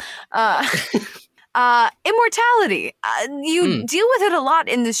Adam? Immortality. You deal with it a lot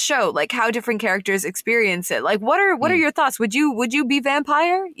in this show, like how different characters experience it. Like, what are your thoughts? Would you be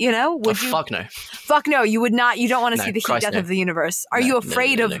vampire? You know? Would you? Fuck no. Fuck no. You would not. You don't want to see the heat death of the universe. Are you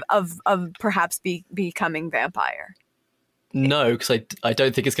afraid of perhaps becoming vampire? No, because I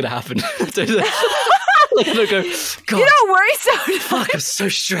don't think it's going to happen. Like, I don't go, God, you don't worry so much. Fuck, I'm so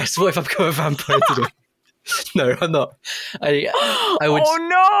stressed. What if I become a vampire today? No, I'm not. I would. Oh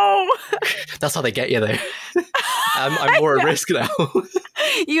no! That's how they get you, though. I'm more at risk now.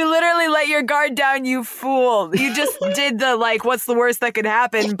 You literally let your guard down, you fool. You just did the like, what's the worst that could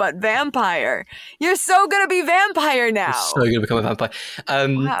happen? But vampire. You're so gonna be vampire now. I'm so gonna become a vampire.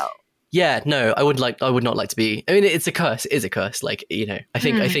 Wow. Yeah, no, I would not like to be. I mean, it's a curse. It is a curse. Like, you know, I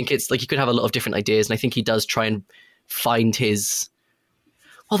think it's like you could have a lot of different ideas, and I think he does try and find his.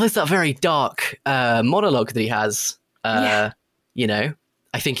 Well, there's that very dark monologue that he has. You know,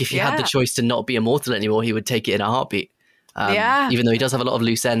 I think if he had the choice to not be immortal anymore, he would take it in a heartbeat. Even though he does have a lot of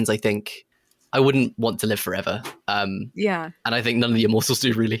loose ends, I think I wouldn't want to live forever. Yeah. And I think none of the immortals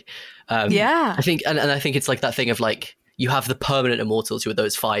do really. Yeah. I think, and I think it's like that thing of like, you have the permanent immortals who are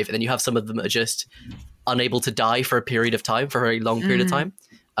those 5, and then you have some of them that are just unable to die for a period of time, for a very long period of time.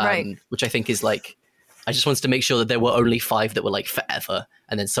 Right. Which I think is like, I just wanted to make sure that there were only 5 that were like forever.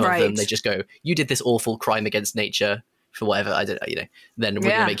 And then some of them, they just go, you did this awful crime against nature for whatever, I don't know, you know, then we're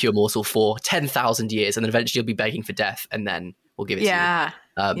going to make you immortal for 10,000 years, and then eventually you'll be begging for death, and then we'll give it to you.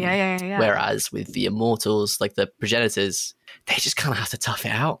 Yeah. Whereas with the immortals, like the progenitors, they just kind of have to tough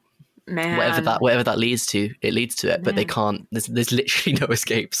it out. Man. Whatever that leads to, it leads to it. Man. But they can't. There's literally no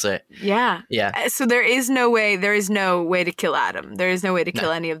escape. So yeah. So there is no way to kill Adam. There is no way to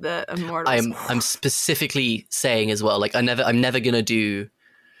kill any of the immortals. I'm specifically saying as well. Like I'm never gonna do.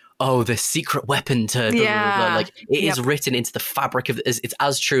 Oh, the secret weapon to like it is written into the fabric of it's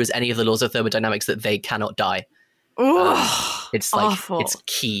as true as any of the laws of thermodynamics that they cannot die. It's like awful. It's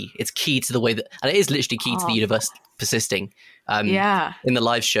key. It's key to the way that, and it is literally key to the universe persisting. In the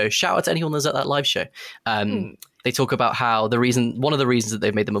live show, shout out to anyone that's at that live show. They talk about how one of the reasons that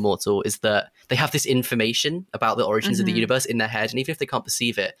they've made them immortal is that they have this information about the origins of the universe in their head, and even if they can't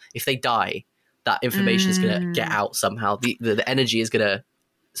perceive it, if they die, that information is going to get out somehow. The energy is going to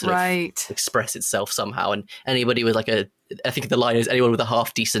sort of express itself somehow, and anybody with I think the line is anyone with a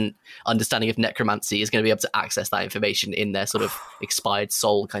half decent understanding of necromancy is going to be able to access that information in their sort of expired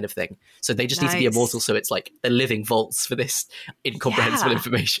soul kind of thing. So they just need to be immortal. So it's like they're living vaults for this incomprehensible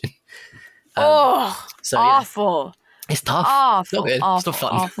information. Awful. It's tough. Awful. It's not good. Awful, it's not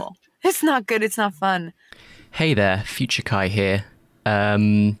fun. Awful. It's not good. It's not fun. Hey there, Future Kai here.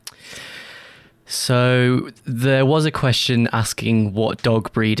 So there was a question asking what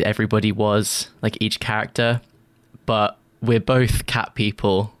dog breed everybody was, like each character, but we're both cat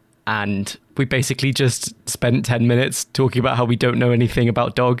people, and we basically just spent 10 minutes talking about how we don't know anything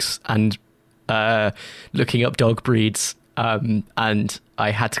about dogs and looking up dog breeds, and I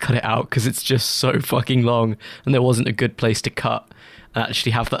had to cut it out because it's just so fucking long, and there wasn't a good place to cut and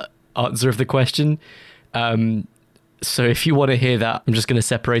actually have the answer of the question. So if you want to hear that, I'm just going to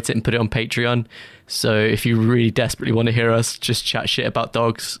separate it and put it on Patreon. So if you really desperately want to hear us just chat shit about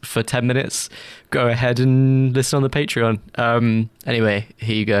dogs for 10 minutes, go ahead and listen on the Patreon. Anyway,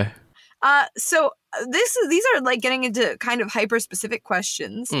 here you go. So these are like getting into kind of hyper specific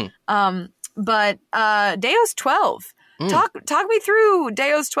questions. But Deus 12. Talk me through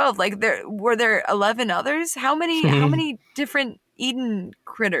Deus 12. Like were there 11 others? How many different Eden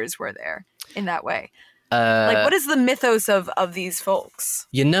critters were there in that way? Like, what is the mythos of these folks?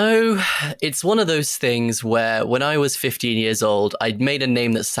 You know, it's one of those things where when I was 15 years old, I'd made a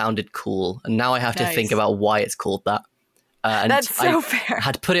name that sounded cool, and now I have to think about why it's called that. And that's so fair. I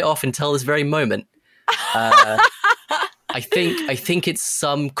had put it off until this very moment. I think it's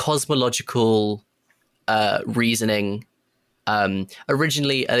some cosmological reasoning.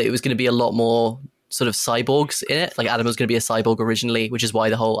 Originally, it was going to be a lot more sort of cyborgs in it. Like Adam was going to be a cyborg originally, which is why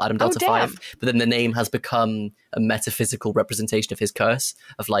the whole Adam Delta 5. But then the name has become a metaphysical representation of his curse.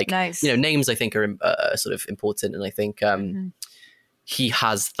 Of like, you know, names I think are sort of important, and I think he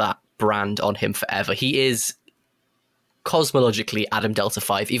has that brand on him forever. He is cosmologically Adam Delta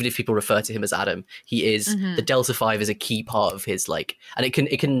 5, even if people refer to him as Adam. He is the Delta 5 is a key part of his, like, and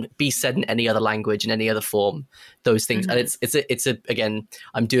it can be said in any other language, in any other form, those things. And it's a again,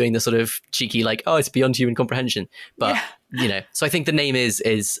 I'm doing the sort of cheeky like, oh, it's beyond human comprehension, but you know, so I think the name is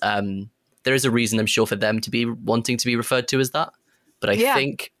there is a reason, I'm sure, for them to be wanting to be referred to as that, but I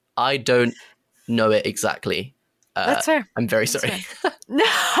think I don't know it exactly. That's fair. I'm very sorry. No.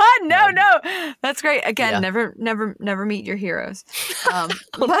 That's great. Again, never meet your heroes.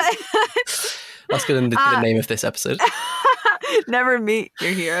 But that's going to be the name of this episode. Never meet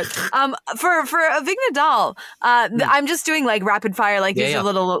your heroes. For Avigna Dahl, I'm just doing like rapid fire, like these are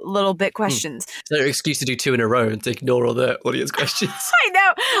little bit questions. It's no excuse to do 2 in a row and to ignore all the audience questions. I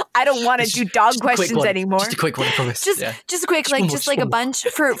know. I don't want to do dog questions anymore. Just a quick one, I promise. Just a quick, a bunch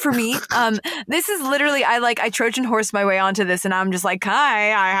for me. This is literally I Trojan horse my way onto this, and I'm just like,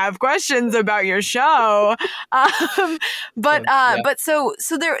 hi, I have questions about your show. But so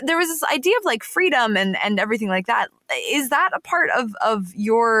there was this idea of like freedom and everything like that. Is that a part of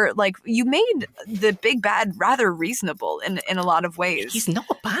your, like, you made the big bad rather reasonable in a lot of ways? He's not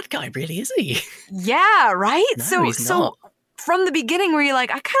a bad guy, really, is he? Yeah, right? No, he's not. From the beginning, were you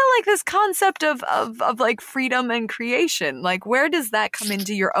like, I kind of like this concept of like freedom and creation? Like, where does that come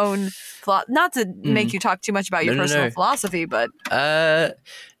into your own not to make you talk too much about your personal philosophy, but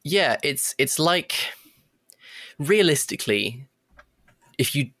yeah, it's like, realistically,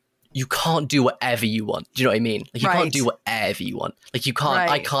 if you you can't do whatever you want. Do you know what I mean? Like, you can't do whatever you want. Like, you can't,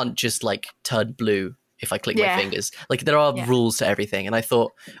 I can't just like turn blue if I click my fingers. Like, there are rules to everything. And I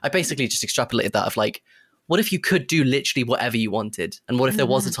thought, I basically just extrapolated that of like, what if you could do literally whatever you wanted? And what if there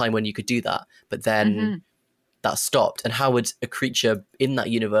was a time when you could do that, but then that stopped? And how would a creature in that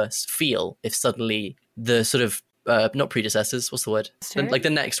universe feel if suddenly the sort of not predecessors, what's the word? Like the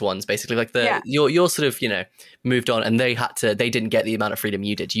next ones, basically, like you're sort of, you know, moved on, and they didn't get the amount of freedom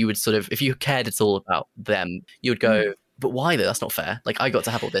you did. You would sort of, if you cared at all about them, you would go, but why though? That's not fair. Like, I got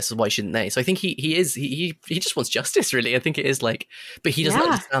to have all this, so why shouldn't they? So I think he just wants justice, really. I think it is like, but he doesn't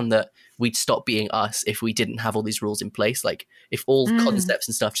understand that we'd stop being us if we didn't have all these rules in place. Like, if all concepts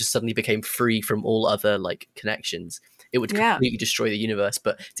and stuff just suddenly became free from all other like connections, it would completely destroy the universe.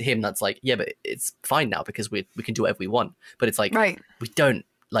 But to him, that's like, yeah, but it's fine now because we can do whatever we want. But it's like, we don't,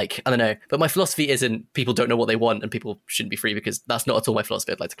 like, I don't know. But my philosophy isn't people don't know what they want and people shouldn't be free, because that's not at all my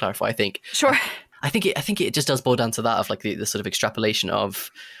philosophy. I'd like to clarify. I think it just does boil down to that of like the sort of extrapolation of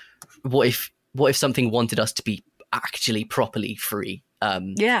what if something wanted us to be actually properly free.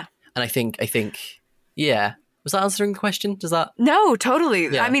 And I think was that answering the question? Does that? No, totally.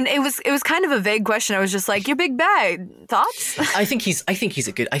 Yeah. I mean, it was kind of a vague question. I was just like, "You're big bag." Thoughts? I think he's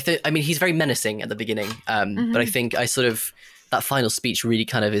a good. I mean, he's very menacing at the beginning, but I think that final speech really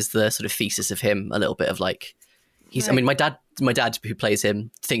kind of is the sort of thesis of him. A little bit of like, he's. Right. I mean, my dad who plays him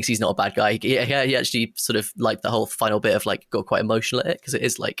thinks he's not a bad guy. He actually sort of liked the whole final bit of like got quite emotional at it, because it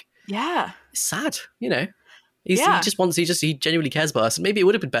is like, it's sad, you know. He genuinely cares about us. Maybe it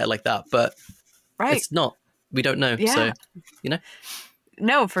would have been better like that, but it's not. We don't know. Yeah. So, you know.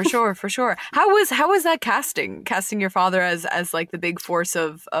 No, for sure, for sure. How was that casting your father as like the big force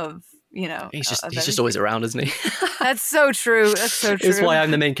of you know? He's just always around, isn't he? That's so true. That's so true. It's why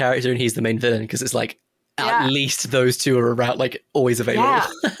I'm the main character and he's the main villain, because it's like at least those two are around, like always available.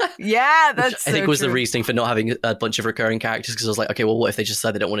 Yeah, that's. I think was the reasoning for not having a bunch of recurring characters, because I was like, okay, well, what if they just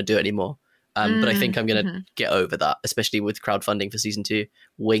decide they don't want to do it anymore? But I think I'm going to get over that, especially with crowdfunding for season 2.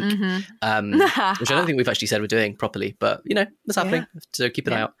 Wink. Which I don't think we've actually said we're doing properly, but you know, it's happening. So keep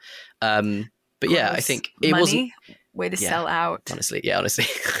an eye out. But yeah, I think it wasn't way to sell out. Honestly.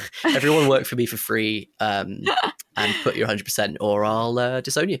 Everyone work for me for free, and put your 100%, or I'll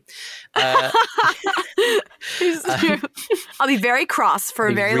disown you. I'll be very cross for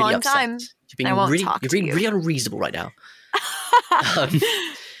a very long time. You're being really unreasonable right now.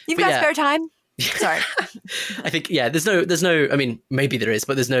 You've got spare time? Sorry. I think, there's no, I mean, maybe there is,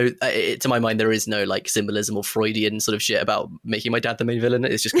 but there's no, to my mind, there is no like symbolism or Freudian sort of shit about making my dad the main villain.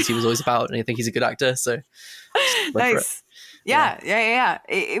 It's just because he was always about, and I think he's a good actor. So nice. Yeah.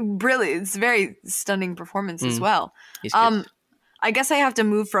 It really, it's a very stunning performance as well. He's good. I guess I have to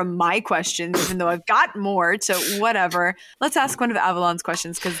move from my questions, even though I've got more, to whatever. Let's ask one of Avalon's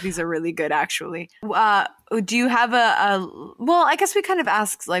questions, because these are really good, actually. Do you have well, I guess we kind of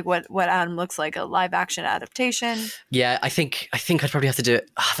asked like what Adam looks like, a live action adaptation. Yeah, I think I'd probably have to do it.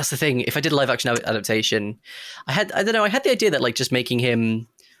 That's the thing. If I did a live action adaptation, I had the idea that like just making him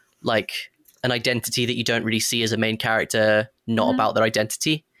like an identity that you don't really see as a main character, not about their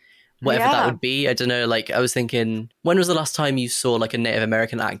identity. Whatever that would be. I don't know. Like, I was thinking, when was the last time you saw like a Native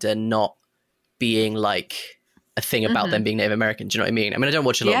American actor not being like a thing about them being Native American? Do you know what I mean? I mean, I don't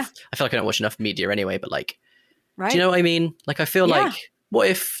watch a lot of, I feel like I don't watch enough media anyway, but like, do you know what I mean? Like, I feel like, what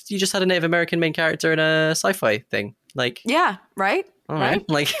if you just had a Native American main character in a sci-fi thing? Like, right? All right.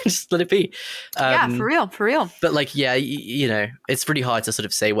 Like, just let it be. For real. But like, you know, it's really hard to sort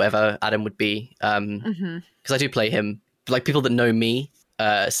of say whatever Adam would be. Because I do play him. Like, people that know me,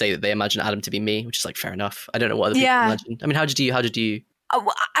 say that they imagine Adam to be me, which is like fair enough. I don't know what other people imagine. I mean, how did you?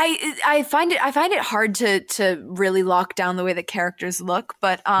 I find it hard to really lock down the way that characters look,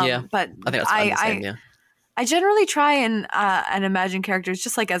 but I think that's the same, I generally try and imagine characters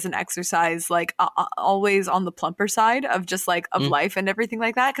just like as an exercise, like always on the plumper side of just like of life and everything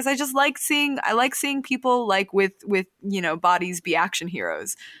like that, because I just like seeing people like with you know bodies be action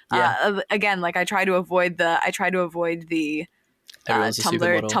heroes. Again, like I try to avoid the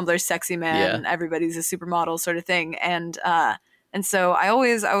Tumblr sexy man, everybody's a supermodel sort of thing, and so I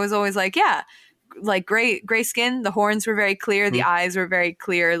was always like like gray skin, the horns were very clear, the eyes were very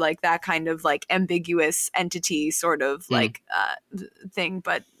clear, like that kind of like ambiguous entity sort of like thing,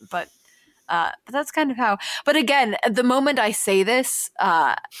 but that's kind of how. But again, the moment I say this,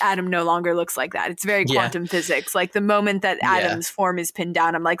 Adam no longer looks like that. It's very quantum physics. Like the moment that Adam's form is pinned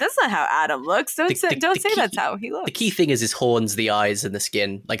down, I'm like, that's not how Adam looks. Don't say that's how he looks. The key thing is his horns, the eyes, and the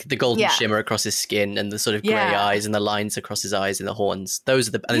skin. Like the golden shimmer across his skin, and the sort of grey eyes, and the lines across his eyes, and the horns.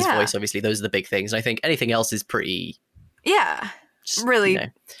 Those are and his voice, obviously. Those are the big things. And I think anything else is pretty. Really. You know,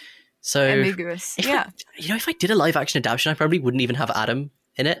 So ambiguous. Yeah. If I did a live action adaptation, I probably wouldn't even have Adam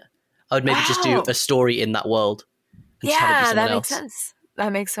in it. I would maybe just do a story in that world. And just have it be Yeah, someone that else. makes sense.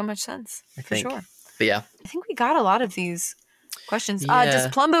 That makes so much sense. I For think. sure. But yeah. I think we got a lot of these questions. Yeah. Does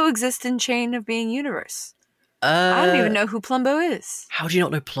Plumbo exist in Chain of Being universe? I don't even know who Plumbo is. How do you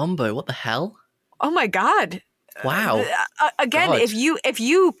not know Plumbo? What the hell? Oh my god. Wow. Again, God. if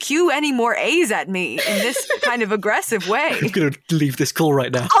you cue any more A's at me in this kind of aggressive way, I'm going to leave this call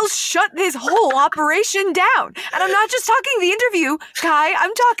right now. I'll shut this whole operation down. And I'm not just talking the interview, Kai.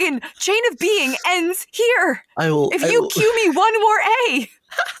 I'm talking Chain of Being ends here. If you cue me one more A.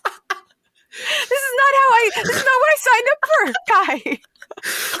 This is not what I signed up for, Kai.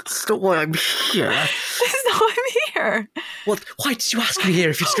 That's not why I'm here. This is not why I'm here. What? Why did you ask me here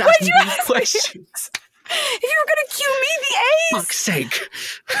if you're just going to ask me these questions? If you were going to cue me the A's. Fuck's sake.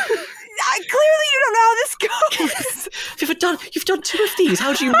 Clearly you don't know how this goes. You've done 2 of these.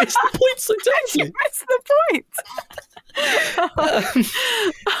 How do you miss the points so You terribly? missed the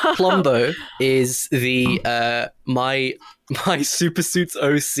point. Plumbo is the my Super Suits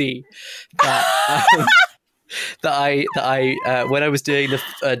OC that I when I was doing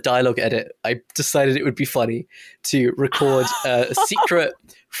the dialogue edit, I decided it would be funny to record a secret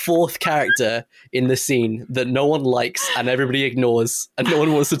 4th character in the scene that no one likes and everybody ignores and no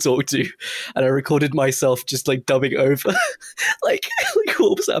one wants to talk to, and I recorded myself just like dubbing over like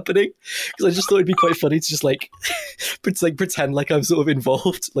what was happening, because I just thought it'd be quite funny to just like pretend like I'm sort of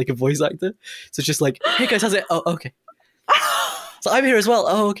involved like a voice actor. So just like, hey guys, how's it? Oh, okay. So I'm here as well.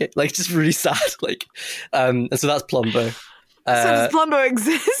 Oh, okay. Like, just really sad. Like, and so that's Plumbo. So does Plumbo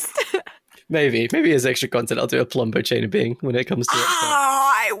exist? Maybe as extra content, I'll do a Plumbo Chain of Being when it comes to it.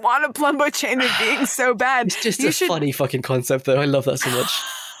 I want a Plumbo Chain of Being so bad. It's just funny fucking concept, though. I love that so much.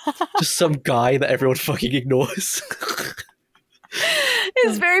 Just some guy that everyone fucking ignores.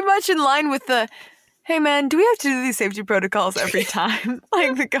 It's very much in line with the, hey man, do we have to do these safety protocols every time?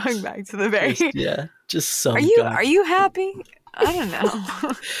 Like the going back to the very. Just some. Are you happy? I don't know.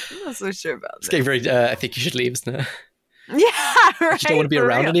 I'm not so sure about It's this. getting very. I think you should leave, isn't it? Yeah, right. You don't want to be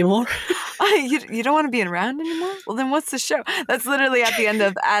around anymore. You don't want to be around anymore? Well, then what's the show? That's literally at the end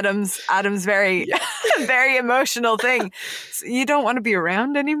of Adam's very very emotional thing. So you don't want to be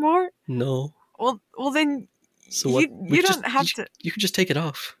around anymore? No. Well then. So what? You don't have to. You can just take it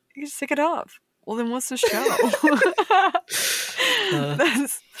off. You just take it off. Well, then what's the show?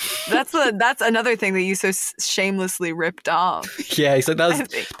 That's another thing that you so shamelessly ripped off. Yeah, so that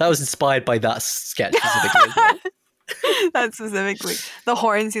was inspired by that sketch specifically. That specifically, the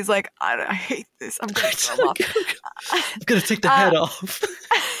horns. He's like, I hate this. I'm going to throw them off. I'm going to take the head off.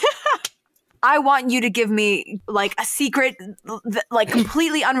 I want you to give me like a secret, like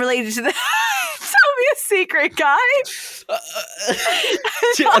completely unrelated to the. Tell me a secret, guy.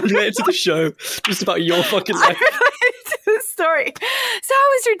 Unrelated to the show, just about your fucking life. Unrelated to the story. So, how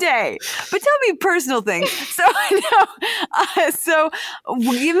was your day? But tell me personal things. So,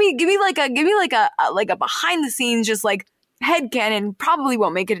 give me like a behind the scenes, just like headcanon. Probably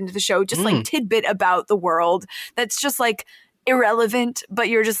won't make it into the show. Just like tidbit about the world. That's just like irrelevant, but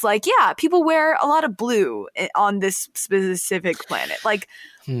you're just like, yeah, people wear a lot of blue on this specific planet. Like,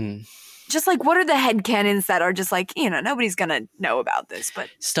 just like, what are the headcanons that are just like, nobody's gonna know about this, but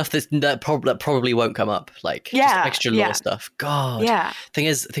stuff that probably won't come up, like just extra lore stuff. God, Thing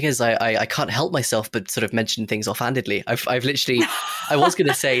is, I can't help myself but sort of mention things offhandedly. I've literally, I was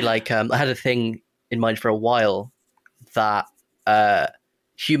gonna say like, I had a thing in mind for a while that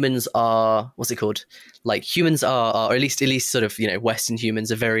humans are, what's it called? Like humans are, or at least sort of, Western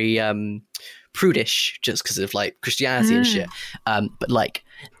humans are very prudish just because of like Christianity and shit. But like,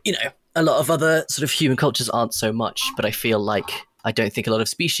 a lot of other sort of human cultures aren't so much, but I feel like I don't think a lot of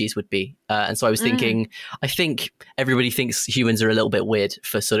species would be. And so I was thinking, I think everybody thinks humans are a little bit weird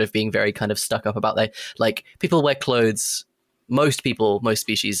for sort of being very kind of stuck up about like people wear clothes. Most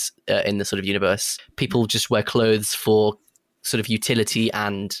species in the sort of universe, people just wear clothes for sort of utility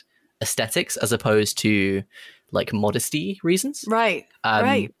and aesthetics as opposed to like modesty reasons. Right.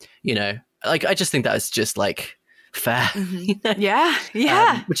 Right. Like I just think that is just like fair. Yeah.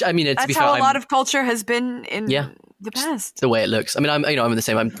 Which I mean, that's how a lot of culture has been in the past. The way it looks. I mean, I'm the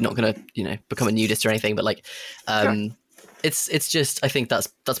same. I'm not gonna become a nudist or anything, but like, it's just I think that's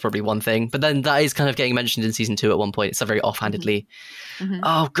probably one thing. But then that is kind of getting mentioned in season 2 at one point. It's a very offhandedly.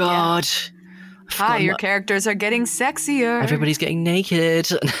 Oh God. Hi, your characters are getting sexier. Everybody's getting naked.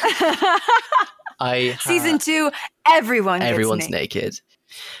 Season 2, everyone's naked.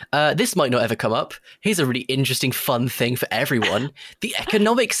 This might not ever come up. Here's a really interesting, fun thing for everyone. The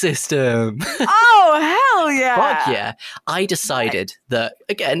economic system. Oh, hell yeah. Fuck yeah. I decided that,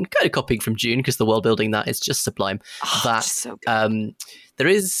 again, kind of copying from Dune, because the world building that is just sublime, that so there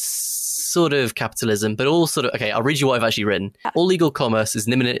is sort of capitalism, but all sort of, okay, I'll read you what I've actually written. All legal commerce is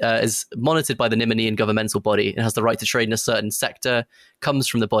monitored by the Nimonian governmental body and has the right to trade in a certain sector, comes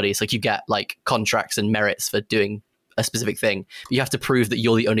from the body. So like you get like contracts and merits for doing a specific thing. But you have to prove that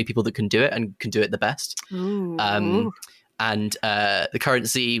you're the only people that can do it and can do it the best. And the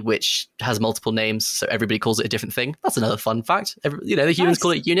currency, which has multiple names, so everybody calls it a different thing. That's another fun fact. The humans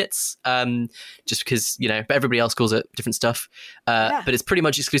call it units, just because, but everybody else calls it different stuff. But it's pretty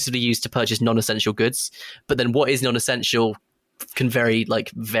much exclusively used to purchase non-essential goods. But then what is non-essential can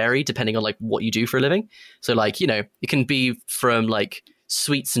vary depending on like what you do for a living. So like, it can be from like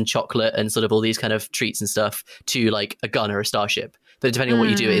sweets and chocolate and sort of all these kind of treats and stuff to like a gun or a starship. But depending on what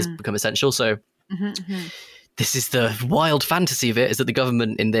you do, it has become essential. So this is the wild fantasy of it, is that the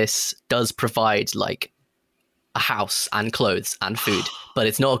government in this does provide like a house and clothes and food, but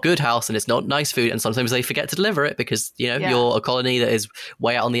it's not a good house and it's not nice food. And sometimes they forget to deliver it because, you're a colony that is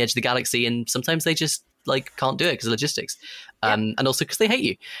way out on the edge of the galaxy. And sometimes they just like can't do it because of logistics. And also because they hate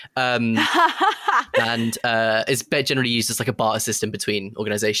you. And it's generally used as like a barter system between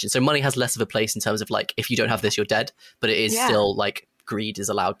organizations. So money has less of a place in terms of like, if you don't have this, you're dead. But it is still like greed is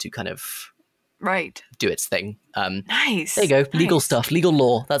allowed to kind of do its thing. Nice. There you go. Legal stuff, legal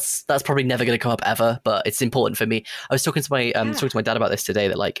law. That's probably never going to come up ever, but it's important for me. I was talking to my dad about this today,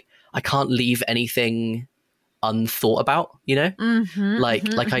 that like I can't leave anything unthought about,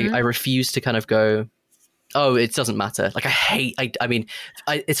 I refuse to kind of go, oh, it doesn't matter. Like I mean,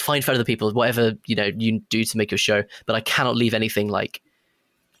 it's fine for other people, whatever, you do to make your show, but I cannot leave anything like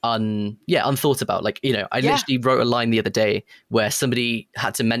unthought about. Like, I literally wrote a line the other day where somebody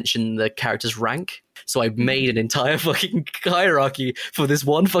had to mention the character's rank. So I made an entire fucking hierarchy for this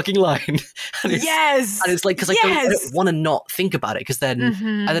one fucking line. And it's like, because I don't want to not think about it, because then,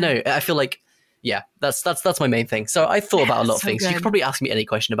 I don't know, I feel like, that's my main thing. So I thought about a lot of things. Good. You could probably ask me any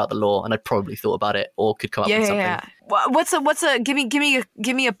question about the law, and I'd probably thought about it, or could come up with something. Yeah.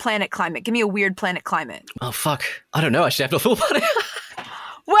 Give me a planet climate. Give me a weird planet climate. Oh fuck, I don't know. Actually, I've not thought about it.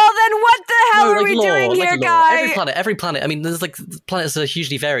 Well, then what the hell are we doing here, guy? Every planet. I mean, there's like planets are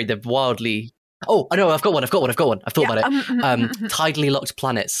hugely varied. They're wildly. Oh, I know. I've got one. I've thought about it. Tidally locked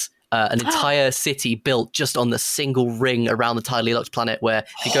planets. An entire city built just on the single ring around the tidally locked planet, where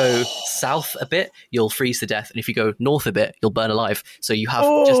if you go south a bit, you'll freeze to death, and if you go north a bit, you'll burn alive. So you have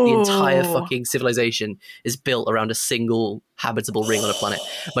just the entire fucking civilization is built around a single habitable ring on a planet.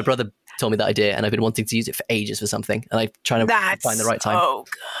 My brother told me that idea, and I've been wanting to use it for ages for something, and I'm trying to find the right time. Oh,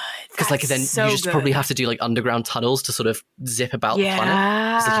 good. Because like then you just probably have to do like underground tunnels to sort of zip about the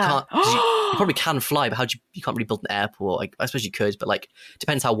planet. Because like, you can't. You probably can fly, but you can't really build an airport. Like, I suppose you could, but like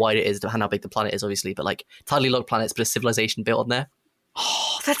depends how wide it is, and how big the planet is, obviously. But like tidally locked planets, but a civilization built on there.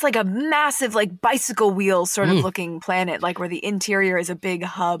 Oh, that's like a massive like bicycle wheel sort of looking planet, like where the interior is a big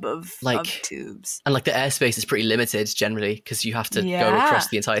hub of tubes. And like the airspace is pretty limited generally, because you have to go across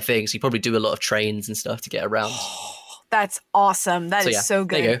the entire thing. So you probably do a lot of trains and stuff to get around. That's awesome. That is so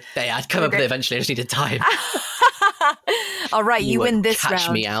good. There you go. Hey, I'd come up with it eventually. I just needed time. All right, you win this round.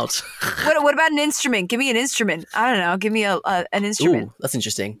 Catch me out. What about an instrument? Give me an instrument. I don't know. Give me an instrument. Ooh, that's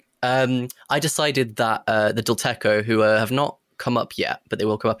interesting. I decided that the Dulteco, who have not come up yet, but they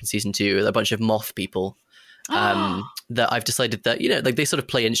will come up in season 2, a bunch of moth people. That I've decided that, like they sort of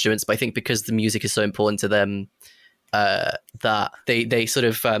play instruments, but I think because the music is so important to them, that they sort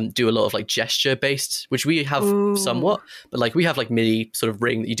of do a lot of like gesture based, which we have somewhat, but like we have like MIDI sort of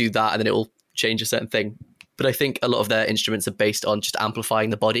ring that you do that and then it will change a certain thing. But I think a lot of their instruments are based on just amplifying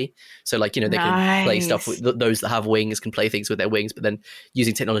the body. So like, they can play stuff with those that have wings can play things with their wings, but then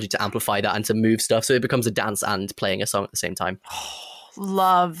using technology to amplify that and to move stuff. So it becomes a dance and playing a song at the same time.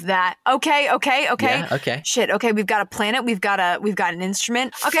 Love that. Okay. Yeah, okay. Shit. Okay, we've got a planet. We've got an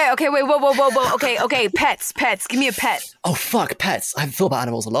instrument. Okay. Wait. Whoa. Okay. Pets. Give me a pet. Oh fuck, pets. I haven't thought about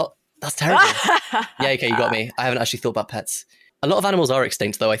animals a lot. That's terrible. Yeah. Okay, you got me. I haven't actually thought about pets. A lot of animals are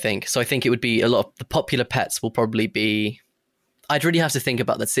extinct, though. I think so. I think it would be a lot of the popular pets will probably be. I'd really have to think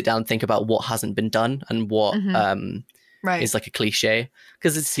about that. Sit down and think about what hasn't been done and what is like a cliche,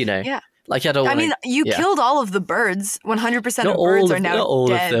 because it's Like I mean, you killed all of the birds. 100% of birds are now dead. Not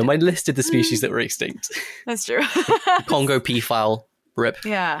all of them. I listed the species that were extinct. That's true. Congo peafowl, rip.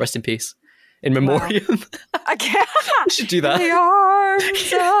 Yeah. Rest in peace. In memoriam. I can't. We should do that. The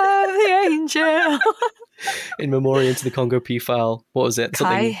arms of the angel. In memoriam to the Congo pedophile. What was it?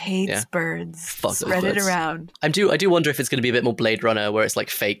 Kai hates birds. Fuck Spread birds. it around. I do wonder if it's going to be a bit more Blade Runner, where it's like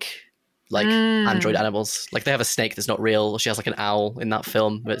fake, like android animals. Like they have a snake that's not real. She has like an owl in that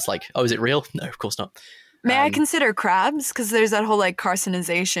film, but it's like, oh, is it real? No, of course not. May I consider crabs? Because there's that whole like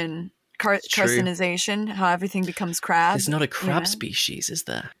carcinization, how everything becomes crab. There's not a crab species, is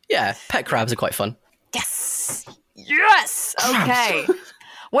there? Yeah, pet crabs are quite fun. Yes. Okay.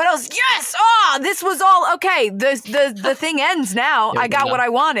 What else? Yes. Oh, this was all okay. The thing ends now. I got what I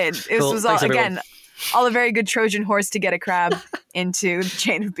wanted. This was all again, all a very good Trojan horse to get a crab into the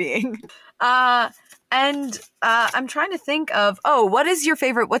chain of being. And I'm trying to think of what's your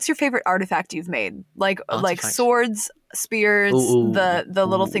favorite artifact you've made? Like swords, spears, the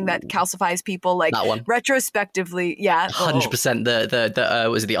little thing that calcifies people. Like that one. Retrospectively, yeah, 100%. The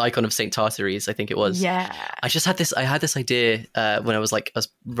was it the icon of Saint Tartaries? I think it was. Yeah. I had this idea when I was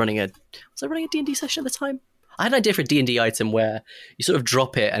running a D&D session at the time. I had an idea for a D&D item where you sort of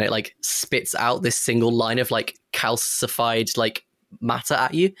drop it and it like spits out this single line of like calcified like matter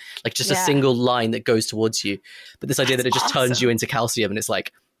at you, like just a single line that goes towards you. But this idea that it just turns you into calcium, and it's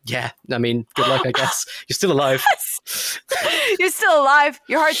like, yeah, I mean, good luck, I guess. You're still alive. You're still alive.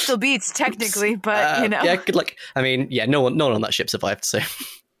 Your heart still beats technically, but yeah, good luck. I mean, yeah, no one on that ship survived. So,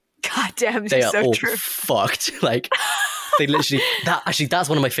 god damn, they are so all true. Fucked. Like, they literally. That's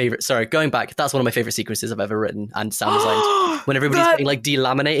one of my favorite. Sorry, going back, that's one of my favorite sequences I've ever written and sound designed. When everybody's getting like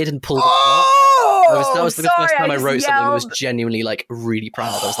delaminated and pulled apart. That was the first time I wrote something I was genuinely like really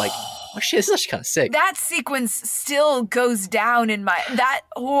proud. I was like, oh shit, this is actually kind of sick. That sequence still goes down in my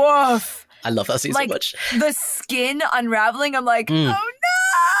woof. I love that scene so much. The skin unraveling. I'm like, oh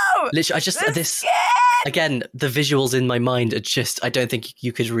no! Literally, I just this again. The visuals in my mind are just. I don't think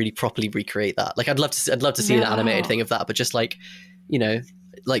you could really properly recreate that. Like, I'd love to see an animated thing of that, but just like,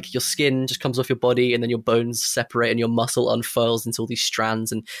 like your skin just comes off your body and then your bones separate and your muscle unfurls into all these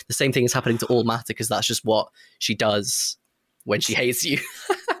strands, and the same thing is happening to all matter because that's just what she does when she hates you.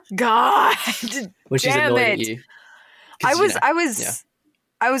 God, when she's annoyed at you.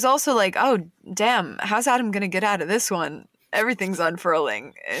 I was also like, oh damn, how's Adam gonna get out of this one? Everything's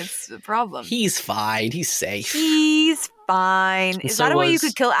unfurling. It's a problem. He's fine. He's safe. He's fine. Is that a way you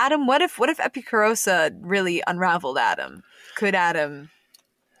could kill Adam? What if Epikurosa really unraveled Adam? Could Adam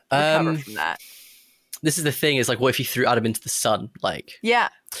recover from that? This is the thing, is like, what if you threw Adam into the sun? Like, yeah.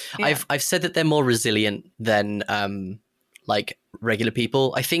 I've said that they're more resilient than like regular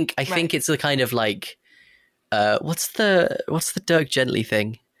people. I think it's the kind of like what's the Dirk Gently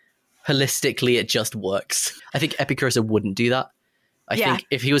thing? Holistically, it just works. I think Epikurosa wouldn't do that. I think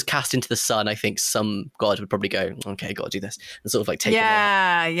if he was cast into the sun, I think some god would probably go, okay, gotta do this, and sort of like take him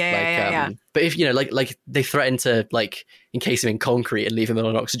out. Yeah. But if like they threaten to like encase him in concrete and leave him on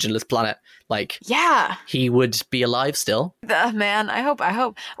an oxygenless planet, like he would be alive still. Man, I hope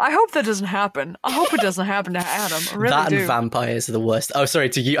that doesn't happen. I hope it doesn't happen to Adam. I really that do. And vampires are the worst. Oh, sorry,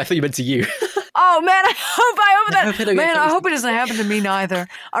 to you. I thought you meant to you. Oh man, I hope it doesn't happen to me neither.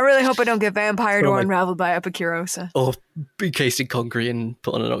 I really hope I don't get vampired or unraveled by Epikurosa. Or be encased in concrete and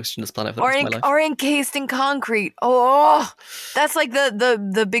put on an oxygenless planet for the rest of my life. Or encased in concrete. Oh, that's like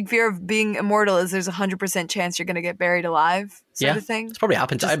the big fear of being immortal, is there's 100% chance you're going to get buried alive, sort of thing. It's probably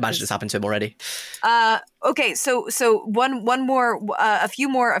happened. I imagine it's happened to him already. Okay, so one more, a few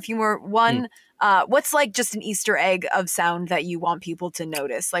more. One. What's like just an Easter egg of sound that you want people to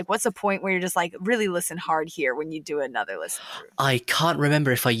notice? Like, what's a point where you're just like, really listen hard here when you do another listen through? I can't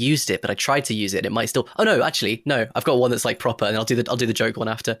remember if I used it, but I tried to use it. It might still. Oh no, actually, no. I've got one that's like proper, and I'll do the joke one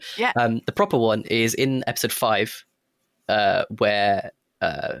after. Yeah. The proper one is in episode 5, where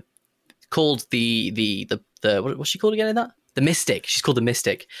called the what's she called again in that? The Mystic. She's called the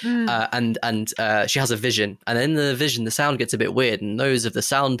Mystic. And she has a vision, and in the vision, the sound gets a bit weird. And those of the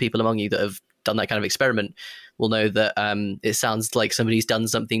sound people among you that have done that kind of experiment will know that it sounds like somebody's done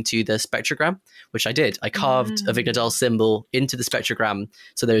something to the spectrogram, which I did. I carved a Vignadal symbol into the spectrogram,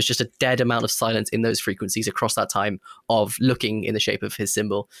 so there was just a dead amount of silence in those frequencies across that time of looking in the shape of his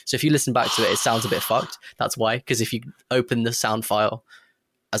symbol. So if you listen back to it, it sounds a bit fucked. That's why, because if you open the sound file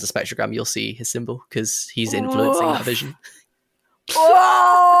as a spectrogram, you'll see his symbol, because he's influencing that vision.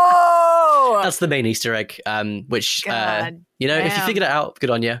 Whoa! That's the main Easter egg, which if you figured it out, good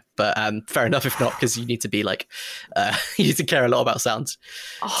on you. But fair enough if not, because you need to be like, you need to care a lot about sound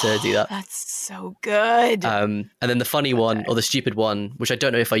to do that. That's so good. And then the funny one, or the stupid one, which I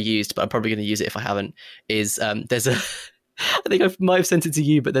don't know if I used, but I'm probably going to use it if I haven't, is there's a. I think I might have sent it to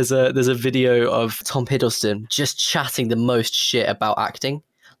you, but there's a video of Tom Hiddleston just chatting the most shit about acting.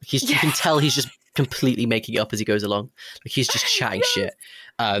 You can tell he's just completely making it up as he goes along. Like, he's just chatting shit.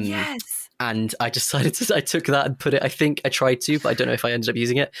 Yes. And I decided I took that and put it, I think I tried to, but I don't know if I ended up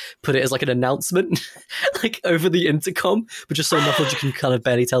using it, put it as like an announcement, like over the intercom, but just so muffled you can kind of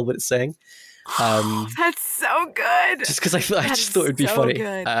barely tell what it's saying. That's so good. Just because I just thought it would be funny.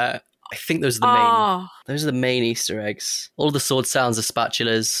 I think those are the main Easter eggs. All the sword sounds are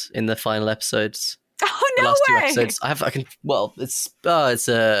spatulas in the final episodes. Oh, no the last way. 2 episodes. It's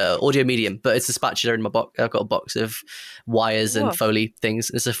a audio medium, but it's a spatula in my box. I've got a box of wires and Foley things.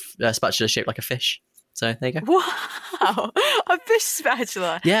 It's a spatula shaped like a fish. So there you go. Wow, a fish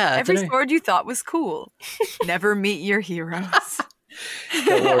spatula. Yeah, every sword you thought was cool. Never meet your heroes.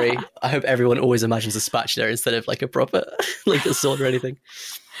 Don't worry. I hope everyone always imagines a spatula instead of like a proper like a sword or anything.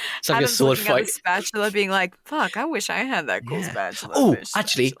 So having a sword fight. At the spatula, being like, "Fuck, I wish I had that cool spatula." Oh,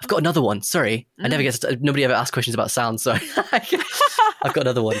 actually, I've got another one. Sorry, nobody ever asked questions about sound, so I've got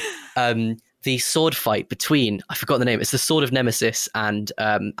another one. The sword fight between, I forgot the name. It's the Sword of Nemesis and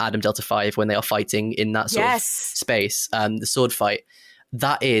Adam Delta 5 when they are fighting in that sort of space. The sword fight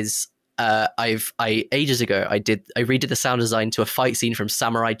that is. Ages ago I redid the sound design to a fight scene from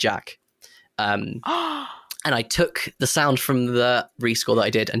Samurai Jack. And I took the sound from the rescore that I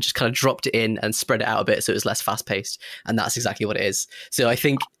did and just kind of dropped it in and spread it out a bit so it was less fast-paced. And that's exactly what it is. So I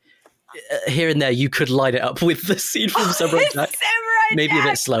think here and there you could line it up with the scene from Samurai Jack. Maybe a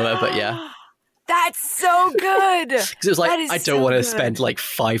bit slower, but yeah. That's so good. Because it was like, I don't want to spend like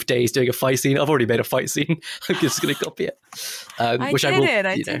 5 days doing a fight scene. I've already made a fight scene. I'm just going to copy it. I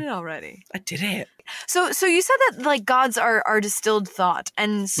did it already. I did it. So you said that like gods are distilled thought,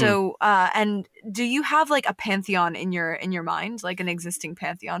 and so and do you have like a pantheon in your mind, like an existing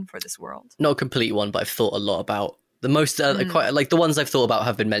pantheon for this world? Not a complete one, but I've thought a lot about the most. Quite like the ones I've thought about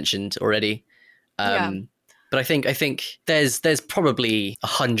have been mentioned already. But I think there's probably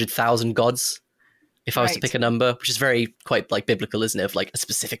 100,000 gods. If I was to pick a number, which is quite like biblical, isn't it? Of like a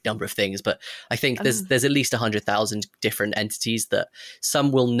specific number of things. But I think there's at least 100,000 different entities that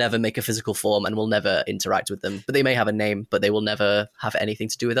some will never make a physical form and will never interact with them. But they may have a name, but they will never have anything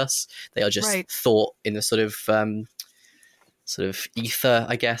to do with us. They are just thought in the sort of ether,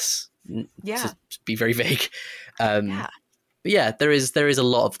 I guess. Yeah. To be very vague. But yeah, there is a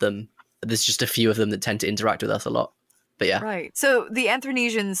lot of them. There's just a few of them that tend to interact with us a lot. But yeah. Right. So the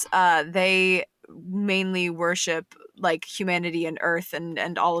Anthrunesians, they mainly worship like humanity and earth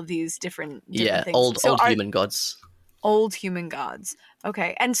and all of these different things. old human gods. Old human gods.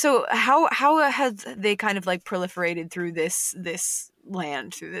 Okay. And so how have they kind of like proliferated through this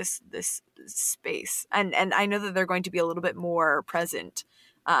land, through this space? And I know that they're going to be a little bit more present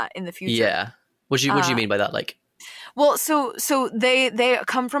in the future. Yeah. What do you mean by that? Like, well, so they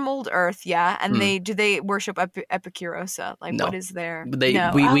come from old Earth, yeah, and do they worship Epicurosa? Like, no. What is their?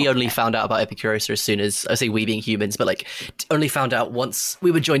 We only found out about Epicurosa as soon as, I say we being humans, but like only found out once we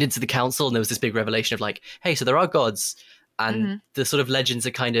were joined into the council, and there was this big revelation of like, hey, so there are gods, and the sort of legends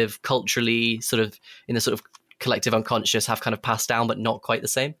are kind of culturally sort of in the sort of collective unconscious have kind of passed down, but not quite the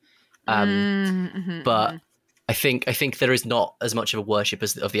same. But I think there is not as much of a worship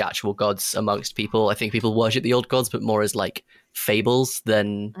of the actual gods amongst people. I think people worship the old gods, but more as like fables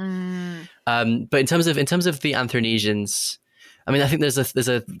than. But in terms of the Anthrunesians, I mean, I think there's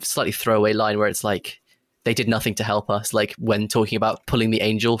a slightly throwaway line where it's like they did nothing to help us, like when talking about pulling the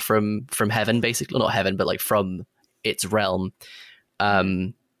angel from heaven, basically, not heaven, but like from its realm.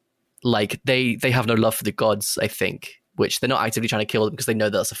 Like they have no love for the gods, I think. Which they're not actively trying to kill them because they know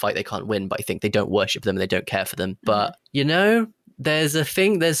that's a fight they can't win, but I think they don't worship them and they don't care for them. But,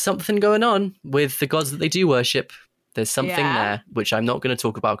 there's something going on with the gods that they do worship. There's something there, which I'm not going to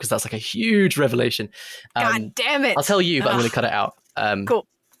talk about because that's like a huge revelation. God damn it. I'll tell you, but I'm going to cut it out. Cool.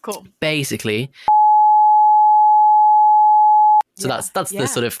 Basically. So that's the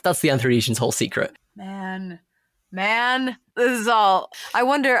Anthrunesians' whole secret. Man, this is all. I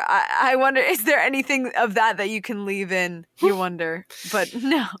wonder, is there anything of that you can leave in? You wonder, but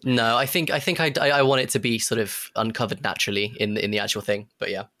no. No, I think I want it to be sort of uncovered naturally in the actual thing. But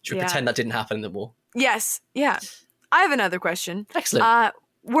yeah, should we pretend that didn't happen in the war? Yes, yeah. I have another question. Excellent.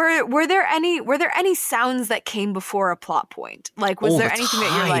 Were there any sounds that came before a plot point? Like, was there anything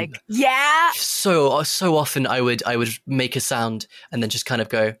that you're like, yeah? So often I would make a sound and then just kind of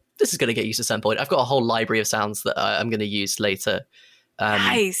go, this is going to get used at some point. I've got a whole library of sounds that I'm going to use later.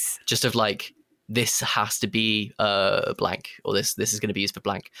 Nice. Just of like, this has to be blank, or this is going to be used for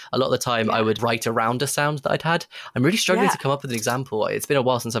blank. A lot of the time I would write around a sound that I'd had. I'm really struggling to come up with an example. It's been a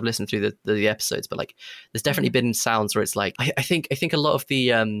while since I've listened through the episodes, but like there's definitely been sounds where it's like, I think a lot of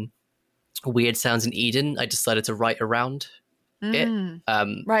the weird sounds in Eden, I decided to write around it.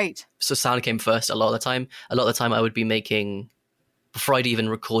 Right. So sound came first a lot of the time. A lot of the time I would be making before I'd even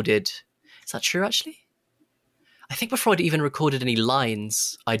recorded. Is that true, actually? I think before I'd even recorded any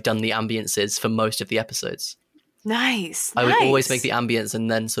lines, I'd done the ambiences for most of the episodes. Nice. I would always make the ambience and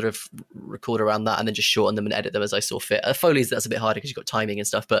then sort of record around that and then just shorten them and edit them as I saw fit. Foley's, that's a bit harder because you've got timing and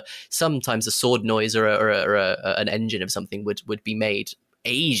stuff, but sometimes a sword noise or an engine of something would be made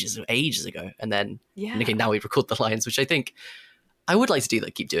ages ago. And then okay, now we record the lines, which I think I would like to do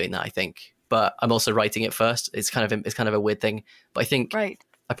that, keep doing that, I think. But I'm also writing it first. It's kind of a weird thing. But I think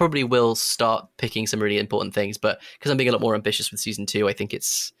I probably will start picking some really important things, but because I'm being a lot more ambitious with season 2, I think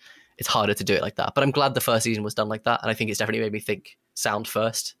it's harder to do it like that. But I'm glad the first season was done like that, and I think it's definitely made me think sound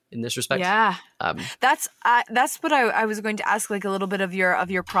first in this respect. Yeah, that's what I was going to ask, like a little bit of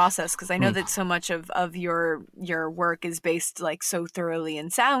your process, because I know that so much of your work is based like so thoroughly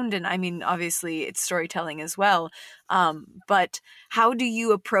in sound, and I mean obviously it's storytelling as well. But how do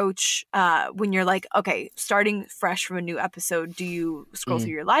you approach when you're like, okay, starting fresh from a new episode? Do you scroll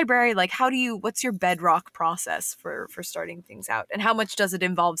through your library? Like, what's your bedrock process for starting things out, and how much does it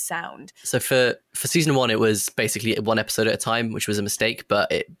involve sound? So for season 1, it was basically one episode at a time, which was a mistake,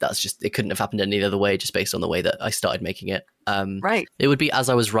 but it couldn't have happened any other way, just based on the way that I started making it. It would be as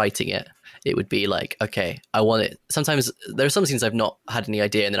I was writing it. It would be like, okay, I want it. Sometimes there are some scenes I've not had any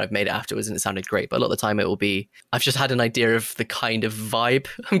idea, and then I've made it afterwards and it sounded great. But a lot of the time it will be, I've just had an idea of the kind of vibe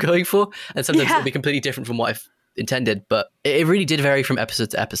I'm going for. And sometimes it'll be completely different from what I've intended. But it really did vary from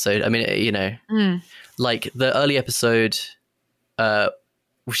episode to episode. I mean, like the early episode,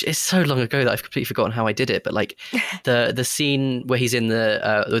 which is so long ago that I've completely forgotten how I did it. But like the scene where he's in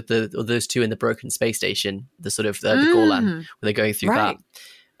those two in the broken space station, the sort of the Gorlan, where they're going through that.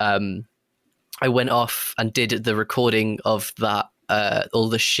 I went off and did the recording of that, all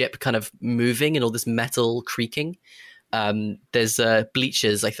the ship kind of moving and all this metal creaking. There's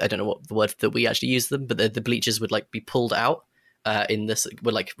bleachers, I don't know what the word that we actually use them, but the bleachers would like be pulled out in this,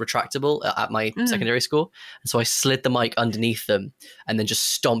 were like retractable at my secondary school. And so I slid the mic underneath them and then just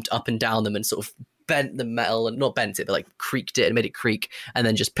stomped up and down them and sort of bent the metal, and not bent it, but like creaked it and made it creak, and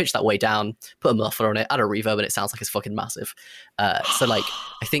then just pitched that way down, put a muffler on it, add a reverb, and it sounds like it's fucking massive. So like,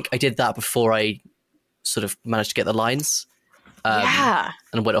 I think I did that before I sort of managed to get the lines.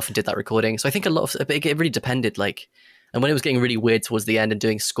 And went off and did that recording. So I think a lot of it really depended, like, and when it was getting really weird towards the end and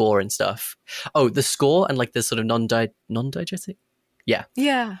doing score and stuff. Oh, the score and like the sort of non-diegetic?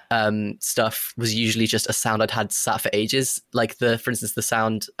 Yeah. Stuff was usually just a sound I'd had sat for ages. Like for instance, the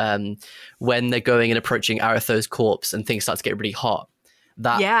sound when they're going and approaching Aratho's corpse and things start to get really hot.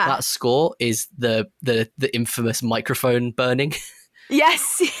 That score is the infamous microphone burning. Yes.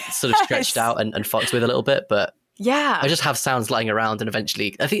 Sort of stretched out and fucked with a little bit, but I just have sounds lying around, and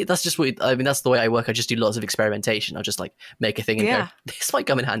eventually I think that's just that's the way I work. I just do lots of experimentation. I'll just like make a thing and go, this might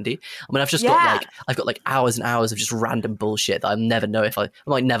come in handy. I mean, I've got like hours and hours of just random bullshit that I'll never know I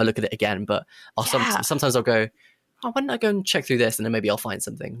might never look at it again, but sometimes I'll go, why don't I go and check through this, and then maybe I'll find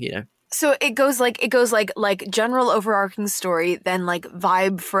something, you know. So it goes like general overarching story, then like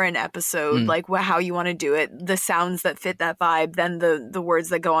vibe for an episode, like how you want to do it, the sounds that fit that vibe, then the words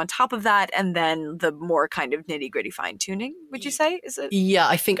that go on top of that, and then the more kind of nitty gritty fine tuning. Would you say? Is it? Yeah,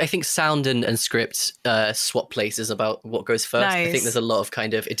 I think sound and script swap places about what goes first. Nice. I think there's a lot of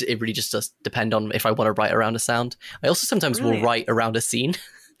kind of it really just does depend on if I want to write around a sound. I also sometimes will write around a scene.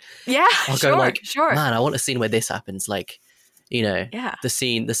 Yeah, I'll go man, I want a scene where this happens, like. You know, the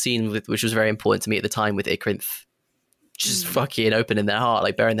scene which was very important to me at the time with Ikrinth just fucking opening their heart,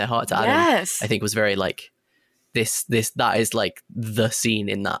 like bearing their heart to Adam, I think was very like that is like the scene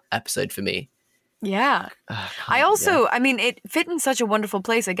in that episode for me. Yeah. I mean, it fit in such a wonderful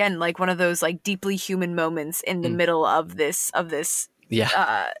place. Again, like one of those like deeply human moments in the middle of this.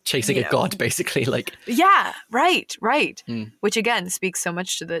 Chasing a god, basically. Like. Yeah. Right. Which again speaks so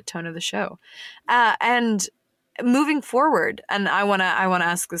much to the tone of the show, and. Moving forward, and I want to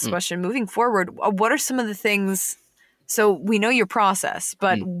ask this question. Moving forward, what are some of the things? So we know your process,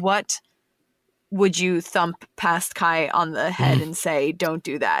 but what would you thump past Kai on the head and say, "Don't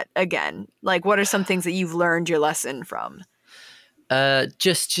do that again"? Like, what are some things that you've learned your lesson from? I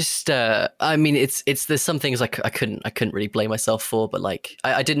mean, it's there's some things I couldn't really blame myself for, but like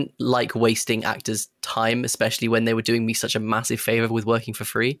I didn't like wasting actors' time, especially when they were doing me such a massive favor with working for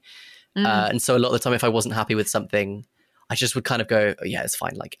free. And so a lot of the time, if I wasn't happy with something, I just would kind of go, oh, yeah, it's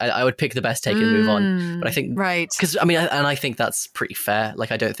fine. Like I would pick the best take and move on. But I think, because I mean, I think that's pretty fair.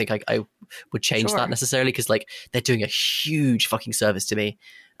 Like, I don't think I would change that necessarily, because like they're doing a huge fucking service to me,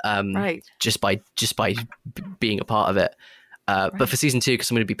 just by being a part of it. But for season 2,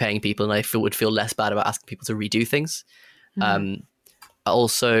 because I'm going to be paying people, and I would feel less bad about asking people to redo things.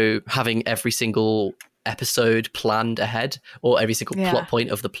 Also, having every single episode planned ahead, or every single plot point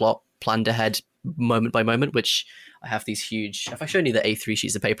of the plot planned ahead moment by moment, which I have these huge, have I shown you the A3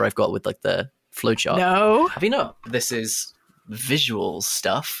 sheets of paper I've got with like the flowchart? No. Have you not? This is visual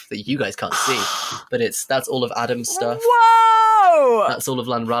stuff that you guys can't see, but that's all of Adam's stuff. Whoa! That's all of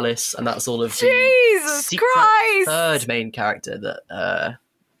Lanralis, and that's all of Jesus the Christ! third main character that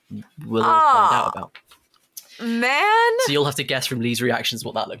we'll all find out about. Man, so you'll have to guess from Lee's reactions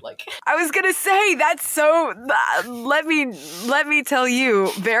what that looked like. I was gonna say that's so. Let me tell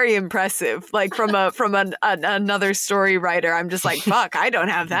you, very impressive. Like from another story writer, I'm just like, fuck, I don't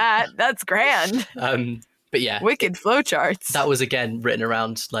have that. That's grand. But yeah, wicked flowcharts. That was again written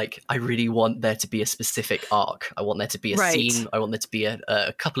around like, I really want there to be a specific arc. I want there to be a scene. I want there to be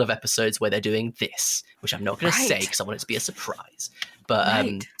a couple of episodes where they're doing this, which I'm not going to say because I want it to be a surprise.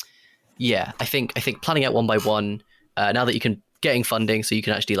 But yeah, I think planning out one by one. Now that you can getting funding, so you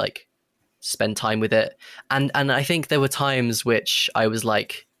can actually like spend time with it. And I think there were times which I was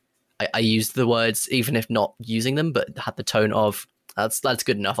like, I used the words even if not using them, but had the tone of, that's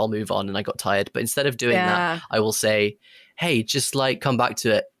good enough, I'll move on, and I got tired. But instead of doing that, I will say, hey, just like come back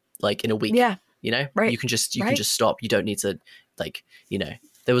to it like in a week. Yeah. You know? Right. You can just stop. You don't need to like, you know,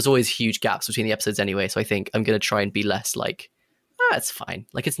 there was always huge gaps between the episodes anyway. So I think I'm gonna try and be less like, it's fine.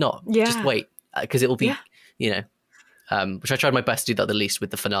 Like it's not. Just wait. Because it will be, you know, which I tried my best to do that the least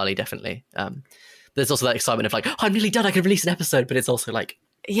with the finale, definitely. There's also that excitement of like, oh, I'm nearly done, I can release an episode, but it's also like,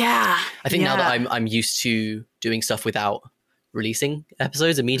 I think now that I'm used to doing stuff without releasing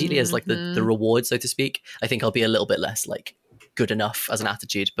episodes immediately as like the reward, so to speak, I think I'll be a little bit less like good enough as an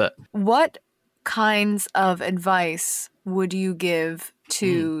attitude. But what kinds of advice would you give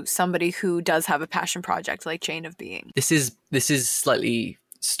to somebody who does have a passion project like Chain of Being? This is slightly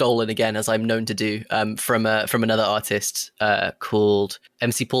stolen again, as I'm known to do, from another artist called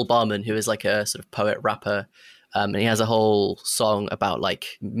MC Paul Barman, who is like a sort of poet rapper. And he has a whole song about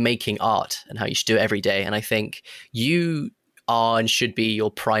like making art and how you should do it every day. And I think you are and should be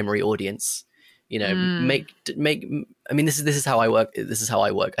your primary audience. You know, make. I mean, this is how I work. This is how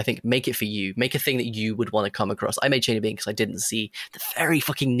I work. I think make it for you. Make a thing that you would want to come across. I made Chain of Being because I didn't see the very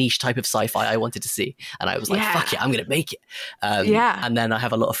fucking niche type of sci-fi I wanted to see, and I was like, fuck it, I'm gonna make it. And then I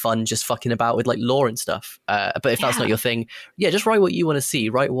have a lot of fun just fucking about with like lore and stuff. But if that's not your thing, just write what you want to see.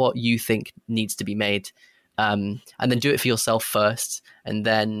 Write what you think needs to be made, and then do it for yourself first. And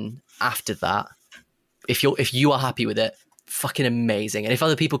then after that, if you are happy with it, fucking amazing. And if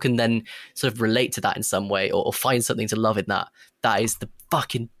other people can then sort of relate to that in some way or find something to love in that is the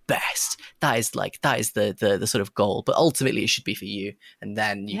fucking best. That is the sort of goal. But ultimately it should be for you, and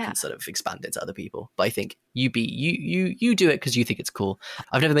then you can sort of expand it to other people. But I think you do it because you think it's cool.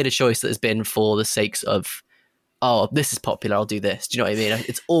 I've never made a choice that has been for the sakes of, oh, this is popular, I'll do this. Do you know what I mean?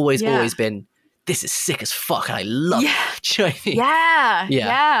 It's always been, this is sick as fuck and I love it. Do you know what I mean?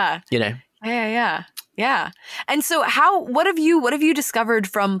 Yeah. You know? Yeah. And so what have you discovered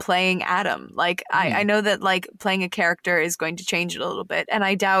from playing Adam? Like, I know that like playing a character is going to change it a little bit. And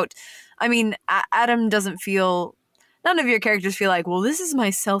I doubt, I mean, Adam doesn't feel, none of your characters feel like, well, this is my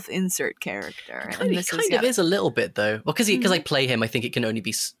self-insert character. It kind of is a little bit though. Well, because I play him, I think it can only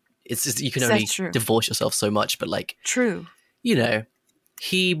be, it's just, you can only divorce yourself so much, but like, you know,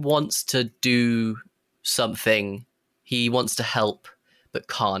 he wants to do something, he wants to help, but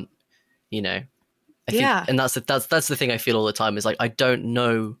can't, you know. I think, and that's the thing I feel all the time is like, I don't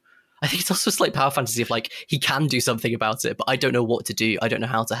know. I think it's also just like power fantasy of like, he can do something about it, but I don't know what to do. I don't know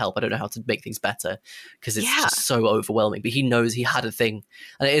how to help. I don't know how to make things better because it's just so overwhelming. But he knows he had a thing.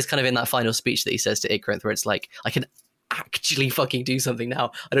 And it is kind of in that final speech that he says to Ikrinth where it's like, I can actually fucking do something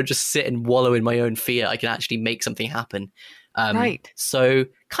now. I don't just sit and wallow in my own fear. I can actually make something happen. So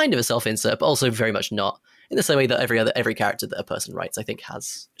kind of a self-insert, but also very much not. In the same way that every character that a person writes, I think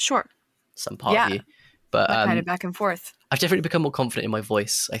has some part of you. But kind of back and forth. I've definitely become more confident in my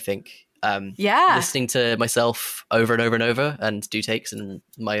voice, I think. Listening to myself over and over and over and do takes and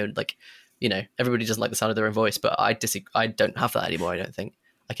my own, like, you know, everybody doesn't like the sound of their own voice, but I don't have that anymore, I don't think.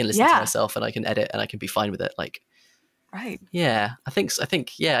 I can listen to myself and I can edit and I can be fine with it. Like, yeah, I think so. I think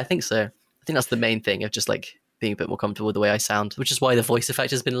that's the main thing of just like being a bit more comfortable with the way I sound, which is why the voice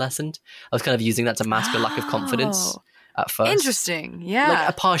effect has been lessened. I was kind of using that to mask a lack of confidence at first. Interesting. Yeah.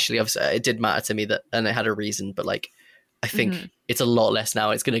 Like partially, obviously, it did matter to me that, and it had a reason, but like, I think it's a lot less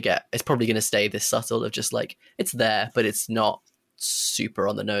now. It's probably going to stay this subtle of just like, it's there, but it's not super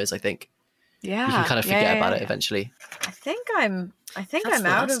on the nose, I think. Yeah. You can kind of forget about it eventually. I think I'm I think that's I'm the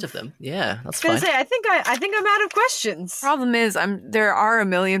out last of them. Yeah, that's fine. I think I'm out of questions. Problem is, there are a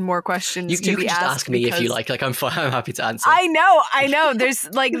million more questions you to be can just asked ask me if you like. Like I'm fine. I'm happy to answer. I know. There's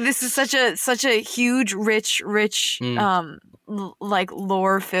like this is such a huge, rich, like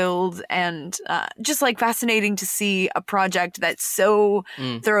lore filled and just like fascinating to see a project that so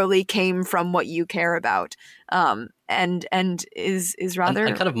thoroughly came from what you care about, and is rather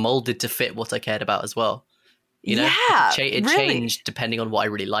and kind of molded to fit what I cared about as well. You know, it really changed depending on what I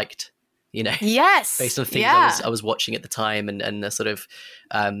really liked. You know, yes, based on things I was watching at the time, and the sort of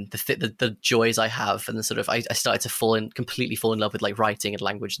the joys I have, and the sort of I started to completely fall in love with like writing and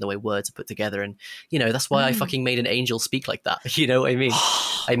language and the way words are put together, and you know that's why I fucking made an angel speak like that. You know what I mean?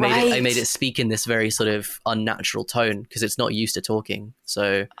 I made it speak in this very sort of unnatural tone because it's not used to talking,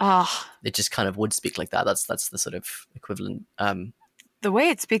 so it just kind of would speak like that. That's the sort of equivalent. The way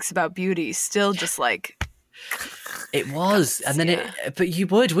it speaks about beauty, still just like. It was, and then but you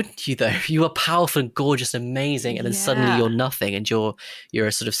wouldn't you though? You were powerful and gorgeous and amazing, and then suddenly you're nothing, and you're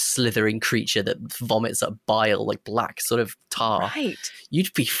a sort of slithering creature that vomits up bile like black sort of tar. Right.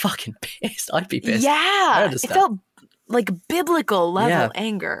 You'd be fucking pissed. I'd be pissed. Yeah. It felt like biblical level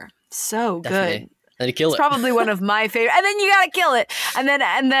anger. So Definitely. Good. And you kill it. It's probably one of my favorite. And then you gotta kill it.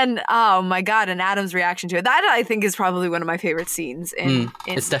 And then oh my god, and Adam's reaction to it. That I think is probably one of my favorite scenes in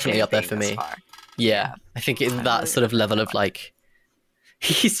it's definitely up there for me. Yeah, I think in that sort of level of like,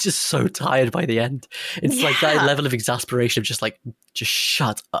 he's just so tired by the end. It's like that level of exasperation of just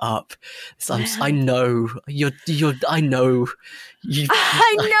shut up. I know I know you.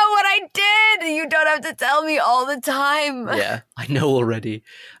 I know what I did. You don't have to tell me all the time. Yeah, I know already.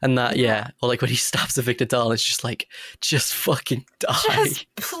 And that, or like when he stabs a Victor Dahl, it's just like, just fucking die. Just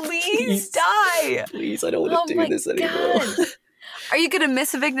please die. Please, I don't want to do this anymore. Are you gonna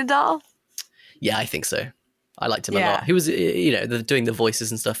miss a Victor Dahl? Yeah, I think so. I liked him a lot. He was, you know, doing the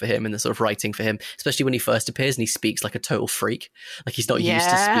voices and stuff for him and the sort of writing for him, especially when he first appears and he speaks like a total freak. Like he's not used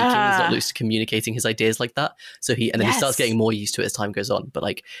to speaking. He's not used to communicating his ideas like that. So he starts getting more used to it as time goes on. But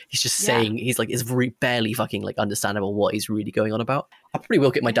like, he's just saying, he's like, it's barely fucking like understandable what he's really going on about. I probably will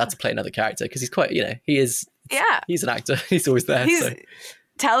get my dad to play another character because he's quite, you know, he's an actor. He's always there. He's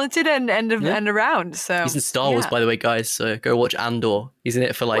talented and around. So he's in Star Wars, by the way, guys. So go watch Andor. He's in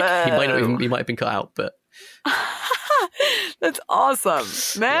it for like, he might have been cut out, but. That's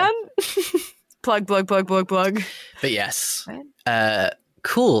awesome, man. Plug. But yes,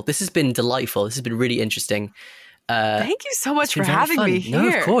 cool. This has been delightful. This has been really interesting. Thank you so much for having me here.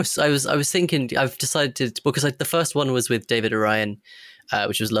 No, of course. I was thinking. I've decided to, because the first one was with David Orion,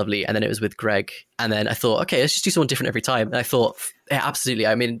 which was lovely, and then it was with Greg, and then I thought, okay, let's just do someone different every time. And I thought, yeah, absolutely.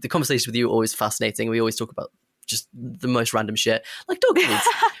 I mean, the conversations with you are always fascinating. We always talk about just the most random shit, like dog breeds,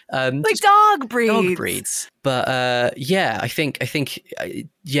 like dog breeds. But I think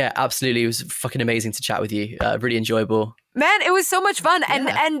absolutely, it was fucking amazing to chat with you. Really enjoyable. Man, it was so much fun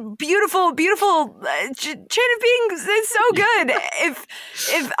and beautiful chain of beings. It's so good.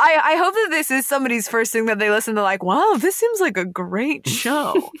 if I hope that this is somebody's first thing that they listen to, like, wow, this seems like a great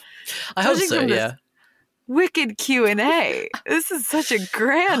show. I hope so. Yeah. Wicked Q&A. This is such a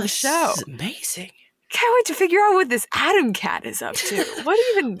grand show. This is amazing. Can't wait to figure out what this Adam cat is up to.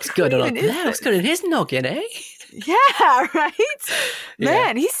 What's going on there? What's going on in his noggin, eh? Yeah, right?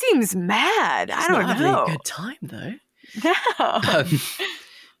 Man, he seems mad. I don't know. Having a good time though. No.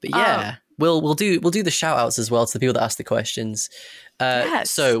 But yeah, we'll do the shout outs as well to the people that ask the questions.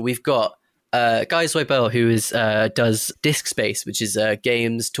 So we've got Guy Zweibel, who does Disc Space, which is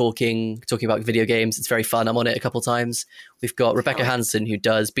games talking about video games. It's very fun. I'm on it a couple times. We've got Rebecca Hansen, who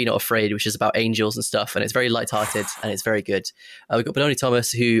does Be Not Afraid, which is about angels and stuff, and it's very lighthearted and it's very good. We've got Benoni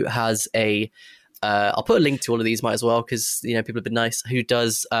Thomas, who has I'll put a link to all of these, might as well, because you know people have been nice. Who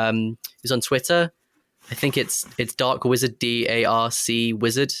does who's on Twitter? I think it's Dark Wizard, DARC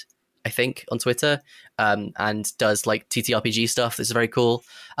Wizard, I think, on Twitter, and does like TTRPG stuff. This is very cool.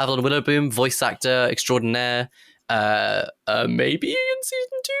 Avalon Willowboom, voice actor extraordinaire, maybe in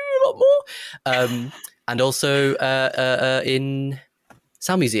season 2 a lot more, and also in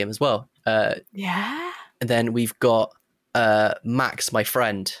Sound Museum as well. And then we've got Max, my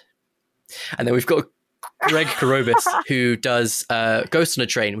friend, and then we've got Greg Karobis, who does Ghost on a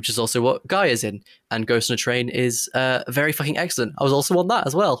Train, which is also what Guy is in, and Ghost on a Train is very fucking excellent. I was also on that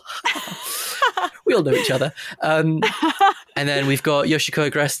as well. We all know each other. And then we've got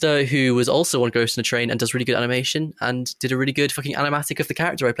Yoshiko Agresta, who was also on Ghost on a Train and does really good animation and did a really good fucking animatic of the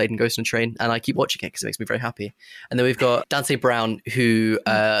character I played in Ghost on a Train, and I keep watching it because it makes me very happy. And then we've got Dante Brown, who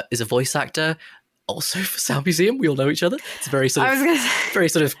is a voice actor. also for Sound Museum. We all know each other. It's a very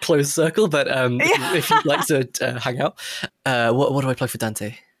sort of closed circle, but if you'd like to hang out, what do I plug for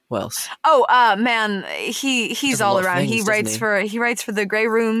Dante? What else? Oh, man, he's all around. He writes for the Grey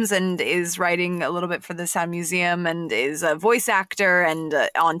Rooms and is writing a little bit for the Sound Museum and is a voice actor and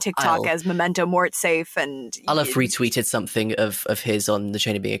on TikTok as Memento Mort Safe. And I'll have retweeted something of his on the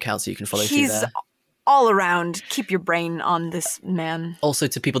Chain of Being account, so you can follow through there. He's all around. Keep your brain on this man. Also,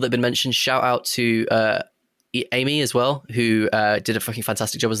 to people that have been mentioned, shout out to Amy as well, who did a fucking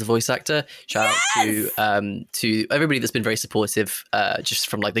fantastic job as the voice actor. Shout out to everybody that's been very supportive, just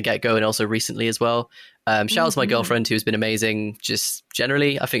from like the get-go and also recently as well. Shout out to my girlfriend, who's been amazing. Just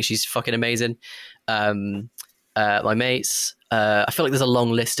generally, I think she's fucking amazing. My mates. I feel like there's a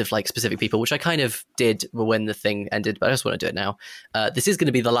long list of like specific people, which I kind of did when the thing ended, but I just want to do it now. This is going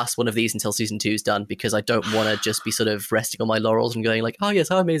to be the last one of these until season 2 is done, because I don't want to just be sort of resting on my laurels and going like, oh yes,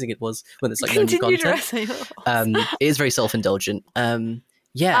 how amazing it was, when it's like no new content. It is very self-indulgent.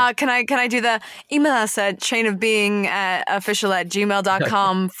 Yeah. Can I do the email us at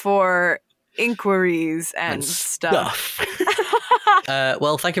chainofbeingofficial@gmail.com for inquiries and stuff.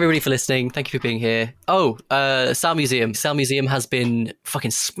 Well, thank you everybody for listening. Thank you for being here. Sound Museum has been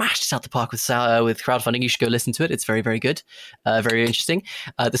fucking smashed out the park with crowdfunding. You should go listen to it. It's very, very good, very interesting.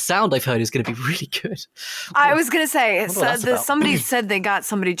 The sound I've heard is going to be really good. I was going to say, somebody said they got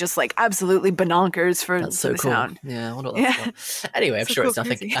somebody just like absolutely bonkers for that's so the cool. sound. Yeah, I wonder what that's about. Anyway, I'm sure it's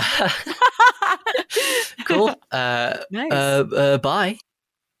nothing. Cool. Nice. Bye.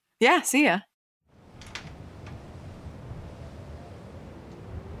 Yeah, see ya.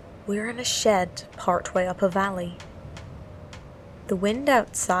 We're in a shed partway up a valley. The wind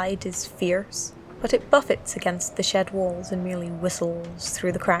outside is fierce, but it buffets against the shed walls and merely whistles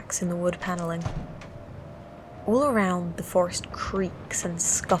through the cracks in the wood panelling. All around, the forest creaks and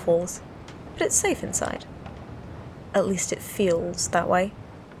scuffles, but it's safe inside. At least it feels that way.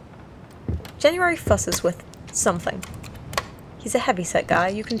 January fusses with something. He's a heavyset guy,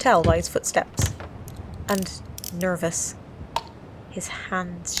 you can tell by his footsteps. And nervous. His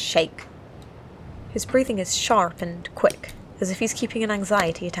hands shake. His breathing is sharp and quick, as if he's keeping an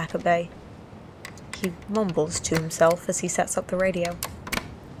anxiety attack at bay. He mumbles to himself as he sets up the radio.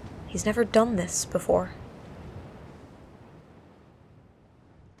 He's never done this before.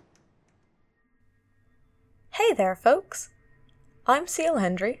 Hey there, folks! I'm Seal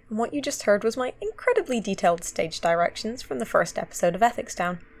Hendry, and what you just heard was my incredibly detailed stage directions from the first episode of Ethics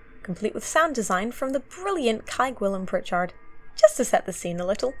Town, complete with sound design from the brilliant Kai Gwilym Pritchard. Just to set the scene a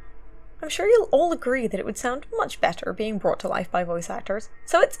little, I'm sure you'll all agree that it would sound much better being brought to life by voice actors,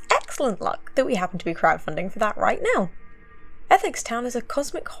 so it's excellent luck that we happen to be crowdfunding for that right now. Ethics Town is a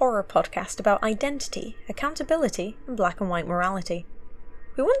cosmic horror podcast about identity, accountability, and black and white morality.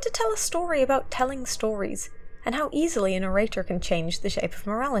 We want to tell a story about telling stories, and how easily a narrator can change the shape of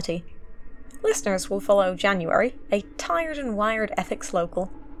morality. Listeners will follow January, a tired and wired ethics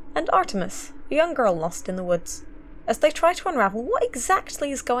local, and Artemis, a young girl lost in the woods, as they try to unravel what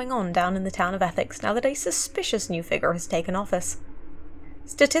exactly is going on down in the town of Ethics now that a suspicious new figure has taken office.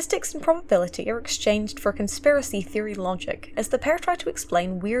 Statistics and probability are exchanged for conspiracy theory logic as the pair try to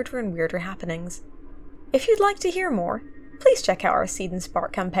explain weirder and weirder happenings. If you'd like to hear more, please check out our Seed and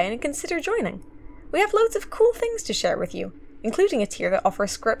Spark campaign and consider joining. We have loads of cool things to share with you, including a tier that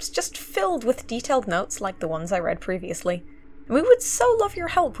offers scripts just filled with detailed notes like the ones I read previously. And we would so love your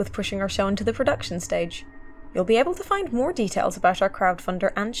help with pushing our show into the production stage. You'll be able to find more details about our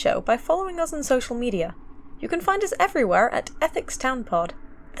crowdfunder and show by following us on social media. You can find us everywhere at Ethics Town Pod.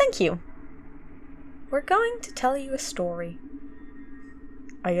 Thank you! We're going to tell you a story.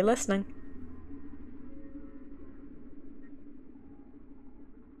 Are you listening?